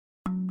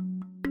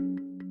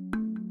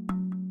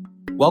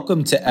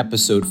Welcome to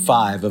episode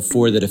 5 of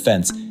For the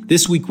Defense.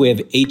 This week we have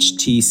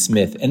H.T.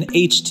 Smith, and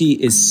H.T.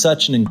 is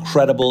such an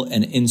incredible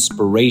and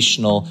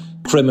inspirational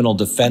criminal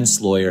defense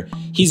lawyer.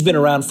 He's been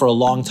around for a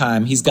long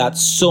time. He's got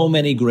so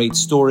many great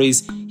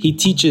stories. He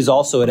teaches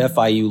also at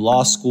FIU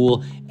Law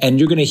School, and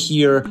you're going to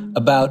hear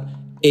about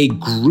a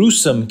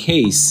gruesome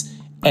case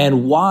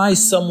and why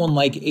someone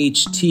like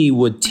H.T.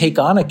 would take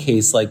on a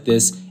case like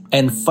this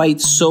and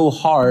fight so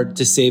hard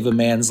to save a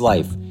man's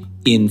life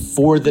in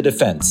For the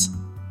Defense.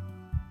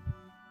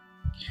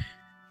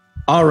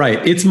 All right.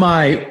 It's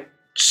my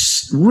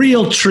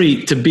real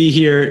treat to be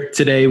here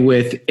today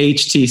with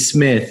H.T.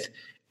 Smith.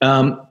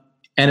 And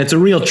it's a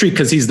real treat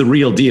because he's the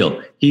real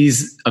deal.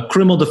 He's a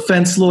criminal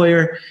defense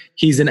lawyer.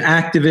 He's an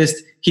activist.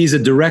 He's a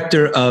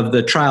director of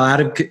the trial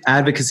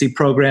advocacy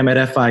program at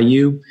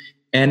FIU.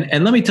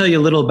 And let me tell you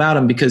a little about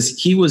him, because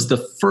he was the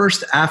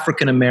first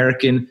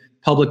African-American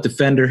public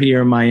defender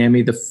here in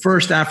Miami, the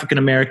first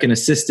African-American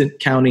assistant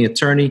county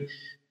attorney.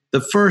 The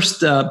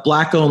first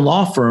Black-owned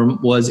law firm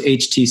was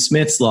H.T.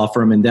 Smith's law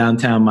firm in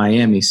downtown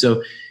Miami.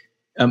 So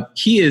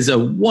he is a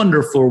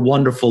wonderful,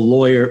 wonderful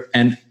lawyer.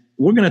 And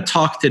we're going to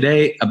talk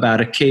today about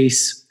a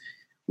case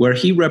where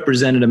he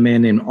represented a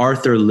man named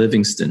Arthur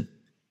Livingston.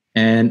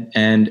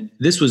 And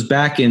this was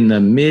back in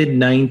the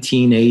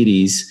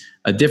mid-1980s,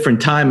 a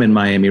different time in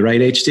Miami,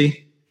 right,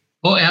 H.T.?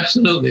 Oh,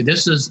 absolutely.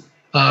 This is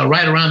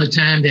right around the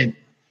time that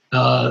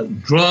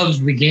drugs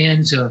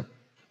began to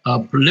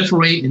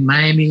proliferate in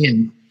Miami,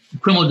 and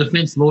criminal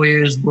defense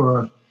lawyers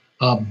were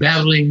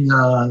battling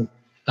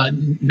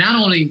not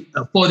only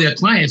for their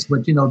clients,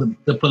 but, you know,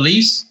 the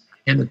police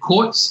and the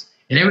courts,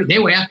 and they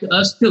were after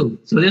us too.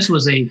 So this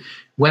was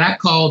what I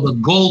call the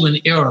golden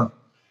era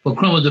for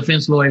criminal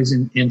defense lawyers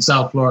in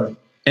South Florida.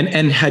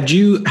 And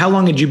how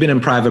long had you been in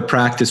private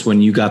practice when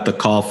you got the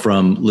call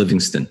from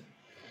Livingston?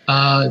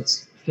 4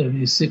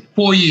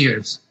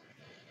 years.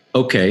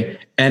 Okay.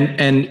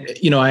 And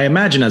you know, I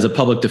imagine as a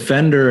public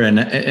defender and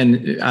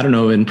I don't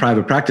know, in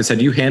private practice,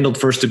 had you handled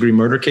first degree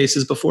murder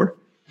cases before?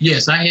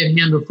 Yes, I had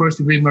handled first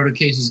degree murder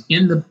cases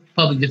in the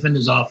public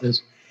defender's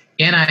office,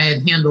 and I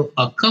had handled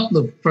a couple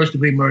of first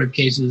degree murder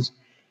cases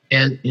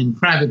in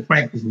private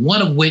practice,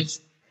 one of which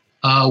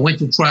went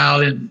to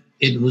trial, and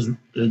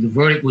the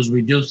verdict was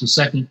reduced to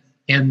second,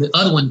 and the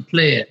other one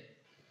pled.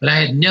 But I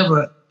had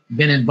never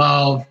been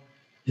involved,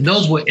 and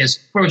those were as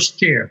first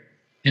chair.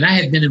 And I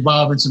had been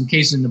involved in some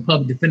cases in the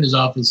public defender's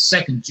office,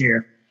 second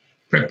chair,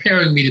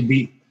 preparing me to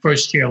be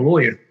first chair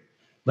lawyer.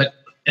 But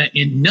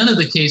in none of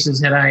the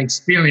cases had I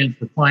experienced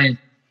the client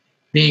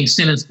being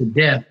sentenced to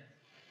death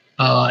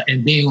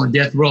and being on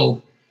death row.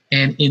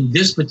 And in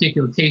this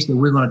particular case that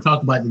we're going to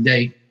talk about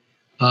today,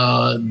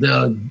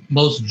 the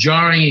most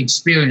jarring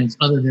experience,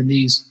 other than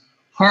these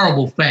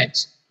horrible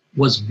facts,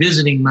 was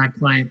visiting my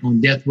client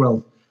on death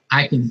row.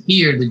 I can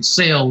hear the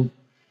cell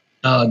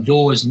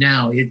doors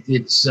now.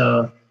 It's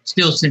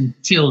still send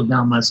chills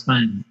down my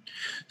spine.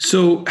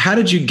 So how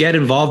did you get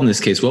involved in this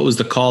case? What was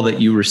the call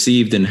that you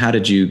received, and how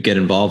did you get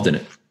involved in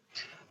it?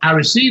 I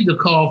received a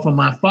call from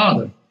my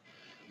father.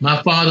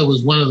 My father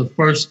was one of the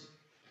first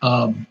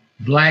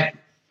Black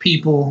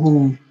people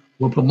who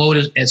were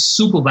promoted as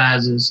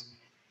supervisors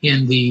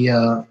in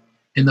the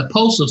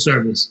Postal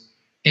Service.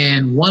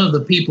 And one of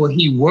the people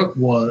he worked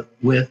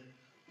with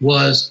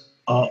was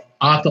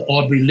Arthur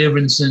Aubrey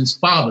Livingston's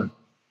father.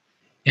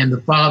 And the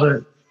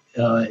father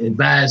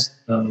advised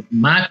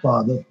my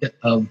father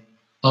of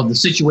the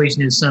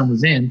situation his son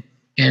was in,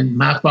 and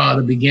my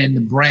father began to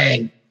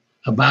brag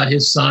about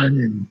his son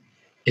and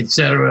et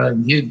cetera.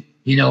 And you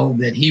know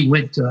that he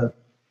went to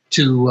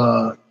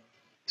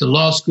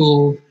law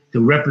school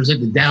to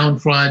represent the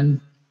downtrodden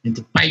and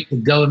to fight the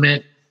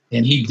government,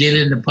 and he did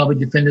it in the public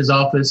defender's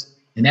office,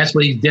 and that's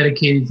what he's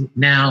dedicated to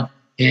now.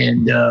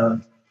 And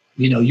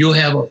you know, you'll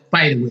have a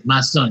fight with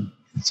my son.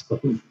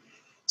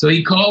 So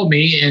he called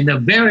me, and the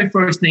very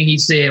first thing he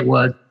said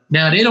was,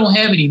 "Now, they don't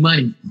have any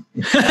money."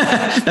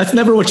 That's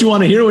never what you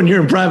want to hear when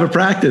you're in private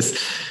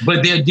practice.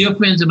 But they're dear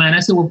friends of mine. I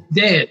said, "Well,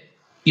 Dad,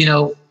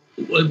 that's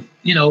what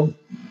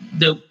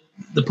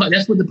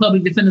the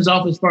public defender's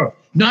office for.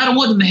 No, I don't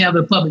want them to have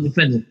a public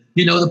defender.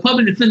 You know, the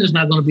public defender's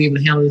not going to be able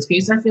to handle this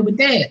case." I said, "But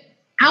Dad,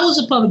 I was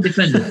a public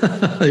defender."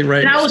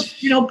 Right. And I was,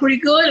 pretty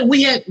good. And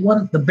we had one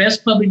of the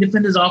best public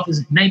defender's office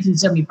in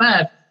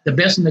 1975, the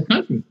best in the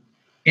country.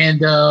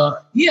 And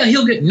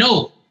he'll get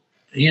no.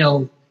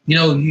 You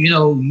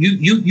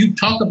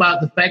talk about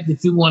the fact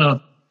that you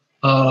want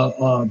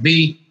to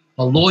be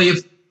a lawyer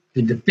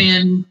to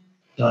defend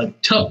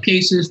tough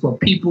cases for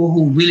people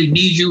who really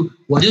need you.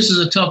 Well, this is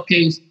a tough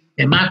case,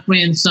 and my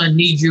friend's son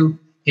needs you.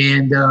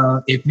 And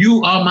if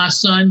you are my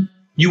son,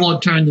 you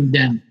won't turn them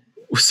down.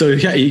 So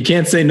yeah, you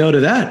can't say no to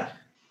that.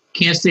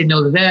 Can't say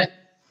no to that.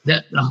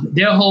 That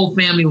their whole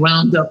family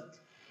wound up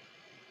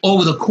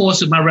over the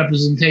course of my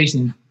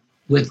representation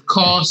with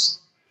costs.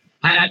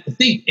 I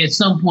think at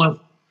some point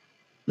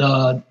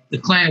the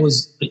client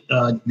was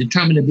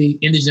determined to be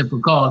indigent for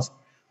cost,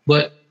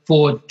 but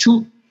for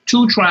two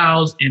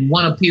trials and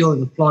one appeal at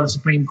the Florida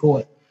Supreme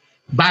Court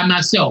by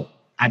myself.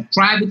 I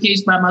tried the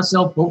case by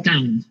myself both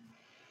times.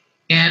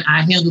 and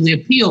I handled the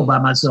appeal by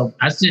myself.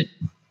 I sent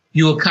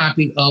you a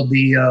copy of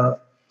the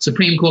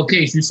Supreme Court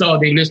case. You saw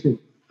they listed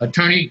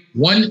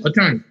one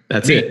attorney.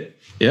 That's it.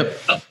 Yep.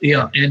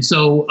 Yeah, and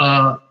so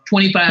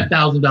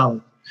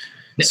 $25,000.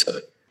 So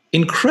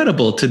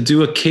incredible to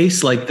do a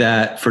case like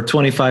that for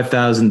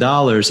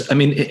 $25,000. I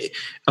mean,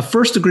 a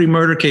first-degree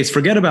murder case,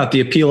 forget about the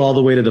appeal all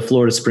the way to the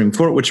Florida Supreme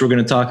Court, which we're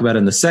going to talk about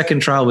in the second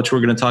trial, which we're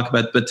going to talk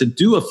about. But to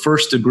do a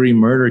first-degree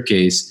murder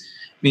case,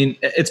 I mean,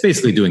 it's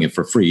basically doing it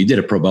for free. You did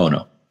it pro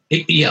bono.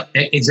 Yeah,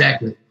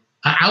 exactly.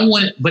 I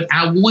wanted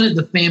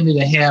the family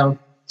to have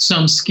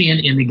some skin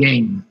in the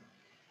game.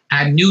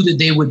 I knew that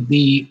they would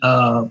be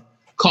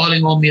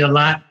calling on me a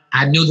lot.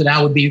 I knew that I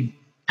would be,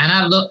 and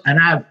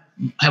I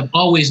have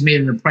always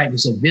made it a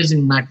practice of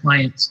visiting my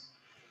clients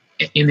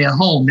in their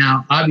home.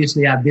 Now,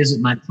 obviously, I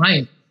visit my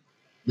client,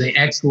 the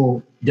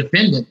actual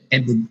defendant,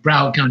 at the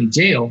Broward County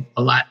Jail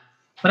a lot.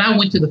 But I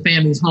went to the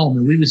family's home,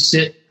 and we would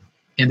sit,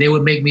 and they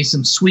would make me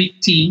some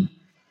sweet tea.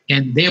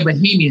 And they're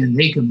Bahamian.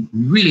 They can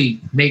really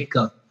make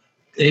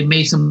they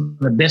made some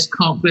of the best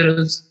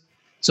comforters.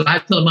 So I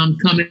told them I'm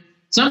coming.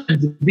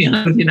 Sometimes, to be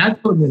honest with you, I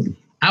told them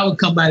I would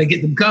come by to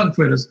get them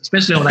comforters,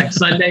 especially on like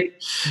Sunday.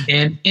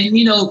 And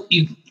you know,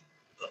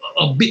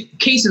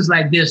 cases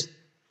like this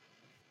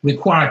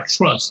require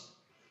trust,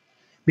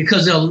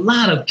 because there are a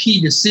lot of key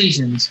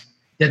decisions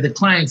that the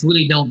clients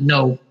really don't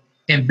know.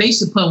 And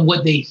based upon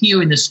what they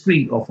hear in the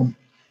street or from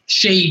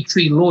shade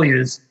tree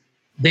lawyers,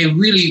 they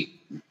really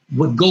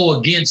would go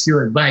against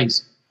your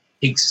advice,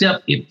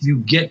 except if you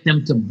get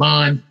them to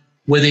bond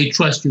where they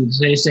trust you.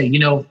 They say, you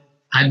know,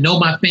 I know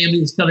my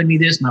family is telling me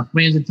this, my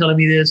friends are telling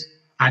me this.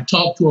 I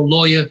talked to a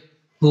lawyer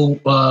who's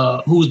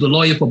the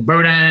lawyer for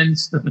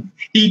Burdines.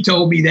 He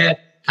told me that.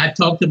 I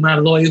talked to my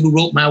lawyer who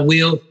wrote my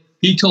will.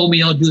 He told me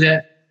don't do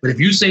that. But if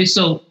you say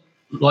so,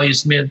 Lawyer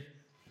Smith,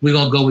 we're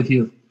gonna go with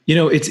you. You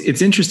know,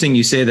 it's interesting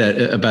you say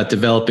that about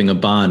developing a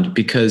bond,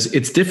 because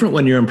it's different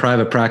when you're in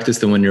private practice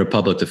than when you're a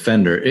public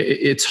defender.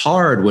 It's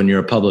hard when you're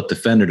a public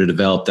defender to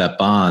develop that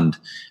bond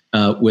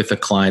with a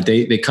client.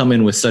 They come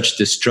in with such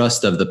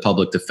distrust of the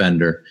public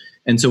defender.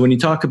 And so when you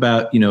talk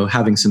about, you know,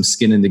 having some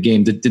skin in the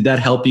game, did that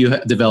help you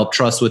develop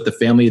trust with the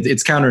family?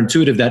 It's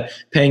counterintuitive that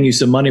paying you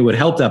some money would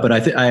help that, but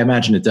I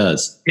imagine it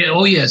does. Yeah,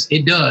 oh, yes,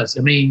 it does.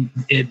 I mean,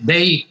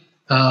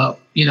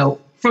 you know,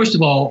 first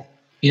of all,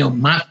 you know,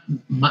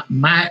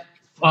 my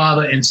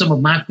father and some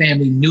of my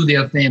family knew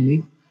their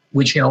family,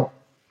 which helped.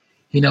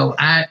 You know,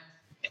 I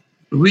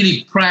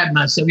really pride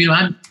myself. You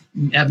know,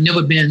 I've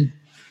never been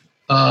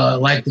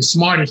like the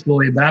smartest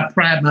lawyer, but I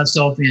pride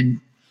myself in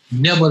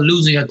never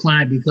losing a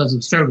client because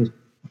of service.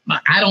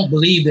 I don't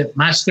believe that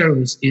my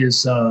service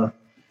is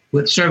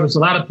with service. A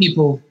lot of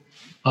people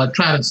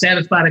try to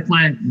satisfy the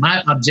client.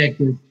 My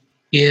objective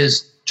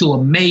is to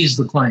amaze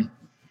the client.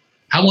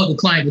 I want the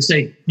client to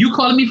say, "You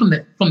calling me from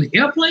the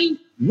airplane?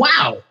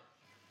 Wow.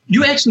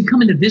 You actually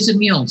coming to visit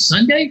me on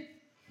Sunday?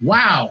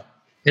 Wow."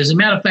 As a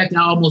matter of fact,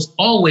 I almost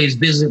always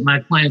visit my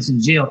clients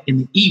in jail in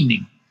the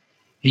evening.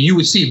 And you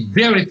would see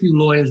very few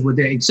lawyers were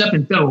there, except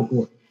in federal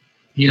court.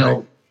 You know,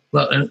 right.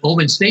 But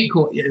over in state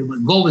court,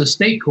 go over to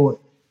state court,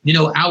 you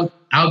know,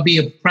 I'll be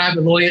a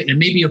private lawyer and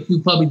maybe a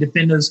few public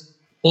defenders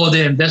or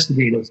their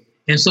investigators.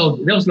 And so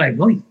they was like,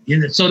 oh,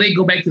 and so they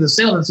go back to the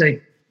cell and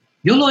say,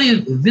 "Your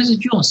lawyer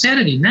visit you on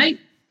Saturday night?"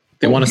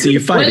 They want to see you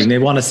fighting. They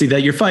want to see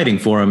that you're fighting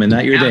for them and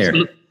that you're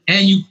Absolutely. There.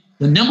 And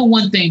the number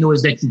one thing, though,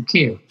 is that you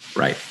care.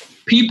 Right.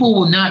 People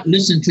will not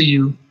listen to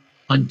you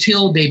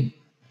until they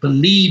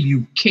believe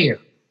you care.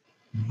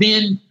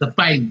 Then the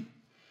fighting.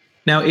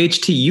 Now,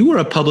 HT, you were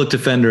a public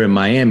defender in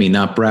Miami,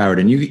 not Broward,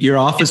 and your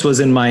office was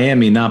in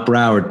Miami, not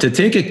Broward. To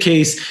take a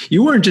case,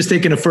 you weren't just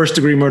taking a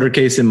first-degree murder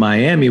case in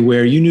Miami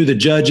where you knew the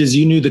judges,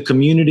 you knew the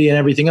community and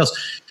everything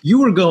else. You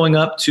were going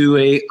up to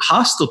a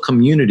hostile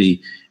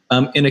community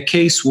in a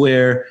case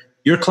where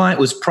your client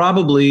was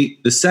probably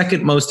the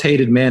second most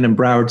hated man in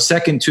Broward,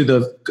 second to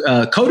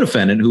the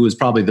co-defendant, who was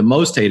probably the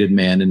most hated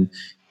man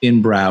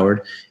in Broward.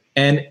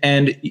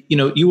 And you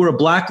know, you were a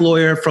black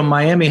lawyer from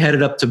Miami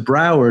headed up to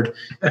Broward.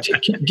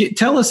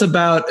 Tell us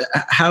about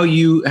how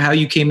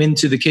you came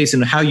into the case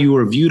and how you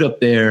were viewed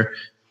up there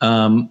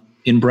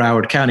in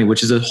Broward County,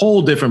 which is a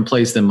whole different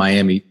place than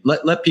Miami.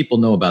 Let people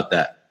know about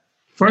that.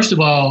 First of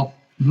all,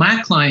 my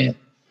client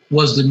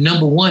was the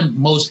number one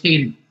most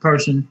hated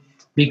person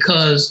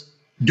because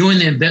during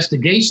the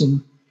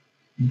investigation,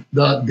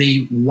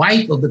 the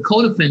wife of the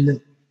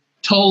co-defendant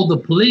told the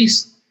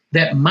police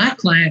that my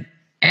client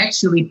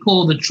actually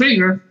pulled the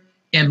trigger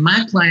and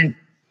my client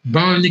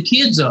burned the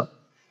kids up.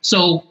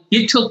 So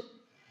it took,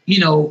 you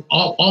know,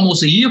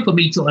 almost a year for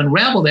me to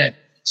unravel that.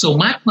 So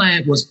my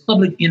client was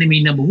public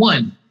enemy number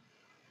one.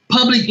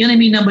 Public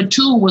enemy number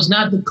two was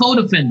not the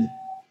co-defendant.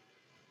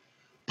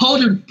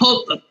 Public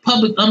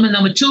enemy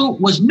number two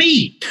was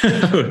me.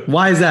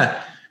 Why is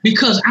that?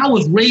 Because I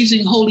was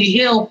raising holy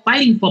hell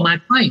fighting for my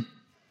client.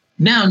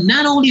 Now,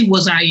 not only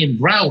was I in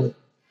Broward,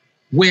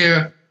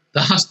 where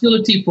the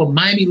hostility for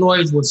Miami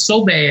lawyers was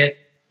so bad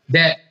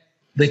that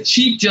the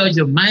chief judge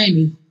of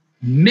Miami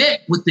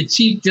met with the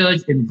chief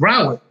judge in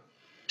Broward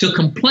to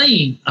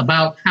complain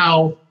about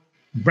how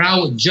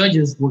Broward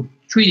judges were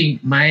treating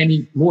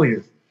Miami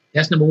lawyers.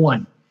 That's number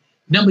one.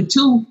 Number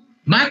two,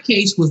 my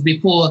case was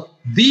before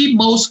the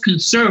most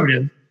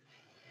conservative,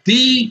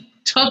 the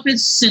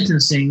toughest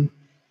sentencing,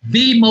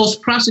 the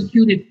most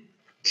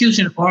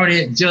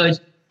prosecution-oriented judge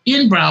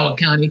in Broward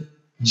County,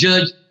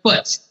 Judge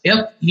Futch,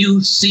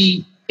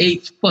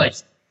 F-U-C-H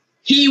Futch.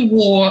 He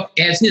wore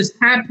as his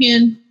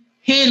high-pin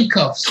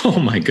handcuffs. Oh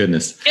my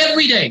goodness.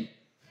 Every day.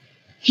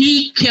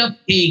 He kept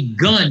a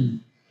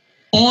gun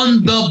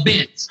on the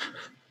bench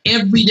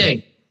every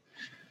day.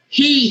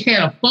 He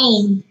had a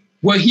phone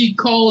where he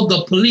called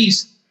the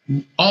police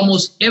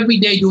almost every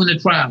day during the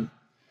trial,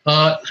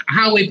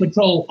 highway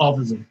patrol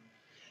officer.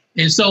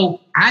 And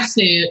so I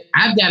said,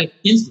 I've got to,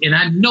 and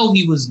I know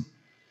he was,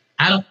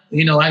 I got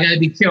to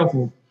be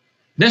careful.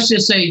 Let's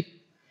just say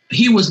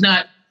he was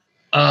not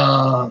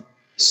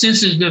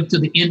sensitive to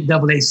the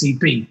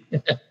NAACP.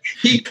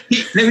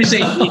 Let me say,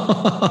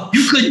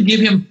 you couldn't give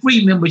him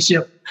free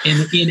membership in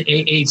the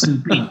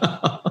NAACP.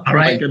 All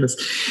right. Oh my goodness.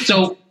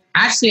 So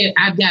I said,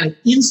 I've got to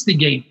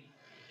instigate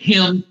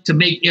him to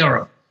make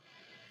error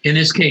in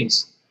this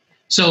case.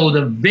 So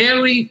the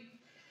very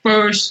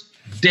first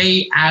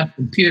day I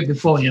appeared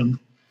before him,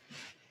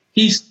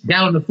 he's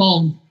down on the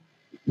phone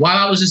while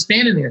I was just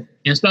standing there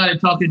and started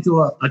talking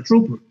to a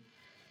trooper.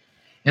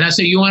 And I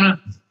said, Your Honor,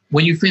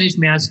 when you finish,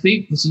 may I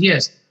speak? He said,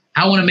 yes.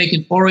 I want to make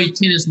an ore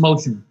tennis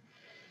motion.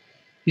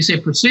 He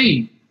said,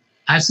 proceed.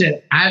 I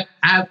said, I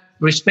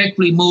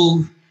respectfully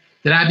move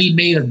that I be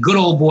made a good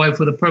old boy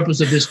for the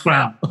purpose of this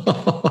trial.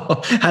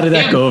 How did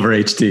that go over,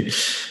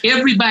 HT?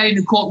 Everybody in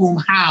the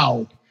courtroom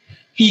howled.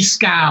 He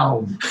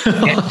scowled.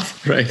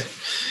 Right.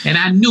 And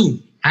I knew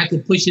I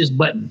could push his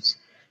buttons,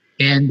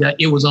 and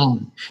it was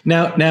on.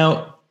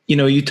 Now,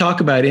 you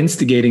talk about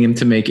instigating him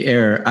to make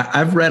error.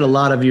 I've read a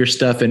lot of your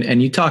stuff,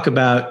 and you talk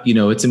about,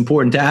 it's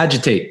important to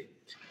agitate.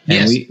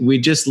 And yes. we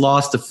just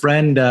lost a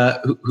friend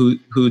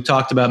who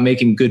talked about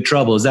making good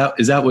trouble. Is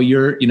that what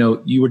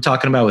you were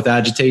talking about with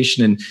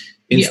agitation and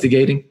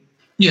instigating?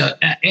 Yeah.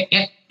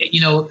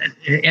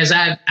 As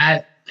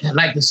I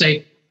like to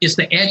say, it's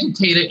the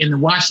agitator in the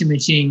washing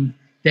machine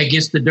that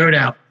gets the dirt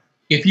out.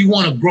 If you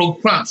want to grow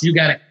crops, you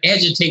got to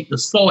agitate the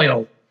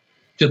soil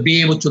to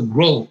be able to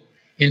grow.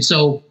 And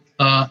so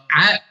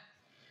I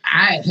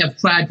have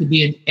tried to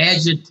be an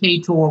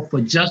agitator for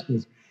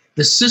justice.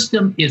 The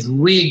system is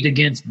rigged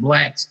against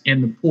blacks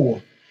and the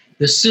poor.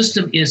 The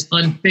system is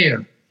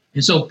unfair.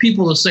 And so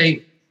people will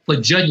say, for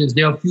judges,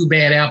 there are a few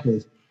bad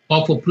apples,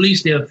 or for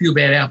police, there are a few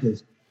bad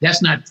apples.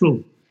 That's not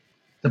true.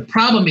 The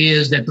problem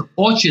is that the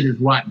orchard is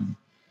rotten.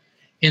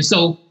 And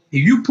so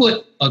if you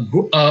put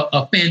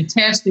a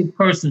fantastic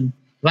person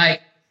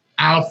like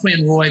our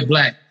friend Roy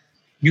Black,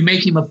 you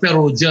make him a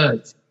federal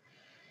judge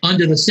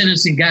under the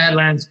sentencing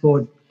guidelines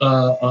for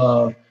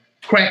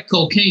crack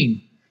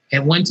cocaine.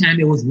 At one time,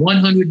 it was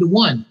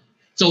 100-1.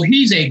 So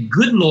he's a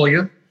good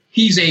lawyer.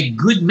 He's a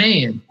good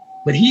man,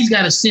 but he's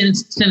got to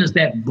sentence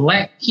that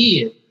black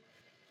kid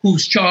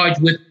who's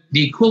charged with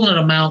the equivalent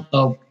amount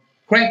of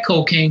crack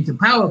cocaine to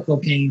powder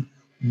cocaine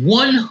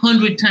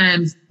 100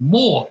 times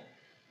more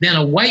than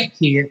a white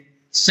kid,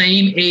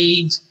 same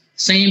age,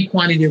 same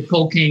quantity of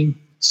cocaine,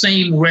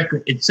 same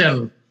record,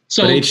 etc.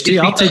 So, but HT,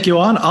 I'll take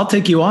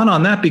you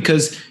on that,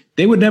 because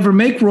they would never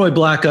make Roy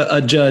Black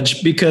a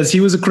judge because he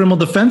was a criminal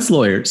defense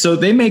lawyer. So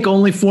they make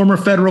only former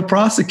federal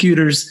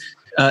prosecutors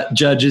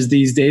judges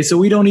these days. So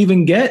we don't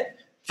even get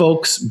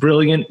folks,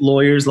 brilliant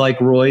lawyers like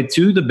Roy,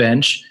 to the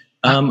bench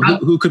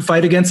who could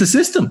fight against the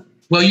system.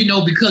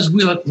 Well, because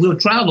we're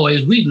trial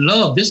lawyers, we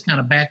love this kind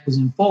of backwards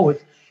and forwards.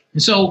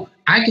 And so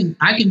I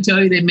can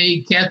tell you they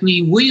made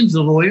Kathleen Williams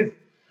a lawyer,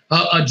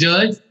 a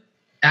judge.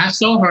 I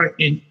saw her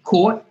in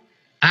court.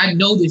 I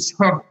know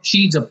that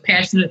she's a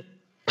passionate,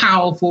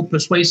 powerful,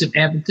 persuasive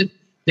advocate.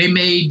 They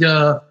made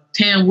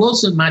Tam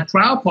Wilson, my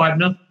trial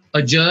partner,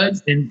 a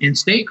judge in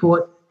state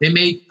court. They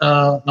made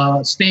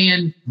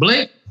Stan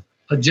Blake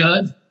a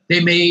judge. They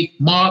made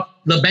Mark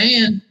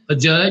LeBan a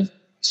judge.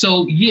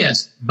 So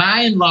yes,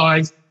 by and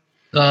large,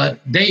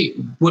 they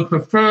would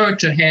prefer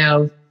to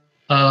have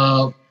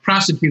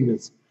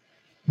prosecutors,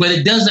 but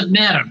it doesn't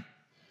matter.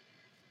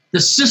 The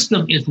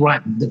system is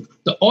rotten.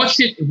 The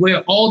orchard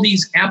where all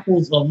these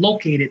apples are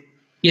located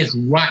is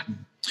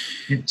rotten.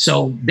 And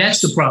so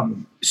that's the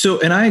problem. So,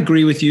 and I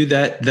agree with you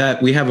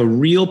that we have a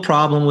real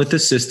problem with the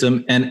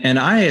system. And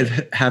I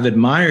have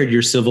admired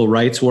your civil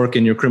rights work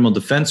and your criminal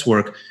defense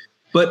work.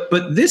 But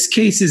this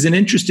case is an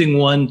interesting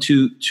one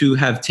to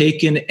have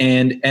taken,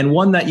 and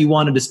one that you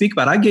wanted to speak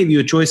about. I gave you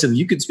a choice of,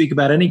 you could speak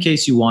about any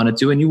case you wanted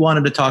to, and you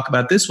wanted to talk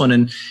about this one.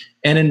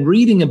 And in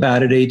reading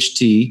about it,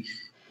 HT,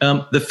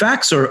 the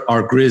facts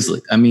are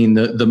grisly. I mean,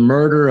 the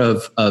murder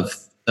of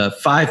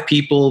 5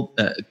 people,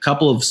 a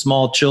couple of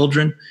small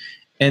children.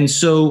 And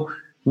so,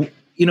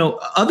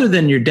 other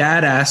than your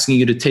dad asking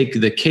you to take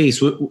the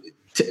case,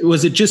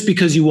 was it just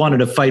because you wanted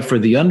to fight for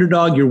the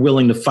underdog? You're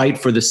willing to fight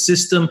for the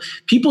system?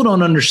 People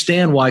don't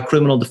understand why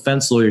criminal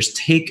defense lawyers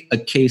take a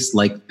case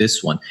like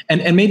this one.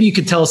 And maybe you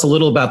could tell us a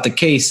little about the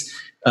case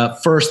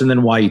first, and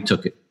then why you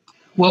took it.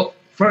 Well,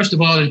 first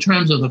of all, in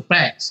terms of the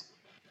facts,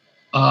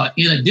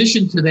 in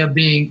addition to there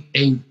being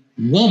a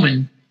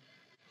woman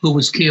who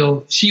was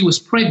killed, she was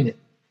pregnant.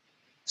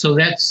 So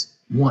that's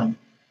one.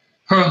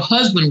 Her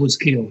husband was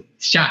killed,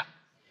 shot.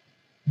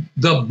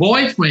 The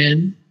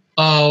boyfriend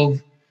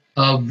of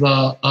the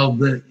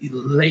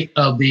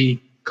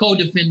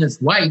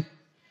co-defendant's wife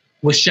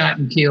was shot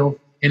and killed,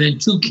 and then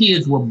 2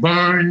 kids were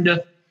burned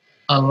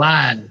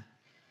alive.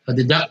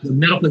 The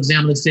medical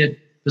examiner said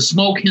the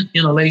smoke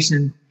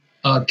inhalation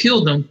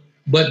killed them,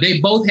 but they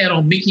both had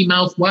on Mickey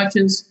Mouse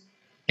watches,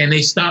 and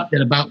they stopped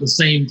at about the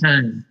same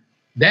time.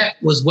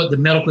 That was what the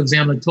medical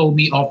examiner told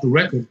me off the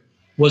record,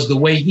 was the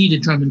way he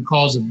determined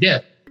cause of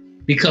death,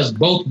 because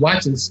both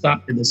watches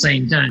stopped at the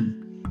same time.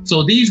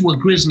 So these were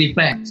grisly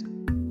facts.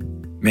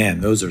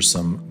 Man, those are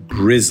some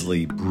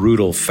grisly,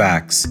 brutal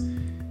facts.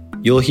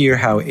 You'll hear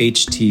how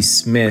H.T.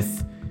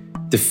 Smith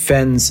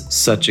defends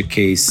such a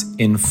case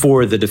in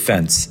For the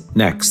Defense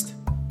next.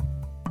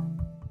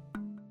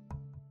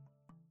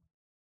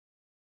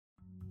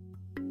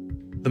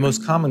 The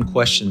most common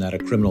question that a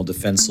criminal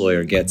defense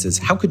lawyer gets is,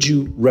 how could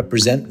you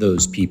represent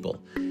those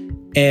people?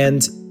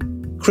 And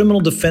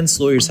criminal defense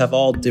lawyers have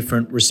all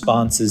different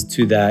responses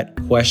to that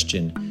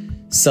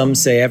question. Some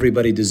say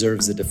everybody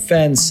deserves a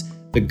defense,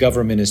 the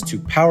government is too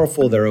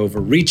powerful, they're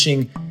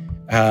overreaching.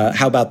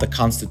 How about the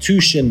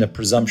Constitution, the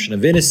presumption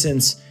of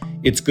innocence?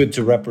 It's good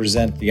to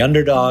represent the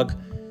underdog.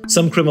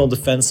 Some criminal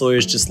defense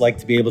lawyers just like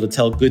to be able to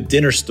tell good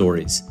dinner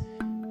stories.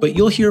 But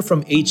you'll hear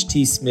from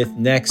H.T. Smith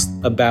next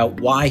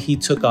about why he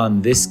took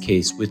on this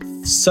case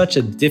with such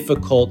a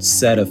difficult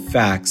set of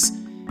facts.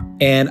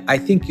 And I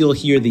think you'll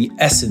hear the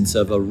essence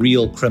of a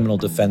real criminal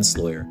defense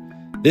lawyer.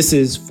 This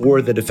is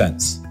For the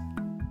Defense.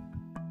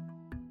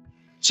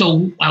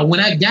 So when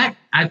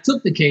I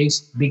took the case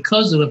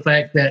because of the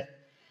fact that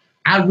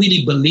I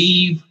really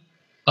believe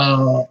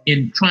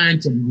in trying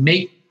to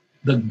make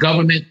the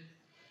government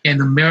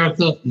and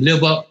America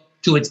live up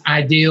to its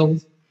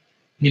ideals.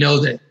 You know,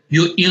 that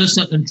you're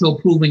innocent until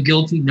proven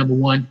guilty, number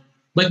one.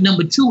 But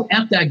number two,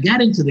 after I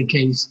got into the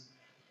case,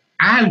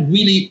 I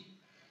really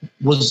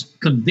was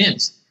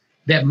convinced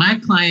that my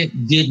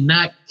client did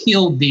not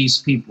kill these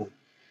people.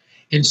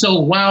 And so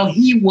while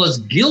he was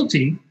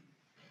guilty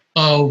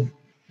of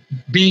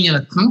being an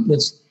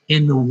accomplice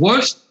in the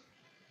worst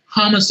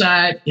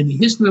homicide in the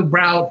history of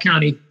Broward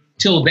County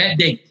till that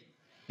date,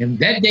 and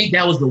that date,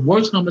 that was the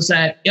worst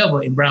homicide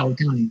ever in Broward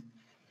County,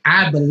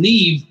 I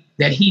believe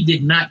that he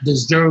did not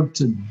deserve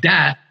to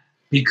die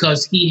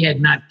because he had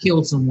not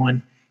killed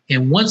someone.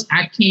 And once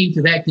I came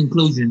to that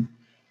conclusion,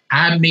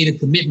 I made a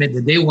commitment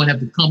that they won't have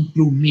to come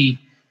through me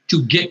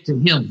to get to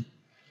him.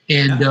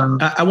 And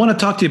I want to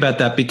talk to you about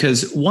that,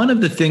 because one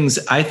of the things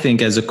I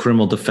think as a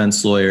criminal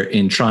defense lawyer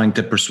in trying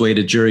to persuade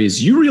a jury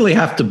is you really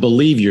have to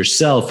believe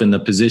yourself in the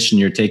position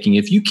you're taking.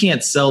 If you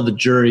can't sell the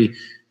jury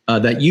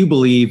that you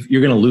believe,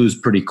 you're going to lose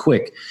pretty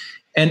quick.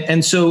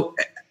 And so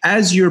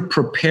as you're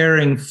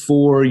preparing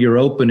for your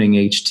opening,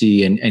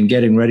 HT, and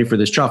getting ready for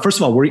this trial, first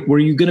of all, were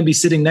you going to be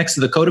sitting next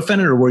to the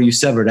co-defendant, or were you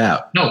severed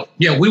out? No,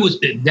 yeah,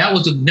 that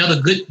was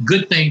another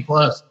good thing for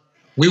us.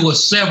 We were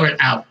severed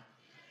out,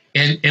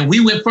 and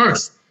we went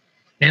first.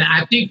 And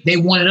I think they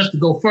wanted us to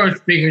go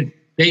first, figured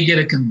they get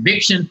a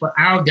conviction for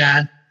our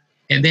guy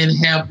and then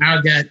have our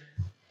guy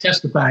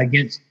testify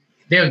against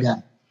their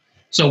guy.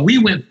 So we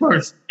went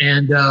first,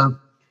 and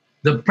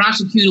the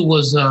prosecutor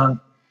was not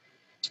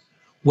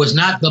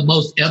the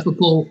most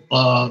ethical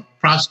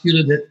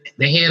prosecutor that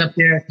they had up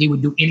there. He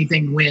would do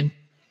anything to win.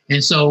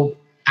 And so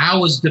I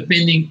was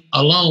defending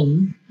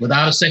alone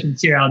without a second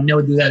chair. I'll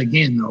never do that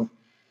again, though.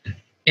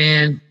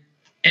 And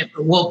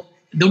well,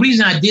 the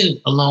reason I did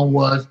it alone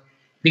was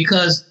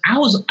because I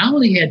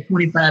only had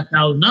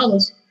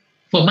 $25,000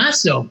 for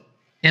myself,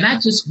 and I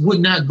just would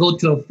not go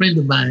to a friend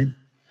of mine.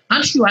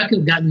 I'm sure I could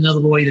have gotten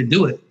another lawyer to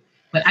do it,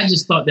 but I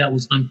just thought that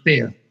was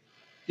unfair.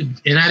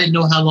 And I didn't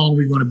know how long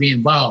we were going to be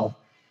involved.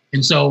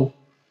 And so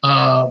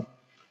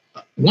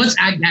once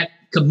I got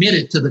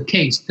committed to the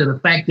case, to the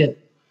fact that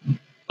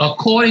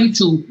according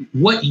to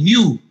what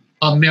you,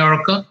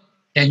 America,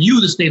 and you,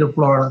 the state of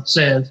Florida,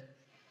 says,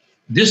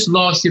 this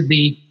law should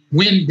be,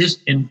 when this,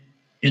 and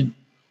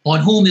on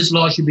whom this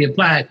law should be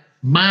applied,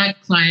 my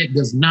client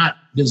does not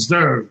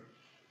deserve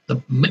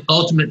the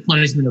ultimate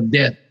punishment of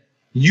death.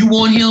 You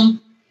want him,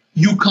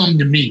 you come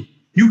to me.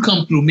 You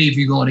come through me if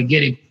you're going to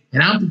get him.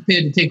 And I'm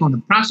prepared to take on the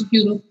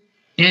prosecutor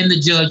and the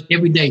judge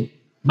every day.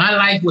 My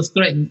life was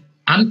threatened.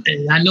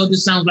 I know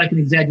this sounds like an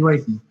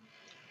exaggeration.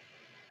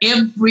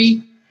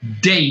 Every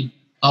day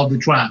of the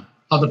trial,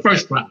 of the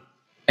first trial.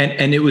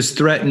 And it was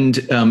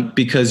threatened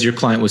because your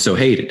client was so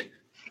hated.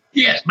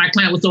 Yes, my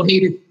client was so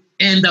hated.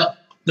 And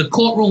the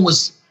courtroom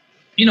was,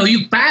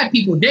 you 5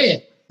 people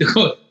dead.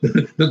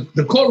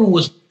 The courtroom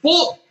was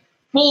full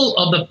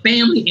of the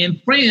family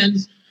and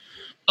friends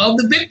of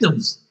the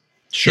victims.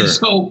 Sure. And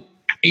so,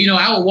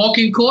 I would walk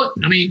in court.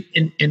 I mean,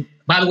 and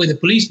by the way, the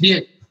police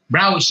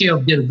Broward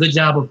Sheriff did a good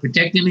job of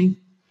protecting me.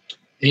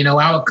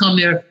 I would come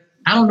there.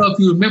 I don't know if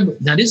you remember.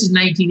 Now, this is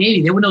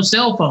 1980. There were no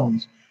cell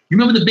phones. You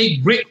remember the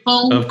big brick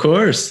phone? Of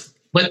course.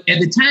 But at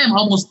the time,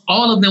 almost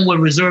all of them were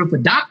reserved for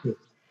doctors.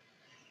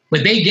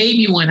 But they gave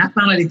me one. I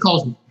found out it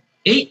cost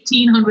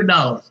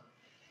 $1,800.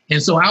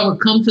 And so I would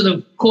come to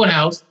the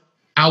courthouse.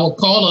 I would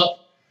call up.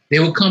 They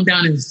would come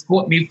down and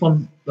escort me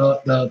from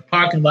the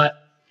parking lot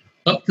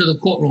up to the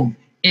courtroom.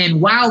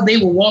 And while they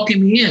were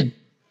walking me in,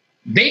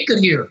 they could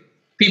hear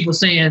people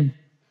saying,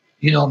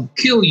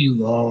 kill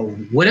you or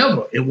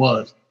whatever it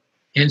was.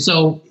 And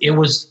so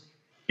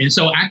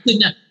I could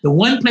not, the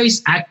one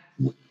place I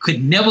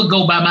could never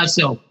go by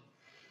myself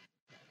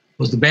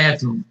was the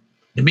bathroom,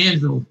 the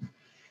men's room.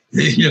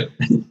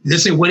 They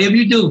say, whatever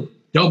you do,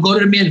 don't go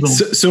to the men's room.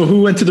 So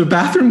who went to the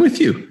bathroom with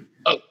you?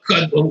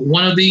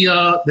 One of the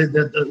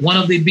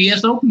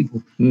BSO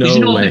people.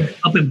 No way.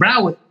 Up in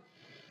Broward,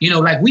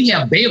 like we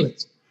have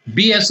bailiffs.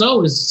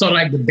 BSO is sort of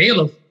like the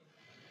bailiff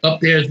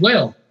up there as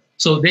well.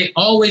 So they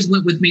always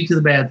went with me to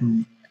the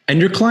bathroom. And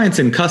your client's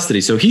in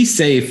custody, so he's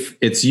safe.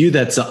 It's you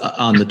that's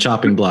on the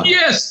chopping block.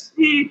 Yes,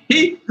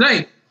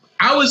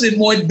 I was in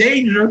more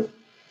danger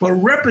for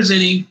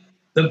representing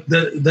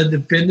the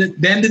defendant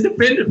than the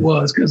defendant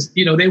was, because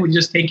they would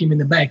just take him in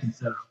the back and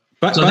stuff.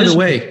 By the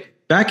way,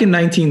 back in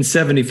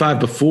 1975,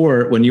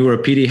 before when you were a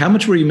PD, how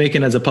much were you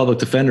making as a public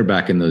defender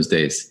back in those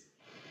days?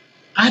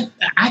 I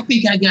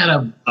think I got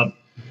a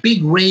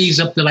big raise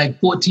up to like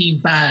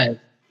 $14,500.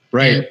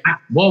 Right. I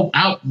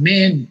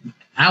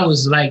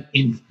was like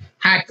in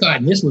high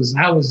cotton.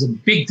 I was a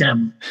big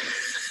time.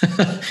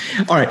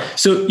 All right.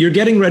 So you're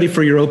getting ready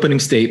for your opening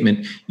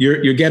statement.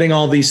 You're getting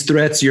all these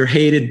threats. You're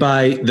hated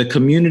by the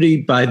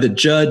community, by the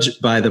judge,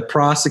 by the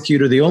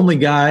prosecutor. The only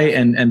guy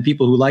and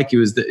people who like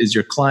you is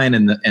your client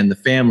and the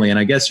family. And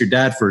I guess your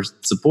dad for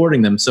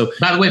supporting them. So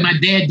by the way, my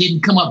dad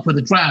didn't come up for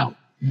the trial.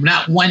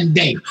 Not one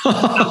day.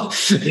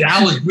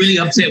 I was really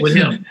upset with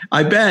him.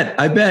 I bet.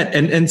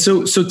 And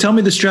so tell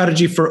me the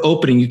strategy for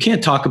opening. You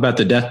can't talk about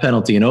the death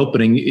penalty in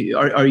opening.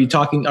 Are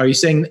you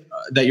saying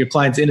that your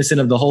client's innocent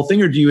of the whole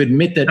thing, or do you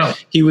admit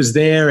that he was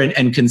there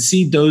and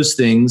concede those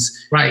things?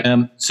 Right.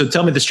 So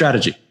tell me the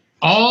strategy.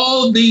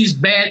 All these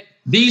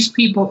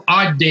people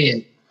are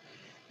dead.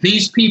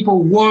 These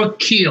people were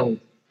killed.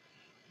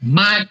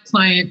 My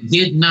client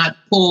did not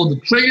pull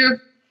the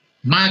trigger.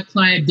 My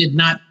client did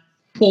not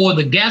pour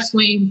the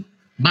gasoline.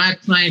 My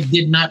client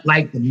did not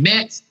light the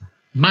match.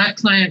 My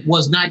client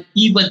was not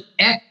even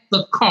at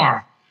the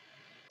car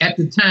at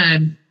the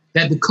time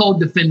that the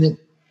co-defendant,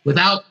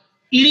 without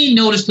any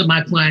notice to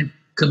my client,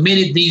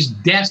 committed these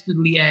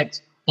dastardly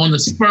acts on the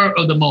spur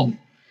of the moment.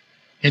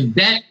 And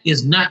that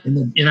is not,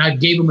 and I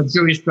gave him a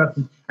jury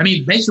instruction. I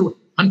mean, basically,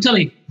 I'm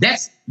telling you,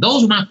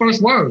 those were my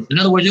first words. In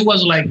other words, it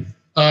wasn't like,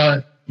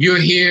 you're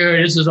here,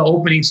 this is an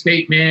opening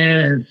statement,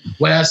 and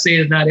what I say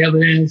is not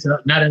evidence,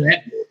 not in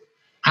that.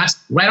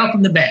 Right off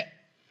from the bat,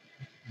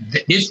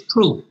 it's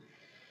true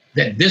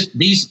that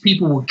these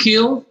people were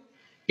killed.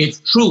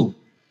 It's true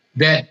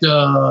that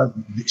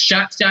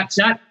shot.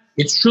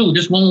 It's true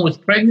this woman was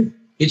pregnant.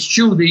 It's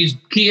true these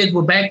kids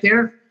were back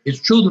there. It's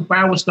true the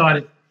fire was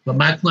started. But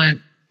my client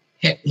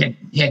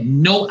had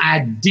no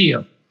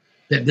idea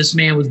that this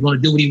man was going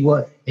to do what he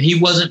was, and he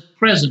wasn't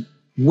present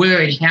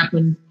where it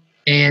happened,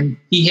 and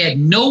he had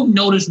no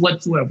notice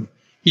whatsoever.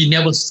 He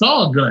never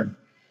saw a gun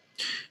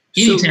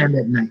anytime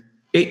that night.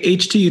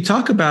 HT, you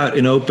talk about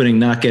in opening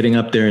not getting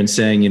up there and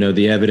saying,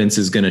 the evidence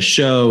is going to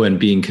show, and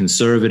being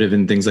conservative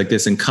and things like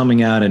this, and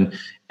coming out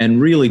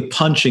and really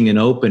punching in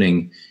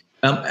opening.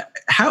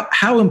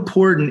 How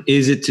important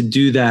is it to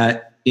do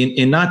that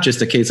in not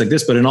just a case like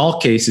this, but in all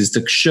cases,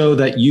 to show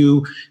that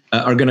you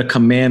are going to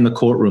command the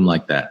courtroom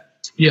like that?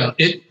 Yeah.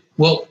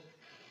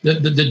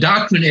 The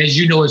doctrine, as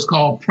you know, is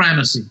called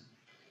primacy.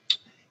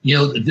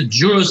 The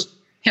jurors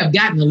have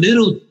gotten a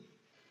little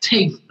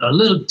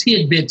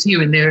tidbits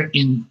here and there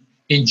in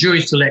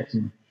jury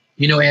selection,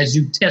 as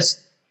you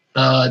test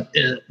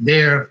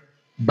their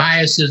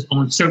biases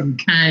on certain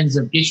kinds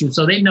of issues.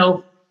 So they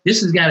know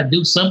this has got to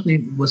do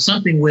something with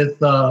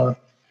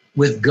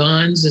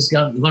guns. It's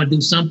going to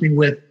do something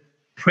with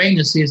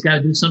pregnancy. It's got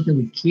to do something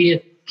with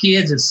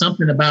kids. It's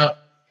something about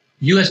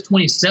US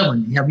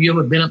 27. Have you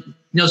ever been up?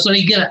 So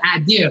they get an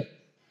idea,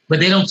 but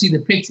they don't see the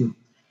picture.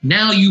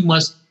 Now you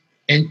must,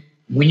 and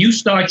when you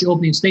start your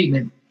opening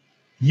statement,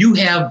 you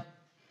have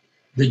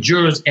the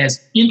jurors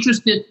as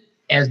interested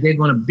as they're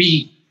going to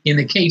be in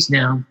the case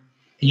now, and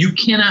you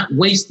cannot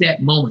waste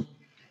that moment.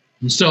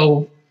 And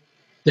so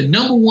the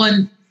number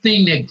one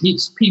thing that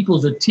gets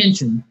people's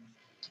attention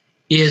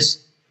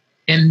is,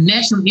 and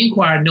National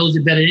Enquirer knows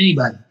it better than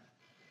anybody,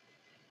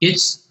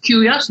 it's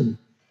curiosity.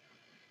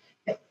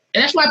 And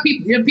that's why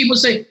people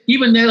say,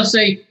 even they'll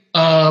say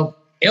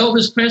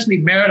Elvis Presley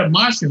married a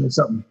Martian or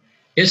something.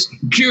 It's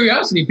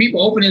curiosity.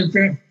 People open it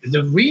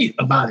to read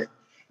about it.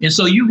 And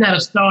so you got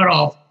to start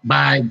off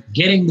by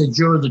getting the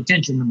jurors'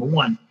 attention, number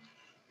one.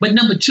 But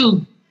number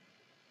two,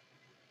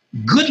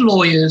 good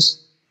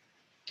lawyers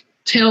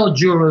tell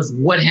jurors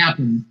what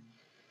happened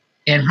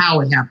and how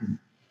it happened.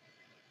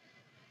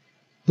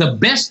 The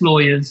best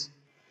lawyers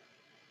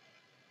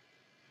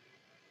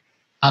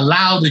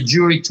allow the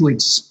jury to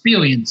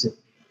experience it.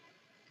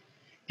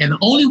 And the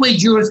only way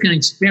jurors can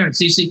experience,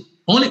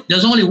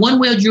 there's only one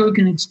way a jury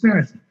can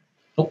experience it.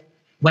 Oh,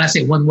 when I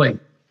say one way,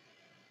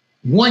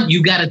 one,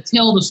 you got to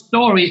tell the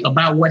story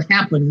about what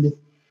happened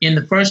in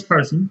the first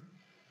person.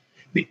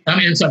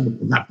 I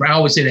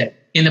always say that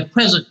in the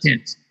present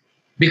tense,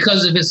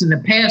 because if it's in the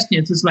past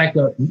tense, it's like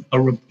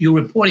you're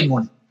reporting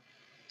on it.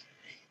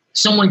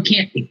 Someone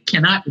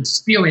cannot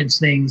experience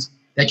things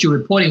that you're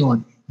reporting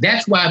on.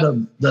 That's why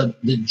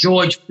the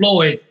George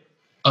Floyd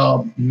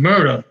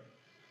murder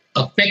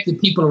affected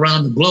people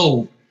around the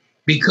globe,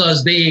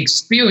 because they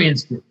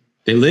experienced it.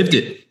 They lived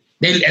it.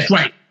 That's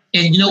right.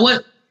 And you know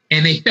what?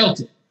 And they felt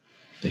it.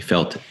 They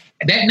felt it.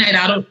 That night,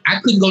 I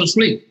couldn't go to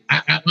sleep.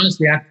 I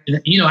honestly, I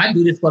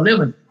do this for a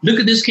living. Look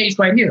at this case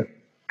right here.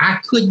 I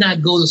could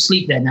not go to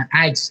sleep that night.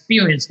 I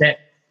experienced that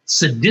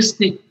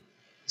sadistic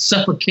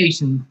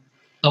suffocation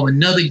of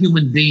another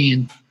human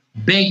being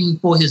begging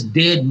for his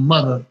dead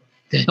mother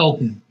to help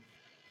him.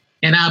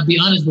 And I'll be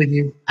honest with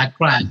you, I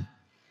cried.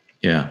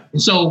 Yeah.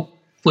 And so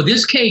for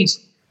this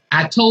case,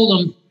 I told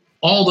them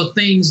all the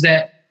things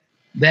that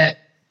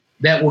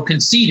were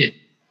conceded.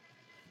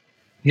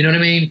 You know what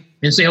I mean?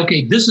 And say,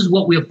 okay, this is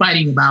what we're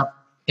fighting about.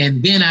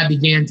 And then I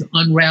began to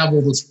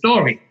unravel the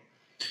story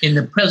in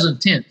the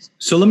present tense.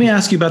 So let me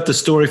ask you about the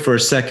story for a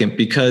second,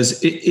 because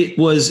it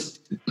was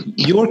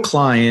your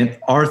client,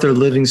 Arthur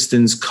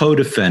Livingston's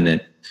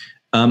co-defendant.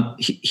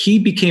 He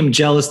became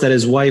jealous that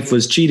his wife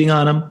was cheating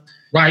on him.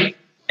 Right.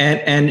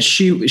 And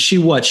she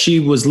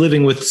was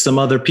living with some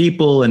other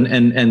people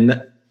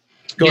and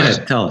go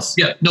ahead, tell us.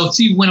 Yeah, no,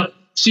 she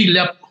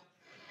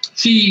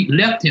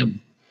left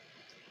him.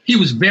 He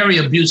was very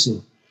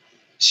abusive.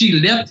 She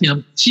left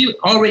him. She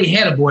already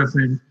had a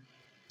boyfriend.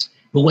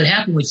 But what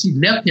happened was she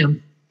left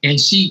him, and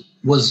she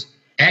was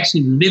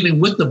actually living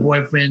with the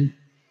boyfriend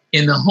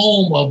in the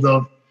home of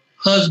the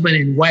husband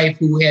and wife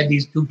who had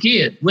these two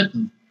kids with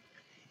them.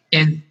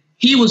 And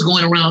he was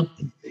going around,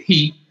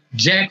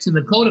 Jackson,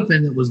 the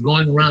co-defendant, was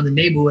going around the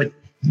neighborhood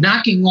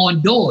knocking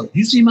on doors.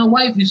 You see my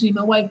wife? You see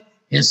my wife?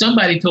 And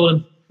somebody told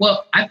him,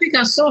 well, I think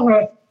I saw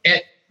her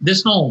at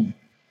this home.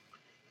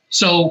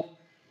 So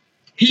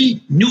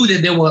he knew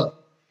that there were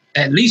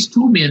at least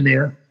two men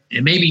there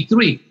and maybe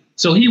three.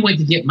 So he went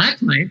to get my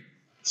client,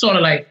 sort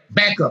of like,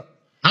 back up.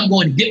 I'm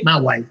going to get my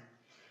wife.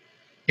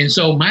 And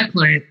so my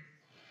client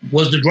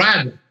was the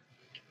driver,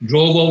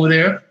 drove over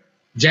there.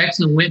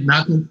 Jackson went,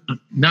 knocked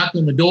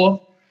on the door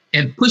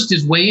and pushed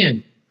his way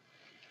in.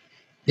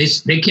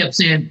 They kept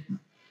saying,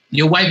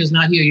 your wife is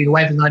not here, your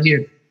wife is not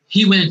here.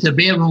 He went into the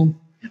bedroom,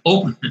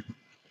 opened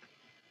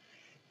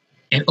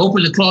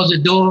the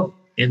closet door,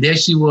 and there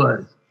she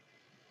was.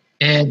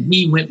 And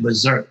he went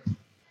berserk.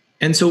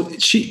 And so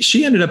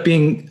she ended up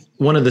being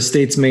one of the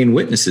state's main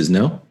witnesses,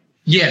 no?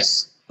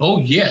 Yes. Oh,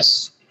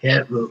 yes.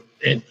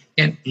 And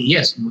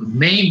yes,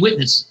 main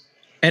witness.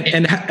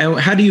 And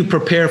how do you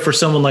prepare for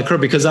someone like her?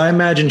 Because I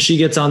imagine she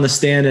gets on the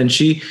stand and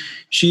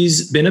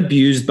she's been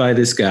abused by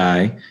this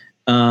guy.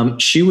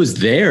 She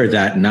was there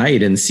that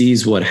night and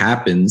sees what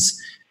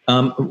happens.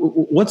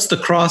 What's the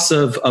cross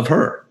of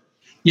her?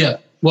 Yeah,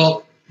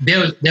 well,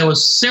 there were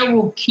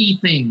several key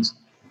things.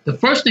 The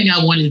first thing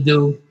I wanted to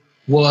do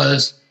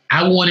was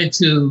I wanted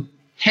to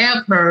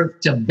have her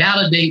to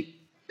validate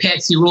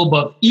Patsy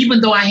Roebuck,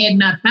 even though I had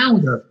not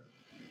found her.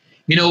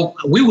 You know,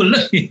 we were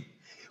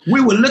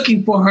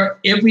looking for her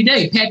every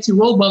day. Patsy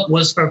Roebuck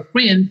was her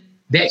friend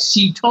that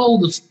she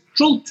told the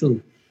truth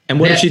to. And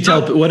what did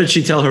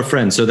she tell her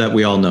friend, so that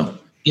we all know?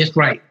 Yes,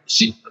 right.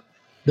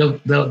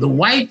 The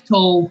wife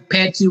told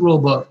Patsy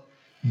Roebuck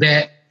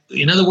that,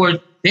 in other words,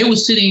 they were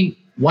sitting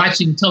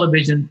watching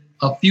television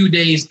a few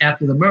days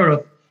after the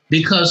murder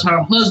because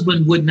her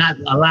husband would not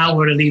allow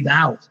her to leave the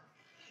house.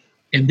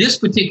 And this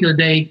particular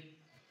day,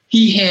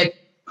 he had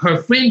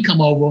her friend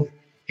come over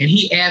and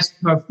he asked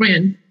her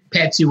friend,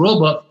 Patsy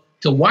Roebuck,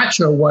 to watch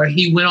her while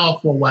he went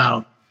off for a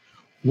while.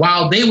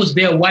 While they was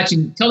there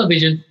watching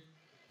television,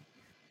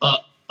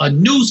 a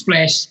news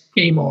flash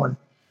came on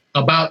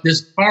about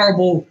this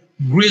horrible,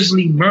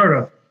 grisly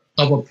murder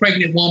of a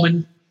pregnant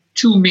woman,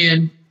 two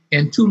men,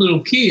 and two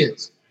little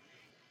kids.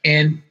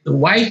 And the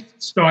wife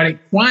started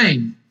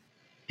crying.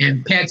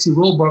 And Patsy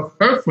Roebuck,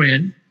 her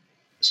friend,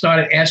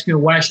 started asking her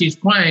why she's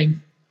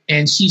crying.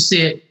 And she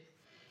said,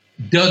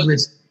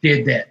 Douglas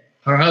did that.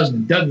 Her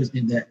husband, Douglas,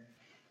 did that.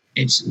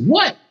 And she,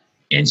 what?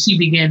 And she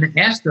began to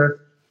ask her.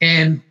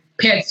 And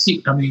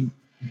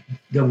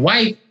the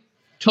wife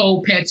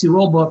told Patsy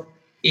Roebuck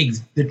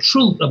the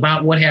truth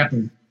about what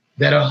happened.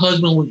 That her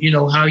husband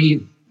was, how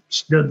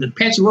the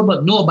Patsy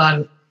Roebuck knew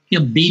about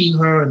him beating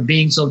her and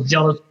being so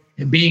jealous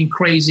and being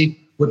crazy,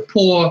 would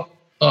pour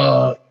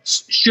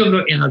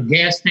sugar in her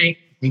gas tank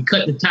and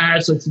cut the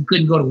tires so she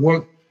couldn't go to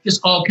work, just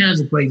all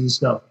kinds of crazy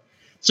stuff.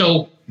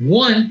 So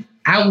one,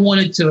 I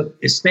wanted to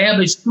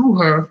establish through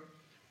her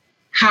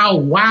how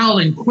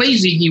wild and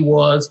crazy he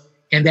was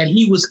and that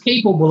he was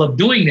capable of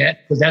doing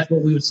that, because that's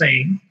what we were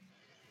saying.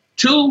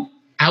 Two,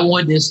 I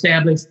wanted to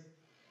establish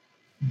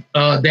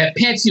that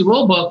Patsy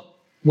Roebuck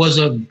was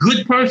a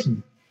good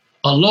person,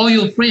 a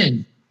loyal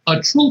friend,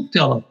 a truth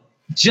teller,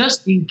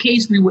 just in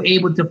case we were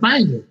able to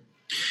find her.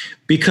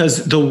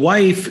 Because the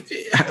wife,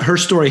 her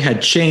story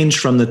had changed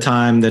from the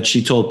time that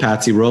she told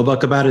Patsy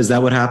Roebuck about it. Is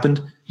that what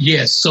happened?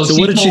 Yes. So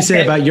what did she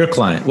say about your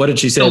client? What did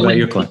she say about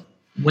your client?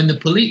 When the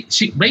police,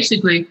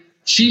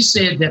 she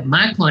said that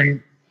my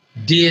client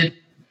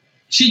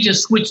she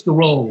just switched the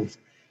roles.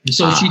 And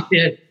so she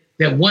said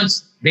that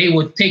once they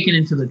were taken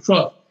into the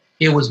truck,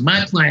 it was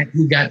my client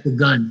who got the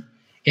gun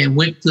and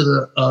went to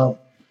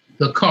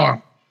the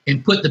car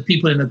and put the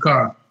people in the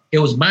car. It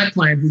was my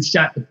client who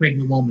shot the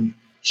pregnant woman,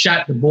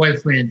 shot the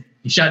boyfriend,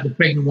 and shot the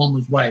pregnant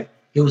woman's wife.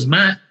 It was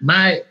my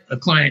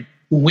client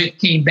who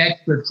came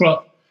back to the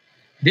truck.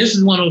 This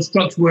is one of those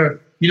trucks where,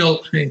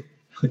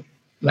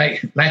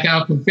 like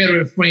our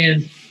Confederate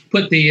friends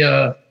put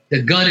the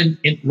gun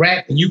in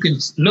rack, and you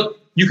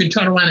can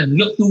turn around and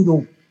look through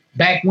the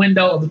back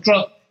window of the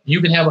truck.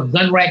 You can have a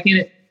gun rack in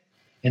it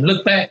and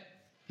look back.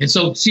 And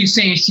so she's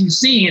saying she's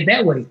seeing it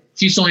that way.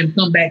 She saw him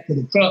come back to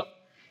the truck,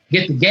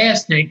 get the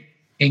gas tank,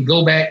 and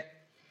go back.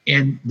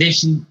 And then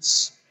she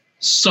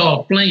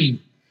saw a flame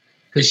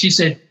because she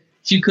said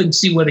she couldn't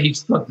see whether he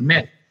struck the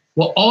match.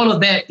 Well, all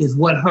of that is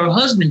what her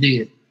husband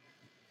did.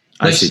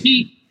 But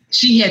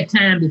she had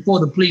time before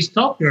the police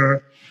talked to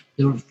her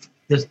to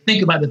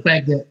think about the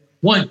fact that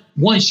one,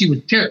 she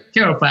was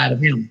terrified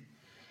of him.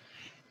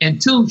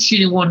 And two, she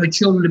didn't want her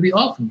children to be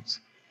orphans.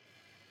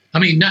 I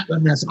mean, not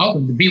orphans,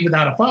 to be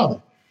without a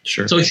father.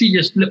 Sure. So she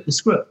just flipped the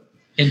script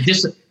and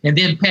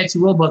then Patsy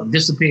Roebuck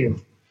disappeared.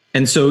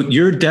 And so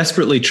you're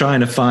desperately trying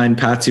to find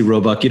Patsy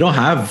Roebuck. You don't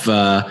have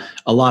a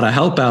lot of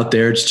help out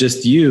there. It's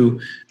just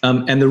you.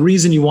 And the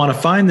reason you want to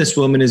find this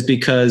woman is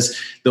because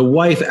the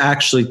wife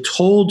actually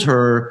told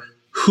her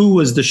who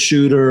was the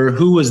shooter,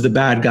 who was the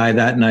bad guy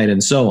that night,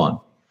 and so on.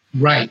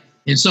 Right.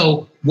 And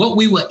so what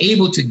we were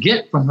able to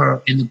get from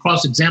her in the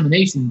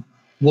cross-examination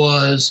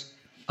was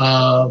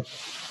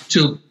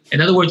in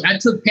other words, I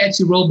took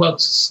Patsy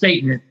Roebuck's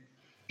statement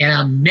and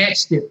I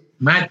matched it.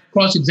 My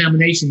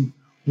cross-examination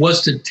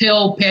was to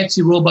tell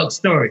Patsy Roebuck's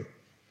story.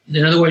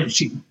 In other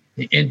words,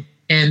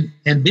 and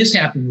this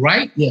happened,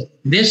 right? Yes,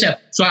 this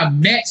happened. So I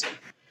matched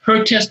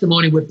her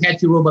testimony with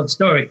Patsy Roebuck's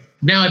story.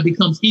 Now it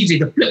becomes easy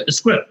to flip the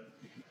script.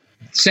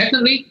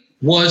 Secondly,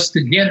 was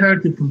to get her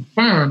to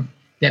confirm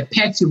that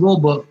Patsy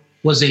Roebuck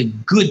was a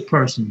good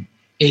person,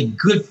 a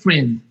good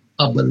friend,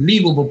 a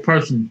believable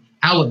person.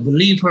 I would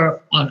believe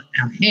her on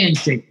a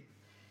handshake.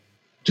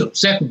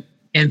 Second.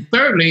 And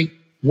thirdly,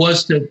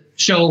 was to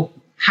show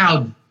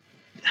how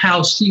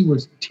she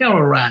was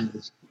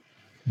terrorized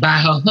by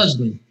her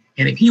husband.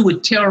 And if he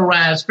would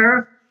terrorize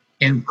her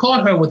and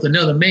caught her with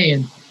another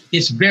man,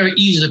 it's very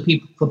easy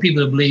for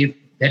people to believe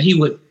that he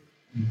would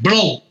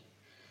blow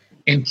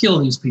and kill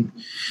these people.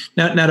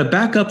 Now to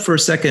back up for a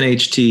second,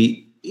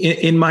 HT,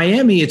 in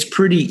Miami, it's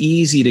pretty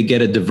easy to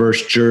get a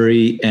diverse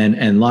jury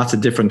and lots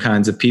of different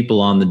kinds of people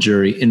on the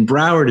jury. In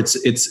Broward,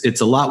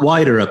 it's a lot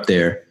wider up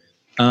there.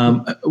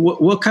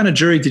 What kind of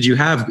jury did you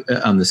have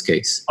on this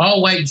case?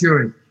 All white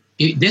jury.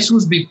 This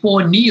was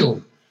before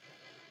Neal.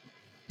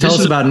 Tell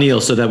us about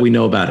Neal so that we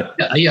know about it.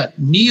 Yeah,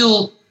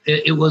 Neal,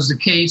 it was the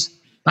case,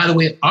 by the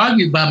way,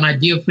 argued by my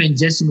dear friend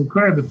Jesse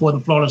McCurry before the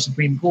Florida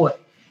Supreme Court,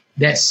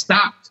 that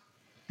stopped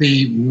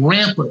the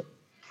rampant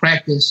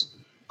practice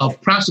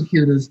of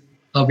prosecutors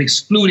of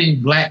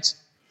excluding blacks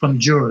from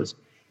jurors.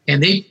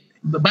 And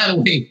by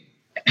the way,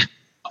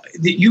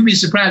 you'd be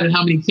surprised at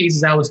how many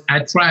cases I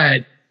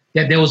tried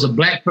that there was a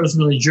black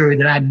person on the jury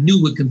that I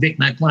knew would convict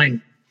my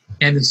client,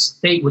 and the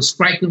state would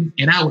strike them,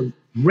 and I would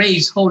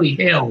raise holy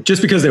hell.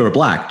 Just because they were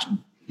black?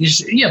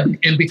 Yeah,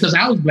 and because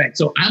I was black.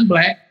 So I'm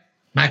black,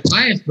 my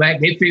client's black,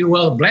 they figure,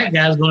 well, the black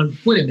guy's going to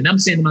quit him. And I'm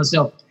saying to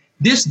myself,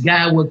 this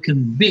guy would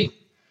convict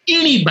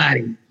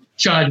anybody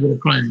charged with a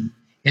crime.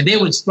 And they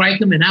would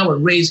strike him, and I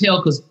would raise hell,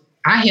 because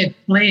I had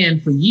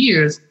planned for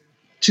years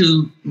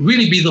to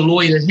really be the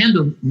lawyer that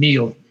handled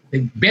Neal.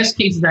 The best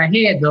cases I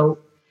had, though,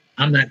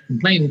 I'm not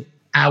complaining,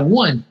 I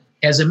won.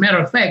 As a matter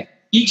of fact,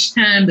 each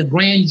time the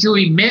grand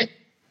jury met,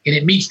 and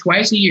it meets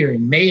twice a year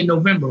in May and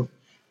November,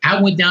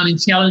 I went down and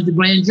challenged the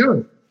grand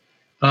jury.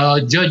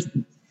 Judge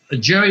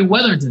Jerry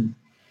Wetherington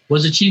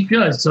was the chief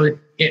judge. So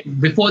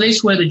before they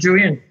swear the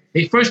jury in,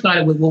 they first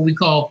started with what we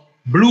call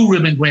blue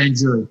ribbon grand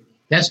jury.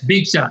 That's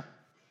big shot.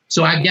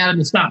 So I got them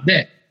to stop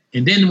that.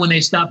 And then when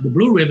they stopped the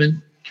blue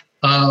ribbon,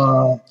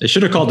 they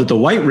should have called it the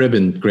white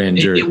ribbon grand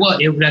jury.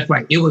 That's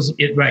right.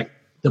 Right.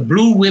 The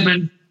blue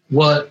ribbon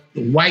was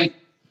the white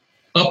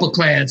upper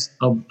class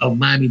of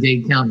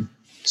Miami-Dade County.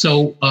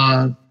 So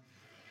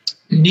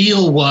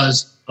Neal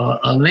was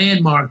a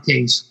landmark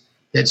case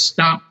that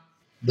stopped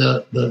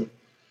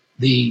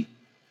the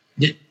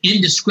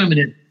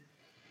indiscriminate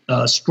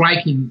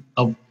striking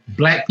of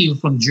black people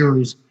from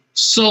juries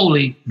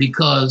solely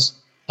because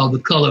of the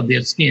color of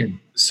their skin.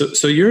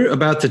 So you're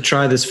about to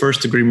try this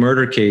first-degree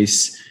murder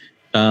case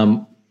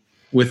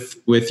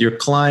with your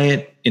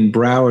client in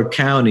Broward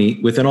County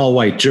with an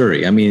all-white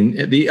jury. I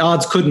mean, the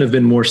odds couldn't have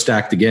been more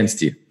stacked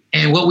against you.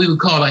 And what we would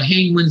call a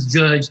hangman's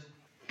judge,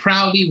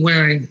 proudly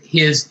wearing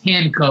his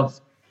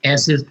handcuffs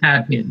as his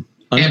tie pin.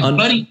 By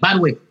the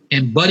way,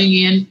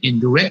 butting in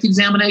direct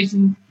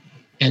examination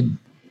and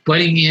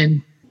butting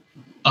in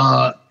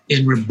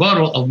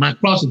rebuttal of my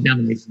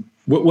cross-examination.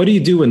 What do you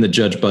do when the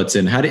judge butts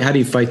in? How do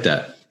you fight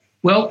that?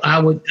 Well, I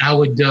would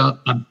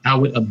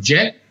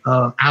object.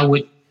 I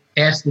would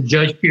ask the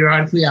judge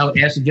periodically. I would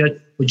ask the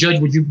judge, well, Judge,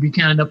 would you be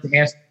kind enough to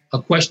ask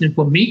a question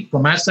for me,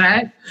 for my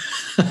side?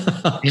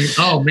 And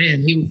oh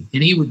man,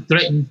 he would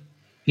threaten,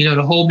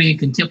 to hold me in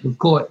contempt of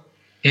court.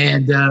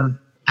 And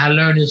I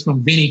learned this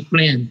from Vinnie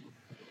Flynn,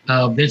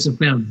 Vincent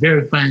Flynn, a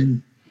very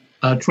fine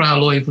trial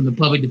lawyer from the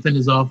Public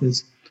Defender's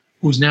Office,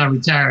 who's now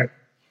retired.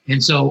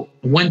 And so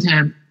one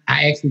time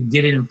I actually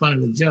did it in front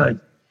of the judge,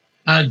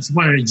 in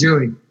front of the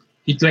jury.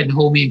 He threatened to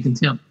hold me in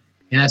contempt.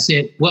 And I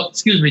said, well,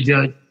 excuse me,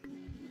 Judge.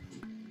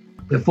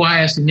 Before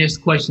I ask the next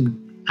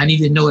question, I need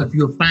to know if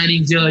you're a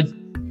fining judge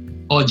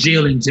or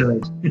jailing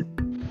judge.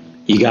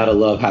 You gotta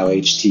love how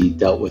HT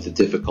dealt with a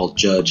difficult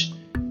judge.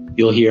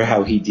 You'll hear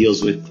how he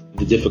deals with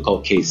the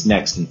difficult case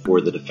next in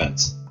For the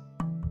Defense.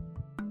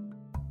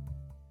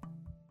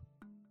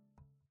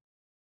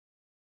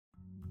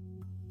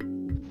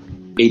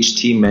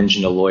 HT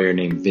mentioned a lawyer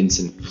named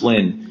Vincent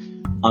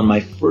Flynn. On my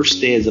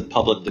first day as a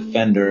public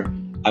defender,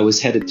 I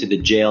was headed to the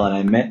jail and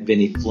I met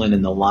Vinnie Flynn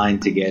in the line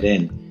to get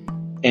in.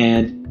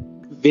 And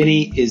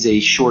Vinnie is a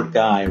short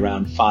guy,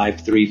 around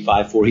 5'3",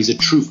 5'4". He's a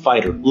true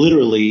fighter,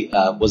 literally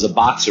was a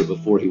boxer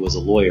before he was a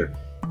lawyer.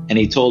 And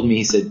he told me,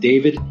 he said,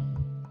 David,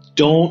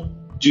 don't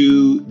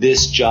do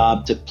this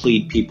job to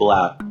plead people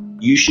out.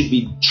 You should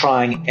be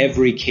trying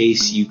every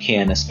case you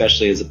can,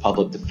 especially as a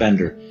public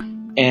defender.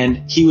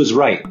 And he was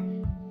right.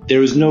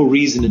 There is no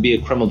reason to be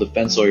a criminal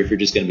defense lawyer if you're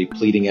just going to be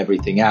pleading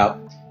everything out.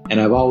 And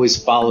I've always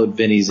followed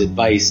Vinnie's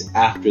advice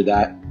after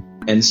that.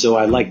 And so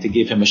I'd like to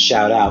give him a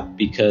shout out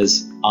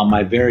because on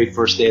my very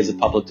first day as a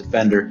public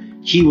defender,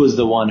 he was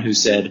the one who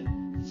said,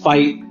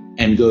 fight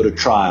and go to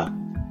trial.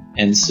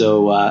 And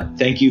so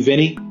thank you,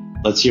 Vinnie.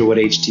 Let's hear what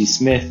HT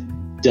Smith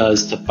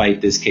does to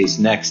fight this case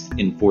next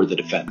in For the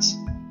Defense.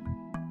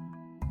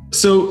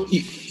 So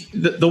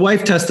the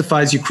wife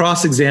testifies, you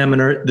cross-examine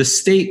her, the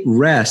state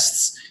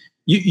rests.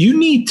 You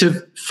need to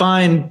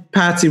find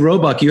Patsy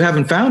Roebuck. You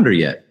haven't found her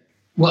yet.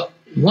 Well,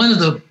 one of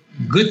the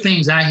good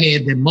things I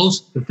had that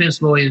most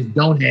defense lawyers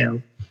don't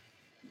have,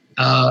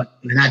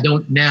 and I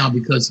don't now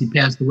because he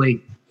passed away,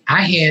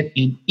 I had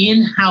an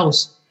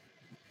in-house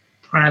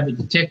private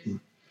detective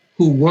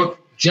who worked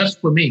just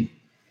for me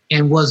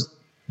and was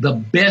the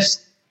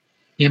best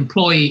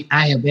employee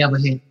I have ever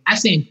had. I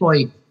say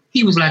employee,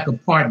 he was like a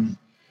partner.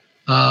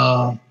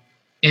 And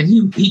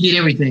he did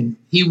everything.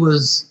 He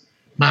was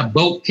my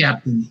boat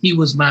captain. He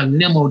was my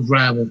limo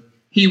driver.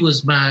 He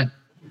was my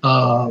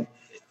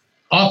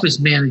office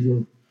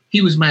manager.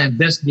 He was my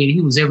investigator.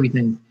 He was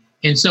everything.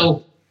 And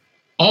so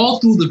all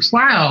through the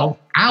trial,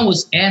 I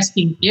was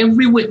asking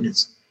every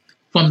witness,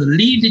 from the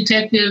lead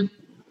detective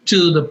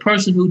to the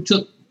person who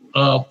took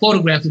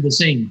photographs of the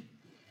scene,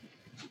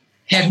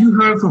 have you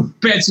heard from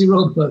Patsy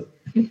Roebuck?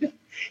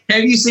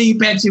 Have you seen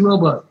Patsy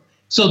Roebuck?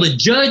 So the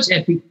judge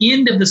at the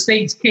end of the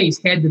state's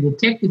case had the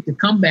detective to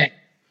come back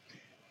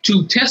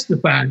to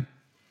testify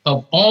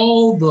of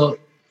all the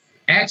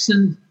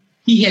actions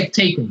he had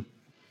taken,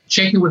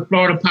 checking with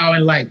Florida Power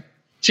and Light,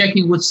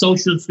 checking with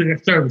social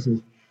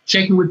services,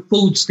 checking with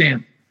food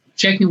stamp,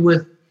 checking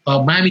with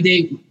not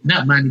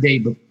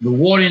Miami-Dade, but the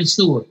water and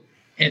sewer.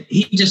 And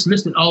he just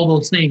listed all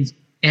those things.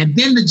 And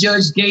then the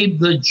judge gave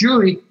the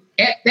jury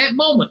at that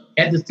moment,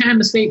 at the time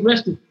the state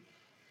rested,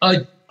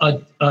 a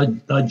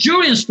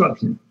jury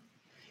instruction.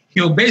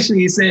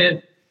 Basically he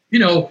said,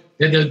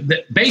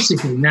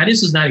 basically, now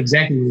this is not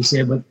exactly what he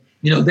said, but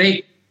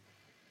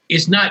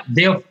it's not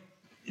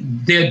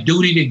their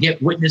duty to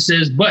get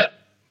witnesses, but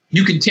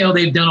you can tell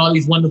they've done all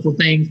these wonderful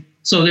things.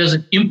 So there's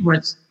an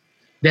inference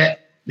that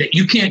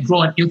you can't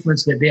draw an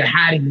inference that they're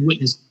hiding the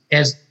witness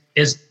as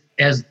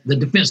the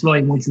defense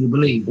lawyer wants you to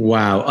believe.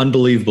 Wow,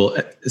 unbelievable.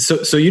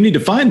 So you need to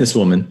find this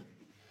woman.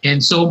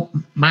 And so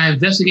my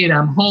investigator,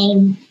 I'm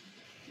home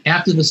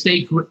after the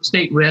state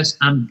rest.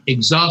 I'm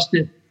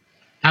exhausted.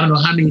 I don't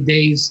know how many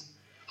days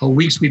or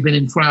weeks we've been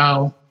in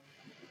trial.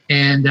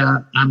 And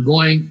I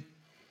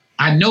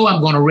know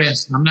I'm going to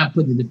rest. I'm not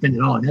putting the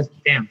defendant on. That's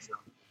damn sure.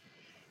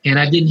 And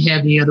I didn't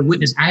have any other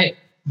witness. I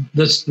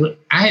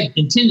had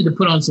intended to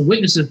put on some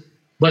witnesses,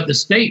 but the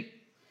state,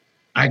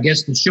 I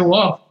guess to show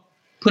off,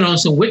 put on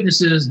some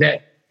witnesses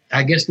that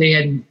I guess they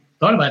hadn't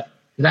thought about,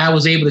 that I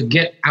was able to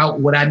get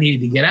out what I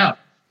needed to get out.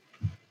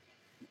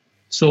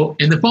 So,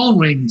 and the phone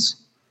rings,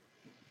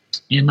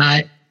 and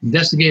my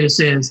investigator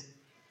says,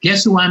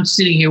 guess who I'm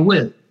sitting here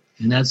with?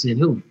 And I said,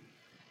 who?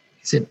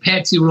 He said,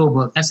 Patsy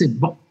Roebuck. I said,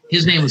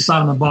 his name was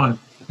Solomon Barnes.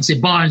 I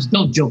said, Barnes,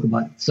 don't joke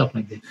about stuff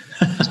like that.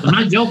 I said, I'm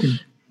not joking.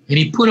 And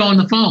he put on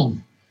the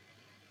phone.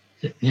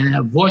 And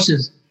her voice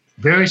is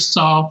very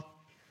soft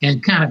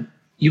and kind of,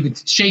 you could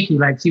shake you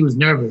like she was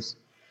nervous.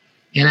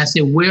 And I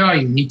said, where are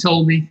you? And he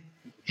told me,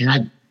 and I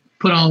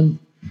put on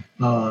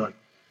a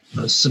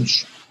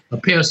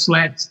pair of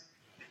slacks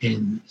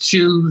and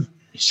shoes,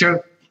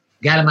 shirt,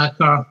 got in my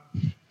car,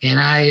 and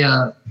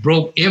I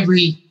broke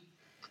every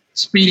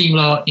speeding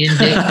law in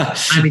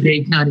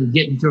Miami-Dade County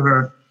getting to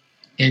her.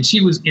 and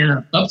she was in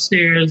a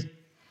upstairs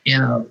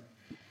in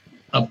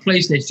a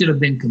place that should have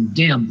been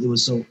condemned. It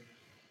was a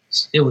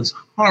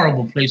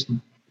horrible place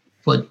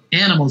for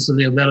animals to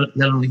live, let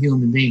alone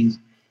human beings.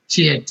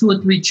 She had 2 or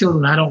 3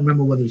 children. I don't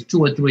remember whether it was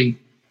 2 or 3.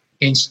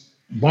 And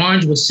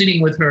Barnes was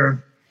sitting with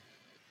her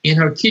in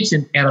her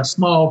kitchen at a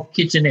small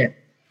kitchenette.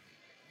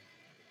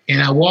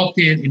 And I walked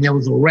in and there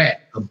was a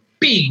rat, a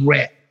big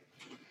rat,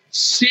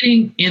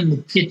 sitting in the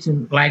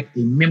kitchen like a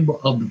member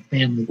of the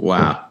family.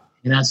 Wow.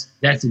 And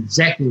that's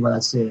exactly what I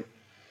said.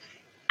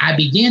 I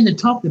began to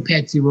talk to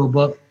Patsy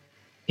Roebuck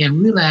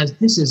and realized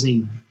this is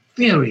a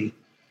very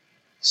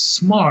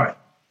smart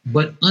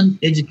but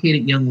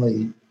uneducated young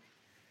lady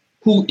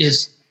who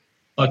is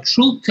a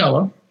truth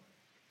teller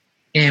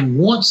and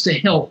wants to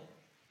help,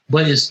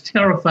 but is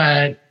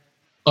terrified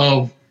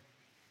of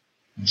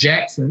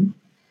Jackson,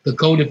 the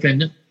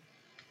co-defendant.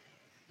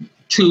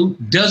 2,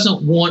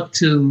 doesn't want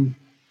to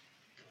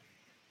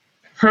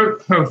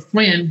hurt her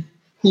friend,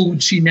 who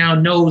she now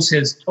knows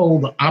has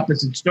told the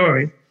opposite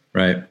story.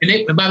 Right.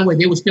 And by the way,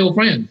 they were still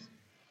friends.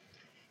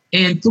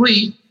 And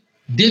 3,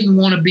 didn't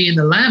want to be in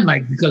the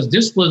limelight because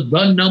this was the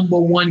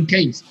 #1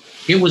 case.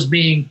 It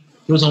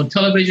was on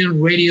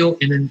television, radio,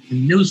 and in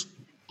news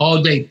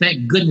all day.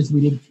 Thank goodness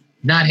we did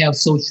not have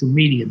social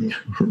media there.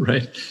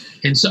 Right.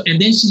 And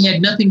then she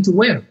had nothing to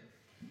wear.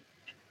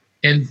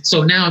 And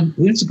so now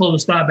we're supposed to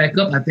start back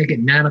up, I think, at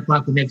 9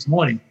 o'clock the next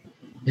morning.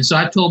 And so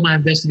I told my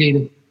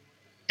investigator,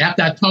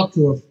 after I talked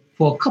to her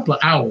for a couple of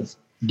hours,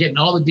 getting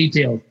all the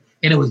details,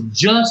 and it was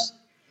just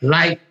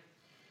like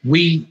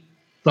we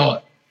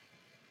thought.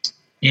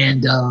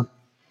 And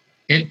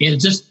it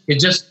just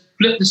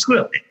flipped the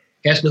script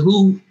as to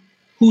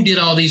who did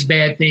all these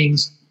bad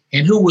things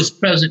and who was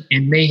present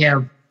and may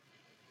have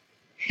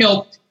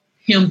helped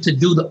him to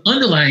do the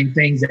underlying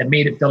things that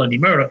made it felony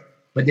murder,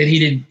 but that he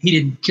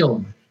didn't kill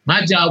him.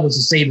 My job was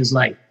to save his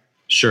life.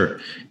 Sure.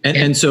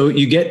 And so do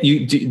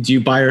you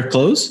buy her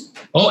clothes?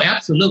 Oh,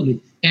 absolutely.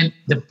 And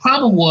the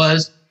problem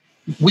was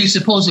we were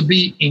supposed to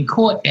be in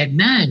court at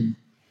 9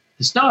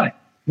 to start.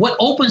 What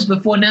opens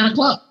before 9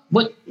 o'clock?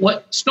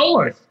 What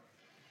stores?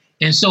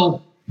 And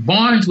so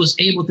Barnes was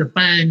able to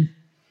find,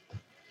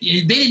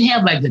 they didn't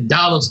have like the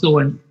dollar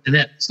store and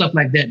that stuff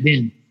like that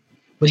then.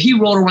 But he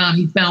rode around,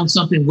 he found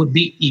something would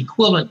be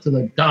equivalent to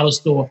the dollar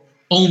store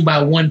owned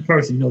by one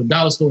person. The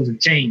dollar store is a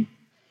chain.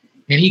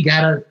 And he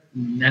got her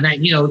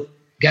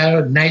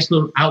a nice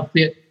little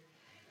outfit.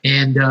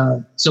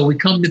 And so we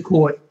come to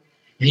court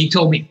and he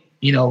told me,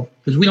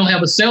 because we don't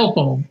have a cell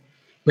phone,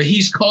 but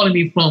he's calling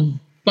me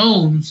from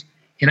phones,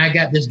 and I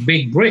got this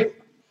big brick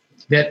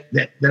that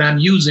I'm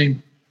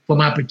using for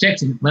my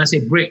protection. When I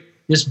say brick,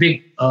 this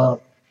big the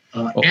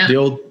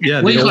old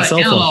cell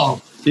analog.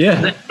 Phone.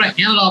 Yeah. That's right,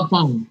 analog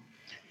phone.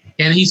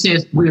 And he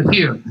says, we're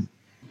here.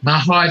 My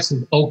heart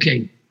says,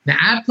 okay. Now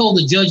I've told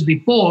the judge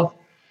before,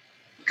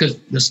 because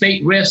the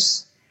state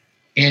rests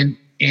and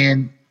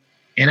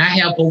I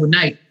have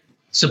overnight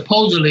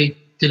supposedly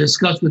to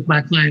discuss with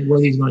my client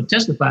whether he's going to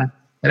testify,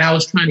 that I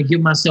was trying to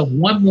give myself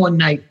one more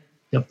night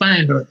to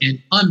find her,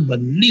 and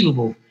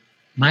unbelievable,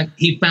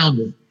 he found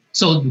her.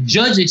 So the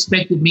judge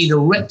expected me to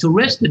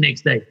rest the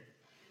next day.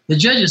 The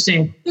judge is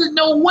saying, there's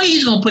no way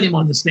he's going to put him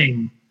on the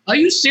stand. Are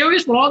you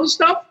serious with all this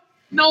stuff?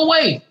 No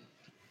way.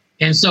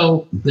 And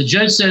so the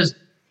judge says,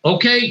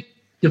 okay,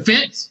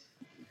 defense.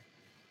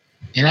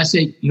 And I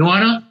said, Your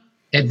Honor,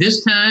 at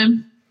this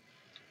time,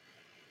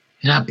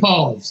 and I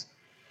paused.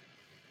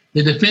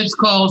 The defense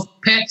calls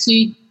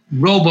Patsy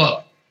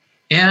Roebuck.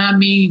 And I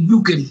mean,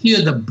 you could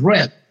hear the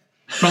breath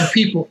from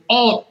people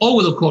all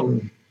over the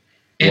courtroom.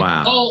 And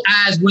wow. All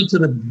eyes went to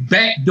the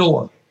back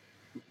door.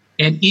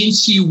 And in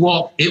she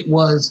walked. It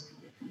was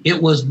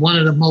one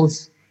of the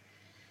most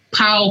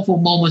powerful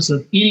moments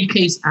of any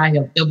case I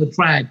have ever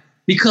tried.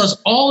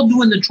 Because all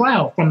during the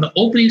trial, from the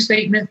opening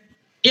statement,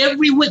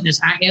 every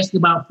witness I asked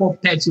about for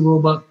Patsy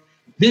Roebuck,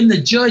 then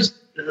the judge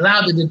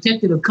allowed the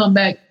detective to come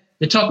back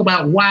to talk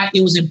about why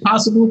it was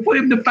impossible for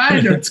him to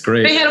find her. That's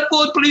great. They had a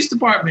full police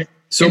department.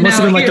 So it must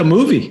have been like a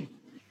movie.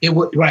 It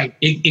was right,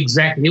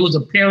 exactly. It was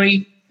a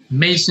Perry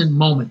Mason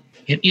moment.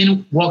 And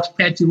in walks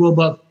Patsy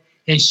Roebuck,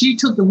 and she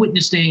took the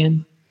witness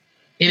stand,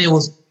 and it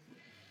was,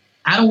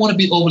 I don't want to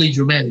be overly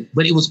dramatic,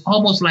 but it was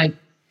almost like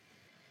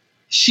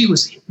she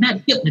was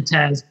not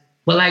hypnotized,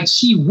 but like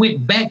she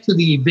went back to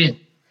the event.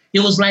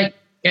 It was like,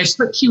 as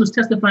she was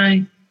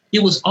testifying,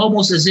 it was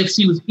almost as if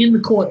she was in the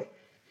court.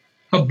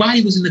 Her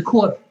body was in the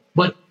court,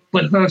 but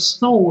her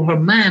soul, her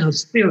mind, her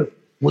spirit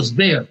was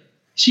there.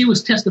 She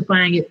was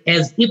testifying it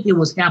as if it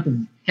was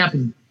happening.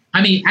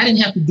 I mean, I didn't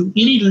have to do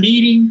any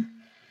leading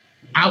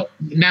out.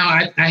 Now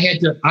I had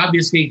to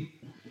obviously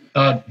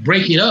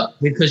break it up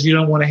because you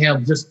don't want to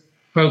have just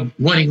her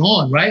running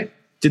on, right?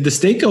 Did the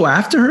state go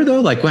after her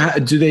though? Like,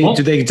 do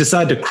they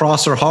decide to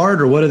cross her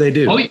hard, or what do they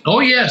do?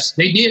 Oh yes,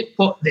 they did.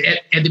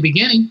 At the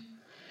beginning,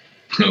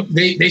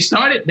 they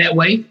started that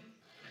way,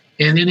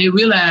 and then they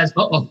realized,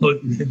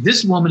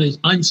 this woman is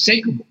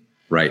unshakable.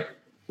 Right.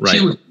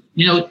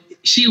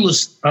 She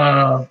was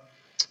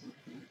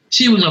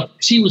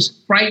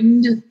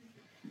frightened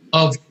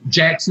of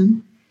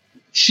Jackson.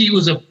 she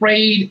was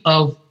afraid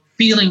of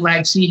feeling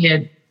like she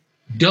had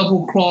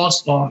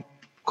double-crossed or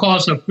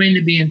caused her friend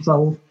to be in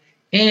trouble.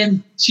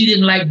 And she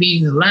didn't like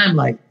being in the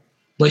limelight.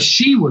 But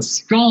she was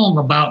strong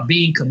about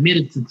being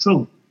committed to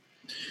truth.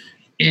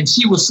 And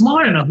she was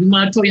smart enough. You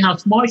want to tell you how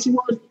smart she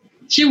was?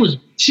 She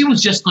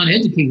was just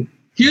uneducated.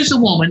 Here's a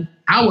woman,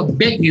 I would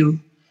bet you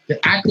that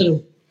I could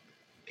have,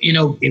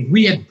 if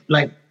we had,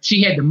 like,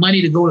 she had the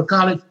money to go to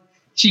college,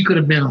 she could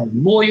have been a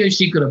lawyer,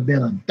 she could have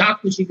been a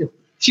doctor,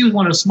 she was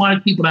one of the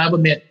smartest people I ever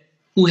met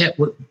who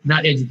were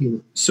not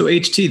educated. So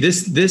HT,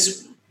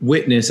 this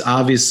witness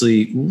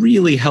obviously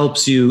really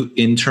helps you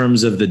in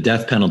terms of the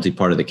death penalty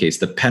part of the case,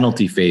 the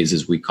penalty phase,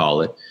 as we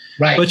call it.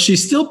 Right. But she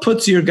still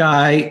puts your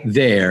guy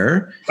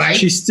there. Right.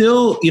 She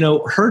still,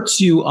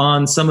 hurts you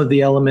on some of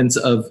the elements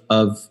of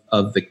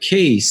the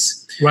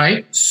case.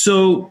 Right.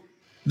 So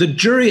the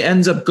jury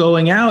ends up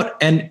going out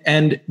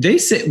and they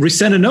say, we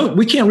send a note.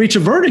 We can't reach a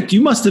verdict.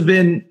 You must have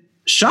been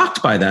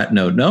shocked by that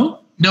note, no?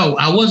 No,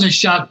 I wasn't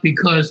shocked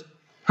because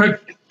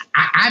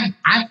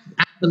I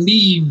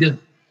believed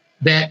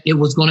that it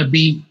was going to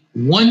be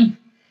one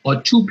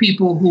or two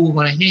people who were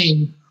going to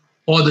hang,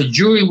 or the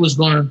jury was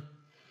going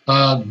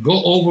to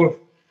go over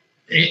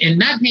and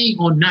not hang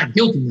on not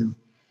guilty now.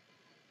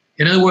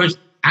 In other words,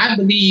 I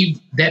believed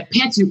that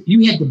Patsy,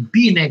 you had to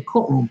be in that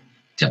courtroom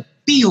to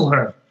feel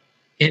her.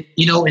 And,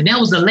 and that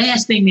was the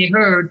last thing they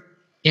heard.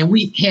 And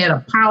we had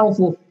a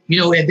powerful,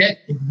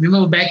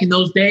 remember back in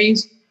those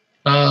days?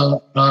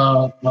 Well,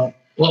 don't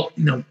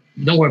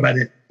worry about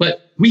that.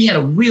 But we had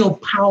a real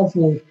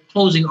powerful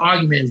closing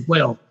argument as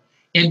well.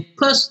 And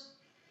plus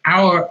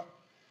our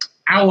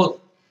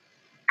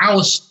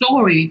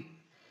story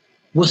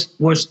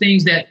was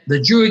things that the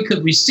jury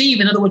could receive.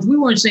 In other words, we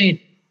weren't saying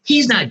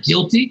he's not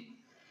guilty.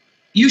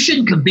 You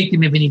shouldn't convict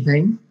him of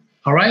anything.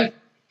 All right.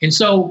 And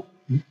so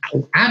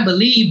I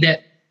believe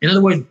that, in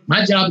other words,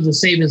 my job is to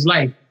save his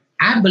life.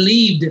 I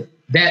believed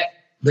that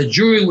the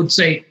jury would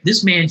say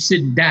this man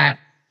shouldn't die,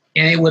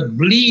 and it would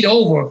bleed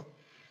over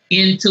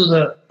into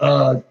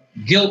the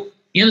guilt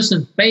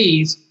innocent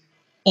phase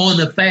on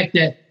the fact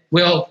that,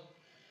 well,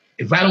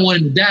 if I don't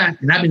want him to die,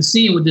 and I've been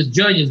seeing what this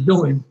judge is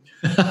doing,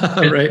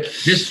 right?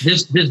 This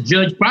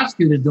judge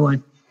prosecutor is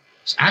doing,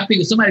 I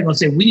figured somebody's going to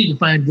say we need to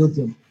find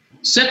guilty of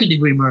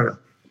second-degree murder.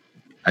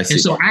 I see.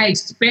 And so I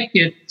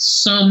expected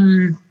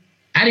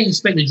I didn't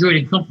expect the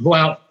jury to go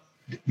out,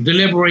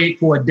 deliberate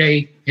for a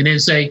day, and then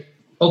say,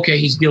 okay,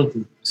 he's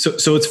guilty.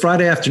 So it's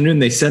Friday afternoon.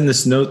 They send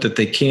this note that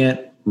they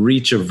can't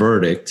reach a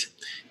verdict.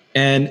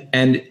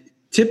 And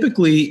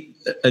typically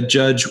a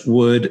judge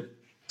would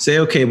say,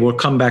 okay, we'll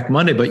come back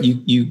Monday, but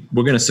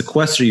we're going to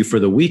sequester you for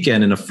the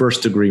weekend in a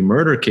first degree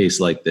murder case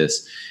like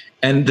this.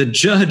 And the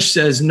judge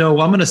says,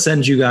 no, I'm going to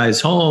send you guys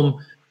home.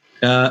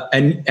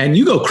 And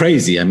you go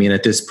crazy. I mean,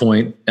 at this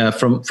point,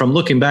 from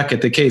looking back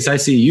at the case, I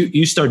see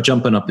you start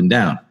jumping up and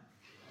down.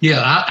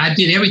 Yeah, I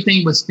did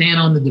everything but stand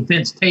on the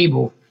defense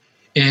table.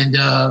 And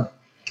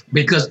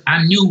because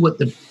I knew what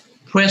the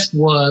press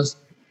was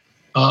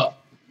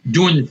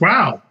during the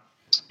trial.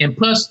 And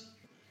plus,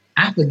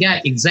 I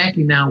forgot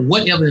exactly now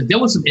what evidence. There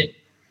was some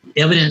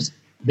evidence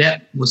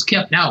that was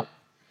kept out.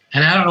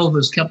 And I don't know if it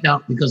was kept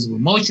out because of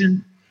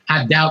emotion.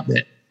 I doubt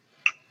that.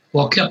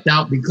 Or kept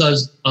out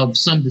because of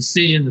some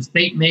decision the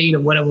state made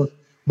or whatever.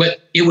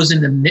 But it was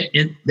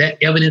that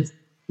evidence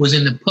was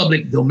in the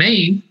public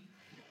domain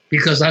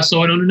because I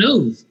saw it on the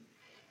news.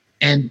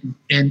 And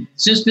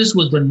since this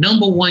was the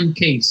number one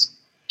case,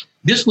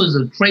 this was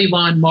the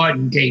Trayvon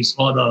Martin case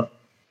or the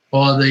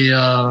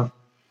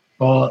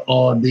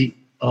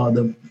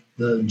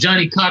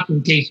Johnny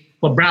Cochran case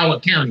for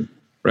Broward County.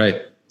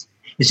 Right.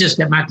 It's just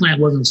that my client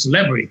wasn't a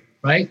celebrity,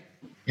 right?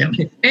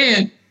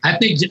 And I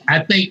think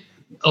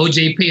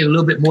OJ paid a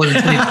little bit more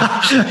than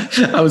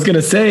 $20. I was going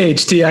to say,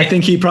 HT, I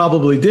think he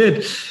probably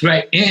did.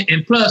 Right.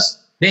 And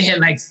plus, they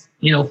had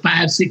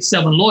 5, 6,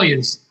 7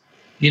 lawyers,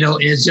 and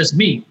it's just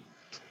me.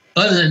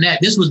 Other than that,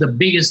 this was the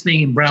biggest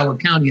thing in Broward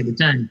County at the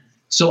time.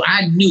 So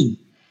I knew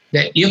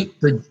that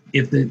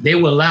if they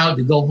were allowed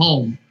to go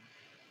home,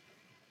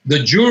 the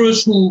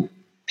jurors who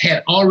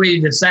had already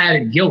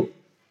decided guilt,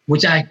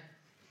 which I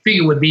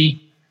figure would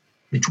be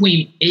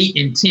between 8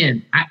 and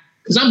 10,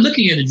 because I'm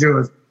looking at the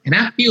jurors, and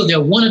I feel there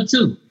are 1 or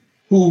 2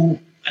 who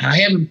are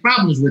having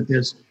problems with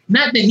this.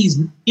 Not that he's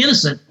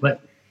innocent,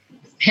 but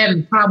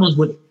having problems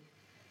with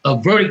a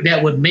verdict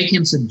that would make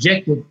him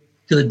subjected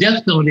to the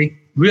death penalty,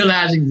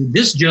 realizing that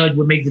this judge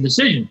would make the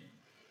decision.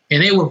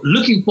 And they were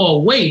looking for a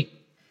way,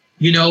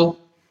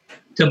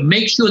 to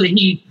make sure that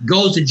he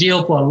goes to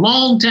jail for a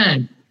long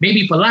time,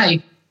 maybe for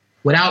life,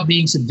 without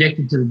being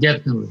subjected to the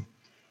death penalty.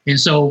 And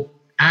so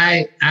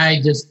I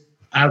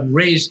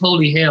raised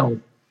holy hell,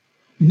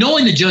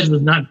 knowing the judge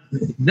wasn't going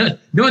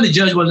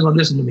to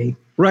listen to me.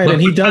 Right,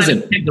 and he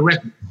doesn't. Take the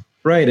record.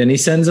 Right, and he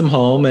sends them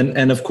home,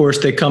 and of course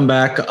they come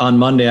back on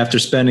Monday after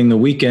spending the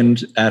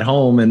weekend at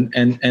home,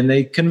 and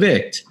they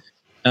convict.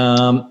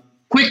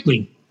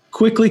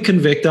 Quickly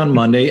convict on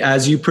Monday,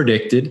 as you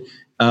predicted,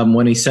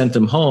 when he sent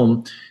them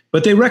home.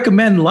 But they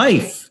recommend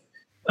life.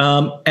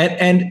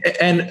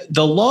 And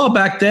the law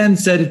back then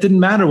said it didn't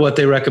matter what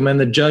they recommend.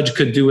 The judge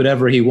could do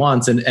whatever he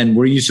wants. And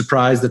were you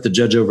surprised that the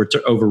judge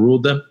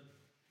overruled them?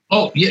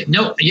 Oh, yeah.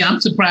 No, yeah,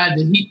 I'm surprised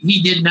that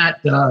he did not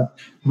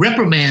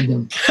reprimand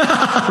them.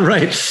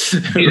 Right.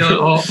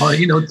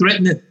 Or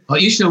threaten it or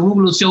issue a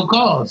rule of show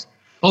cause.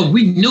 Oh,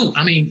 we knew.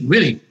 I mean,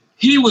 really,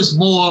 he was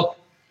more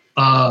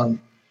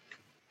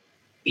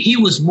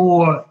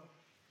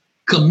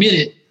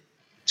committed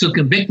to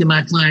convicting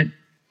my client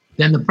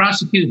than the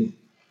prosecutor.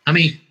 I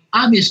mean,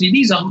 obviously,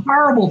 these are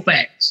horrible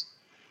facts.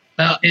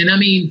 And I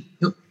mean,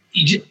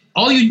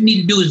 all you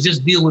need to do is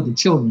just deal with the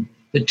children.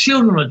 The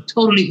children are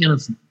totally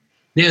innocent.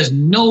 There's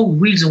no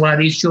reason why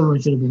these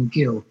children should have been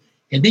killed.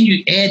 And then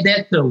you add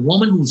that to a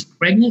woman who's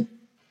pregnant.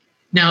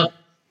 Now,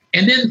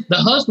 and then the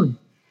husband,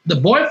 the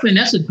boyfriend,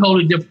 that's a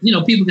totally different,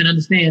 people can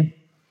understand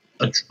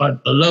a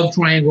love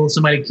triangle,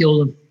 somebody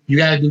kills them, you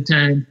got to do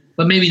time,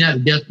 but maybe not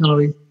the death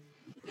penalty.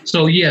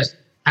 So yes,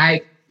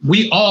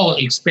 we all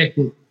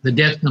expected the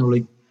death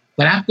penalty,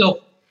 but I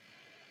felt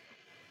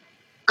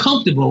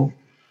comfortable,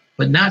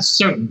 but not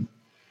certain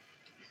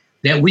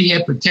that we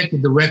had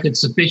protected the record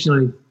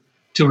sufficiently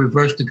to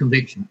reverse the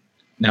conviction.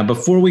 Now,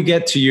 before we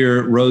get to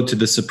your road to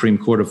the Supreme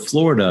Court of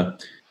Florida,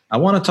 I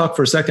want to talk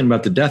for a second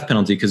about the death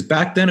penalty, because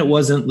back then it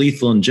wasn't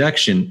lethal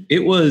injection.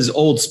 It was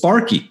Old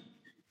Sparky.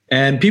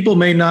 And people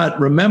may not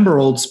remember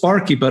Old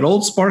Sparky, but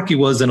Old Sparky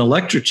was an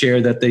electric chair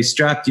that they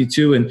strapped you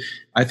to. And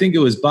I think it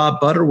was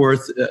Bob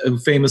Butterworth who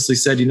famously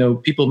said,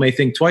 people may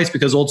think twice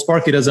because Old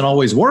Sparky doesn't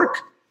always work.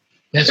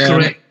 That's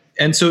correct.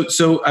 And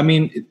so, I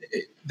mean,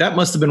 that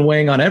must have been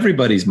weighing on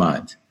everybody's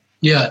mind.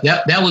 Yeah,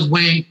 that was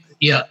weighing,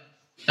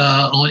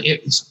 on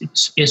it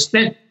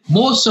spent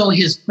more so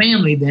his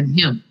family than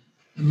him,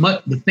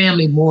 the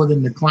family more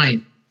than the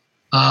client.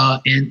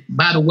 And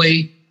by the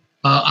way,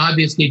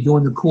 obviously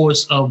during the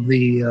course of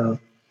the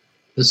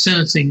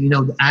sentencing,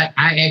 I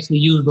actually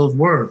used those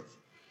words.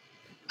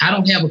 I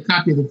don't have a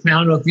copy of the transcript. I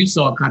don't know if you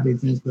saw a copy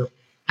of the transcript.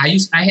 I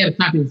had a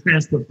copy of the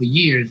transcript for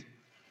years.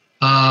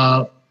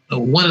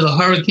 One of the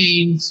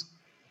hurricanes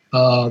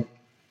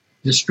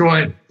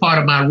destroyed part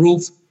of my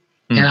roof,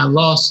 and I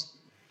lost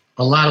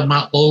a lot of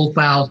my old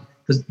files,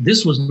 because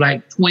this was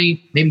like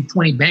 20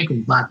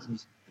 bankers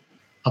boxes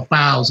of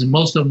files, and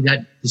most of them got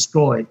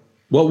destroyed.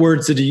 What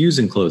words did you use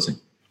in closing?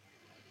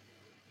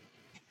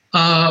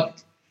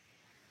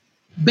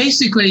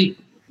 Basically,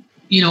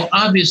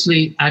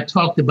 obviously I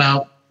talked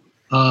about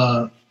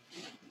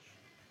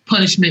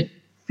punishment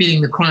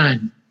fitting the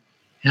crime.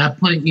 And I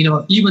put,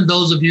 even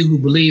those of you who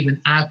believe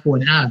in eye for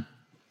an eye,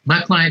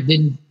 my client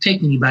didn't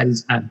take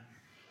anybody's eye.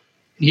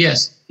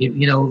 Yes,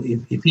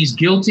 if he's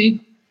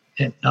guilty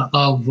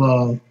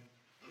of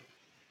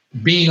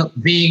being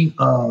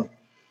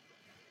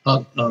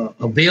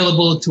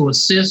available to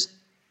assist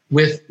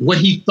with what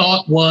he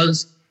thought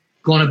was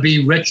going to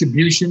be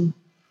retribution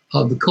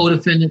of the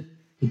co-defendant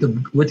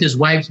with his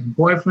wife's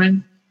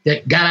boyfriend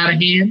that got out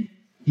of hand,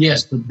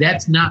 yes, but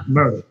that's not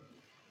murder.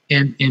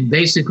 And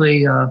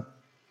basically, I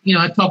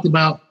talked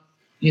about,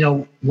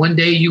 one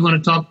day you're going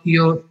to talk to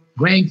your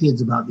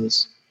grandkids about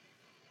this,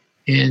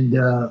 and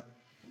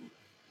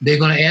they're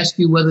going to ask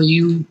you whether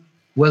you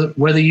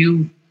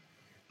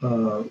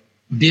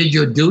did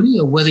your duty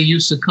or whether you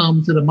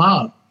succumbed to the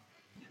mob.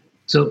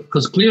 So,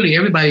 because clearly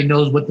everybody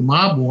knows what the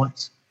mob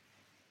wants,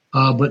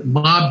 but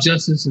mob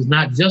justice is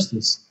not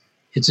justice.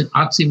 It's an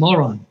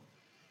oxymoron.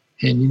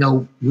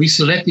 And, we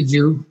selected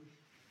you,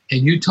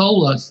 and you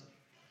told us,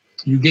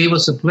 you gave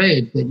us a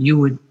pledge that you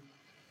would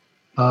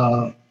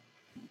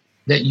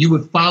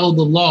follow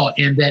the law,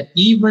 and that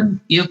even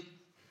if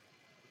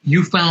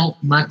you found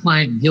my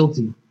client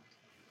guilty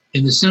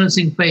in the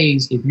sentencing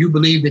phase, if you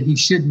believe that he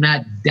should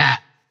not die,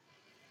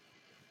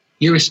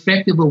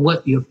 irrespective of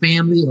what your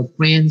family or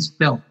friends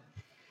felt,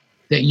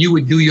 that you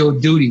would do your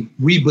duty.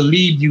 We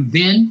believed you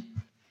then,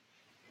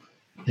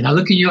 and I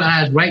look in your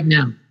eyes right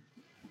now.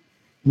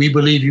 We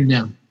believe you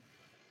now.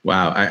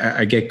 Wow,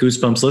 I get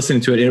goosebumps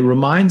listening to it. It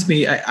reminds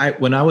me,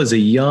 when I was a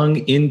young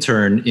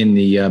intern in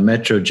the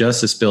Metro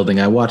Justice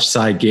Building, I watched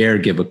Cy Gare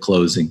give a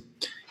closing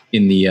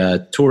in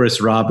the tourist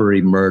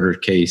robbery murder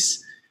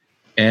case.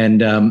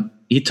 And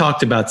he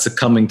talked about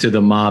succumbing to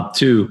the mob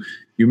too.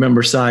 You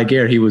remember Cy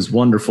Gare? He was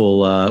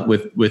wonderful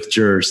with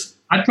jurors.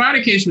 I tried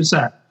a case with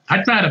Cy.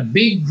 I tried a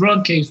big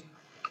drug case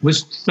with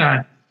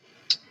Cy.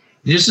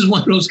 This is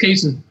one of those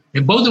cases.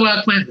 And both of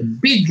our clients, a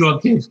big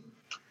drug case,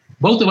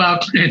 both of our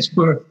clients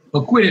were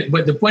acquitted.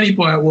 But the funny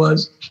part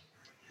was,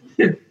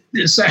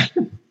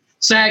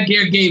 Cy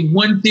Gare gave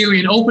one theory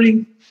in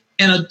opening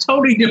and a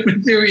totally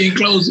different theory in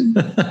closing.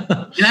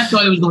 And I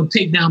thought it was going to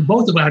take down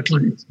both of our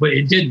clients, but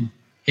it didn't.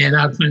 And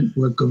our clients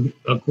were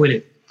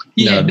acquitted.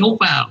 He had no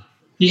file.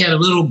 He had a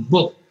little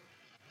book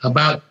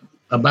about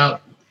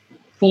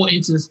 4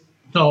 inches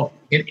tall,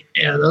 and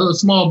a little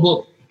small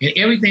book, and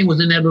everything was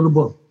in that little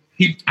book.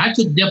 I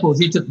took depots.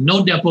 He took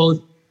no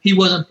depots. He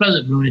wasn't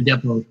present during the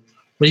depots.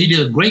 But he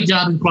did a great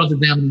job in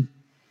cross-examining,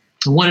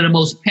 and one of the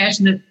most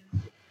passionate,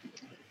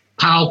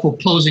 powerful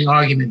closing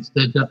arguments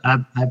that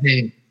I've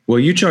had. Well,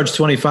 you charged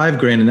 25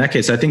 grand in that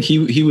case. I think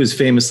he was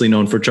famously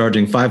known for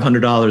charging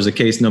 $500 a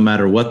case, no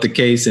matter what the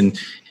case, and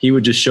he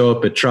would just show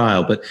up at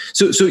trial. But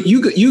so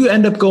you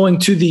end up going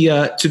to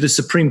the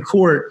Supreme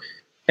Court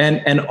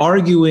and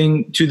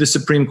arguing to the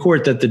Supreme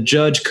Court that the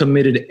judge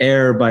committed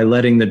error by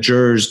letting the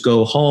jurors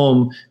go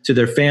home to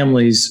their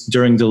families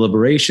during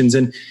deliberations.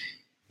 And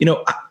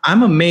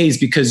I'm amazed,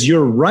 because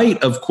you're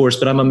right, of course,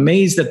 but I'm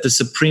amazed that the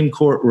Supreme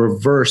Court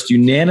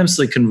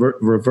unanimously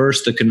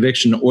reversed the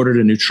conviction and ordered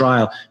a new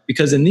trial,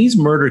 because in these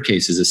murder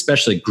cases,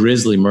 especially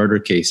grisly murder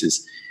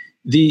cases,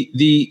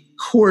 the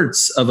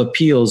courts of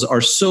appeals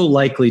are so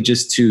likely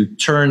just to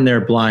turn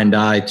their blind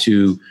eye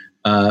to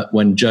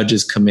when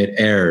judges commit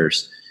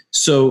errors.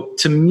 So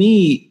to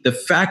me, the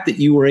fact that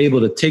you were able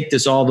to take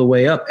this all the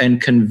way up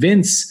and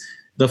convince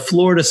the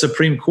Florida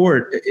Supreme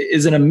Court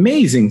is an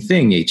amazing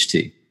thing,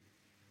 HT.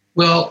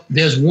 Well,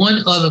 there's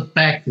one other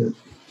factor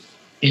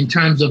in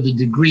terms of the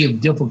degree of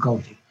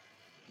difficulty.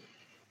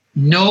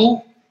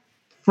 No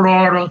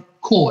Florida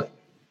court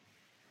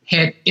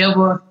had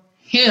ever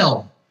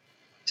held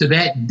to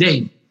that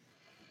date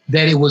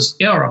that it was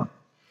error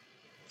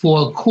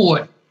for a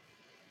court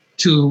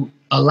to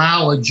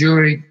allow a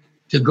jury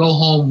to go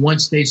home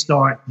once they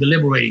start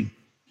deliberating.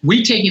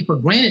 We take it for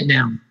granted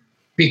now,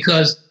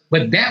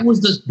 but that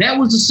was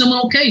the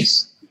seminal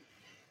case.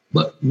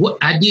 But what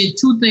I did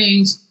two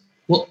things.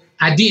 Well,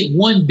 I did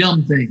one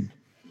dumb thing.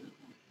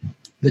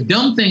 The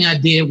dumb thing I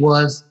did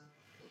was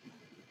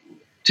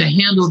to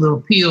handle the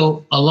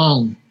appeal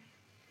alone.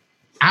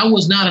 I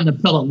was not an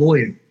appellate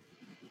lawyer,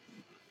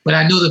 but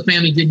I knew the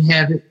family didn't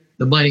have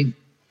the money.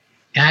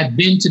 I'd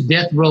been to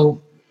death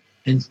row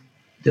and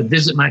to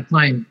visit my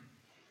client,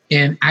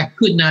 and I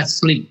could not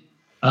sleep,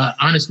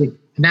 honestly.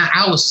 Now,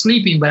 I was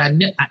sleeping, but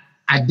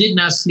I did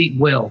not sleep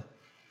well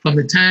from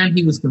the time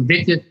he was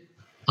convicted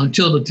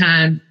until the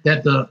time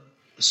that the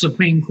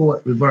Supreme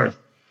Court reversed.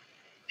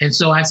 And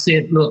so I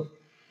said, look,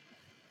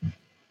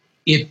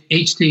 if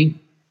HT,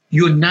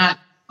 you're not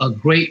a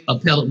great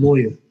appellate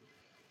lawyer,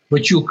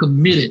 but you're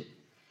committed,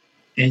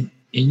 and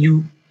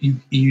you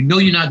know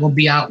you're not going to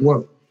be out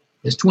work.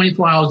 There's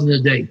 24 hours in a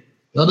day.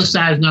 The other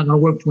side is not going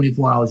to work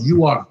 24 hours.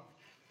 You are.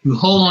 You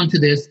hold on to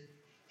this.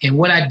 And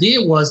what I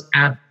did was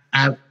I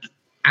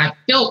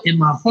felt in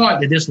my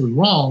heart that this was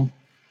wrong.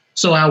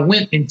 So I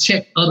went and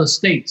checked other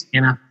states,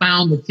 and I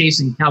found the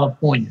case in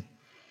California.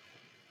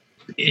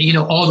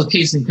 All the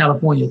cases in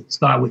California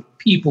start with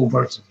people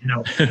versus,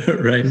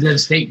 right. The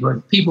state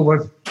versus people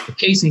versus the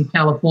case in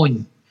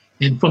California.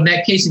 And from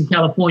that case in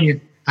California,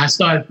 I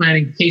started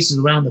finding cases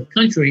around the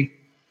country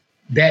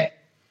that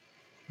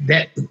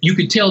you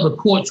could tell the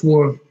courts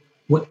were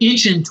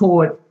inching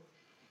toward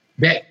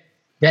that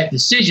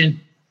decision.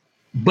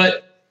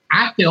 But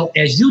I felt,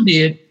 as you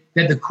did,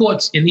 that the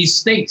courts in these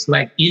states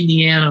like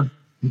Indiana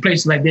and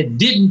places like that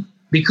didn't,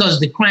 because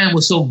the crime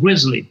was so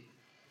grisly.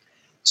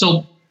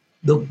 So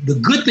the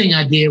good thing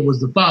I did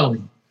was the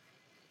following.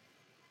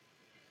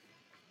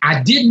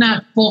 I did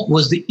not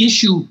was the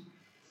issue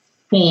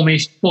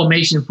formation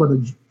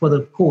for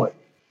the court.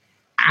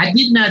 I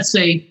did not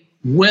say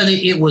whether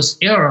it was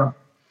error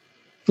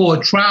for a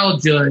trial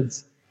judge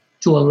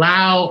to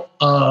allow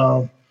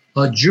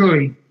a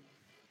jury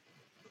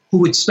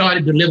who had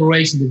started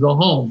deliberation to go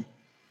home.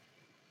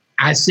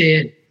 I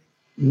said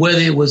whether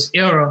it was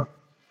error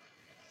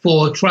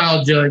for a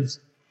trial judge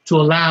to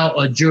allow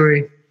a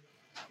jury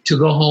to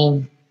go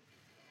home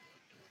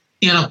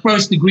in a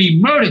first-degree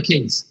murder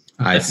case.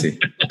 I see.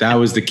 That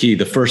was the key,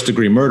 the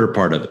first-degree murder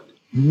part of it.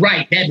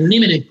 Right, that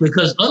limited,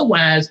 because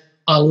otherwise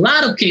a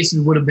lot of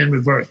cases would have been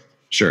reversed.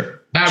 Sure.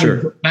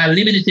 By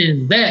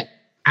limiting that,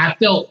 I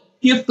felt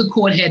if the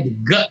court had the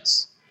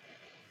guts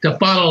to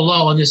follow the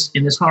law in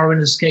this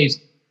horrendous case,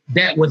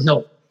 that would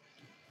help.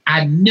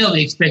 I never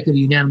expected a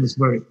unanimous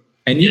verdict.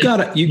 And you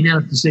got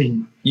unanimous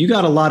decision. You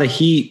got a lot of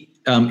heat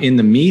in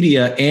the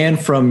media and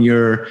from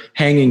your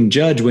hanging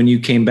judge when you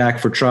came back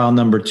for trial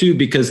number 2,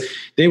 because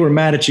they were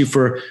mad at you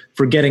for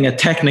getting a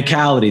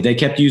technicality. They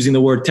kept using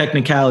the word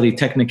technicality.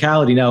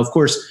 Now, of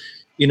course,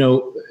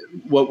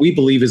 what we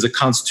believe is a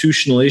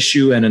constitutional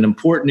issue and an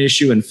important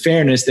issue and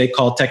fairness, they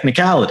call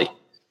technicality.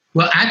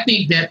 Well, I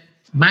think that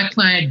my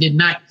client did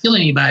not kill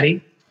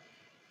anybody,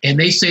 and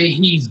they say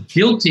he's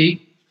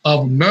guilty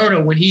of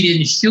murder when he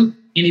didn't shoot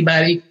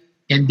anybody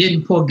and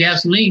didn't pour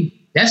gasoline.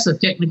 That's a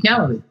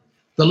technicality.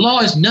 The law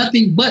is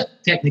nothing but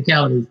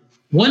technicality.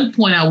 One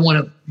point I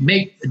want to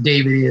make,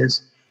 David,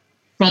 is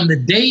from the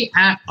day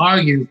I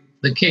argued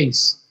the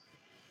case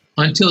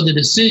until the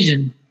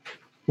decision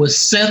was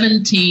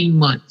 17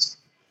 months.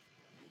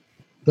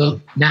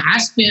 Now, I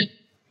spent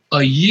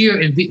a year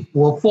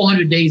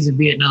 400 days in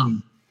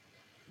Vietnam.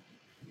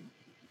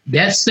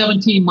 That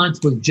 17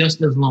 months was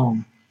just as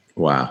long.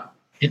 Wow.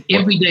 And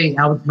every day,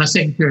 my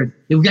secretary,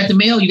 we got the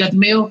mail? You got the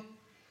mail?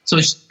 So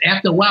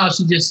after a while,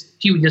 she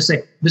would just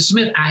say, Mr.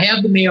 Smith, I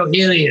have the mail.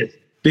 Here it is.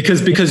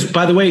 Because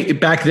by the way,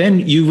 back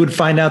then you would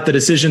find out the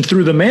decision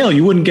through the mail.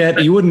 You wouldn't get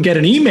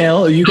an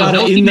email. You got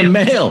it in the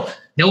mail.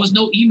 There was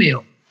no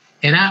email.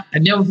 And I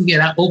never forget,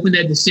 I opened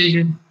that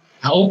decision.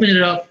 I opened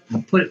it up.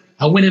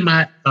 I went in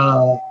my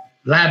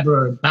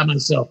library by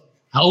myself.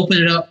 I opened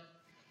it up.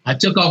 I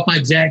took off my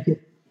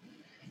jacket.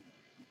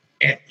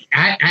 And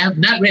I have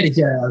not read it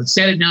yet. I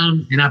sat it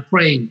down and I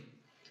prayed.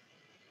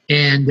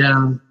 And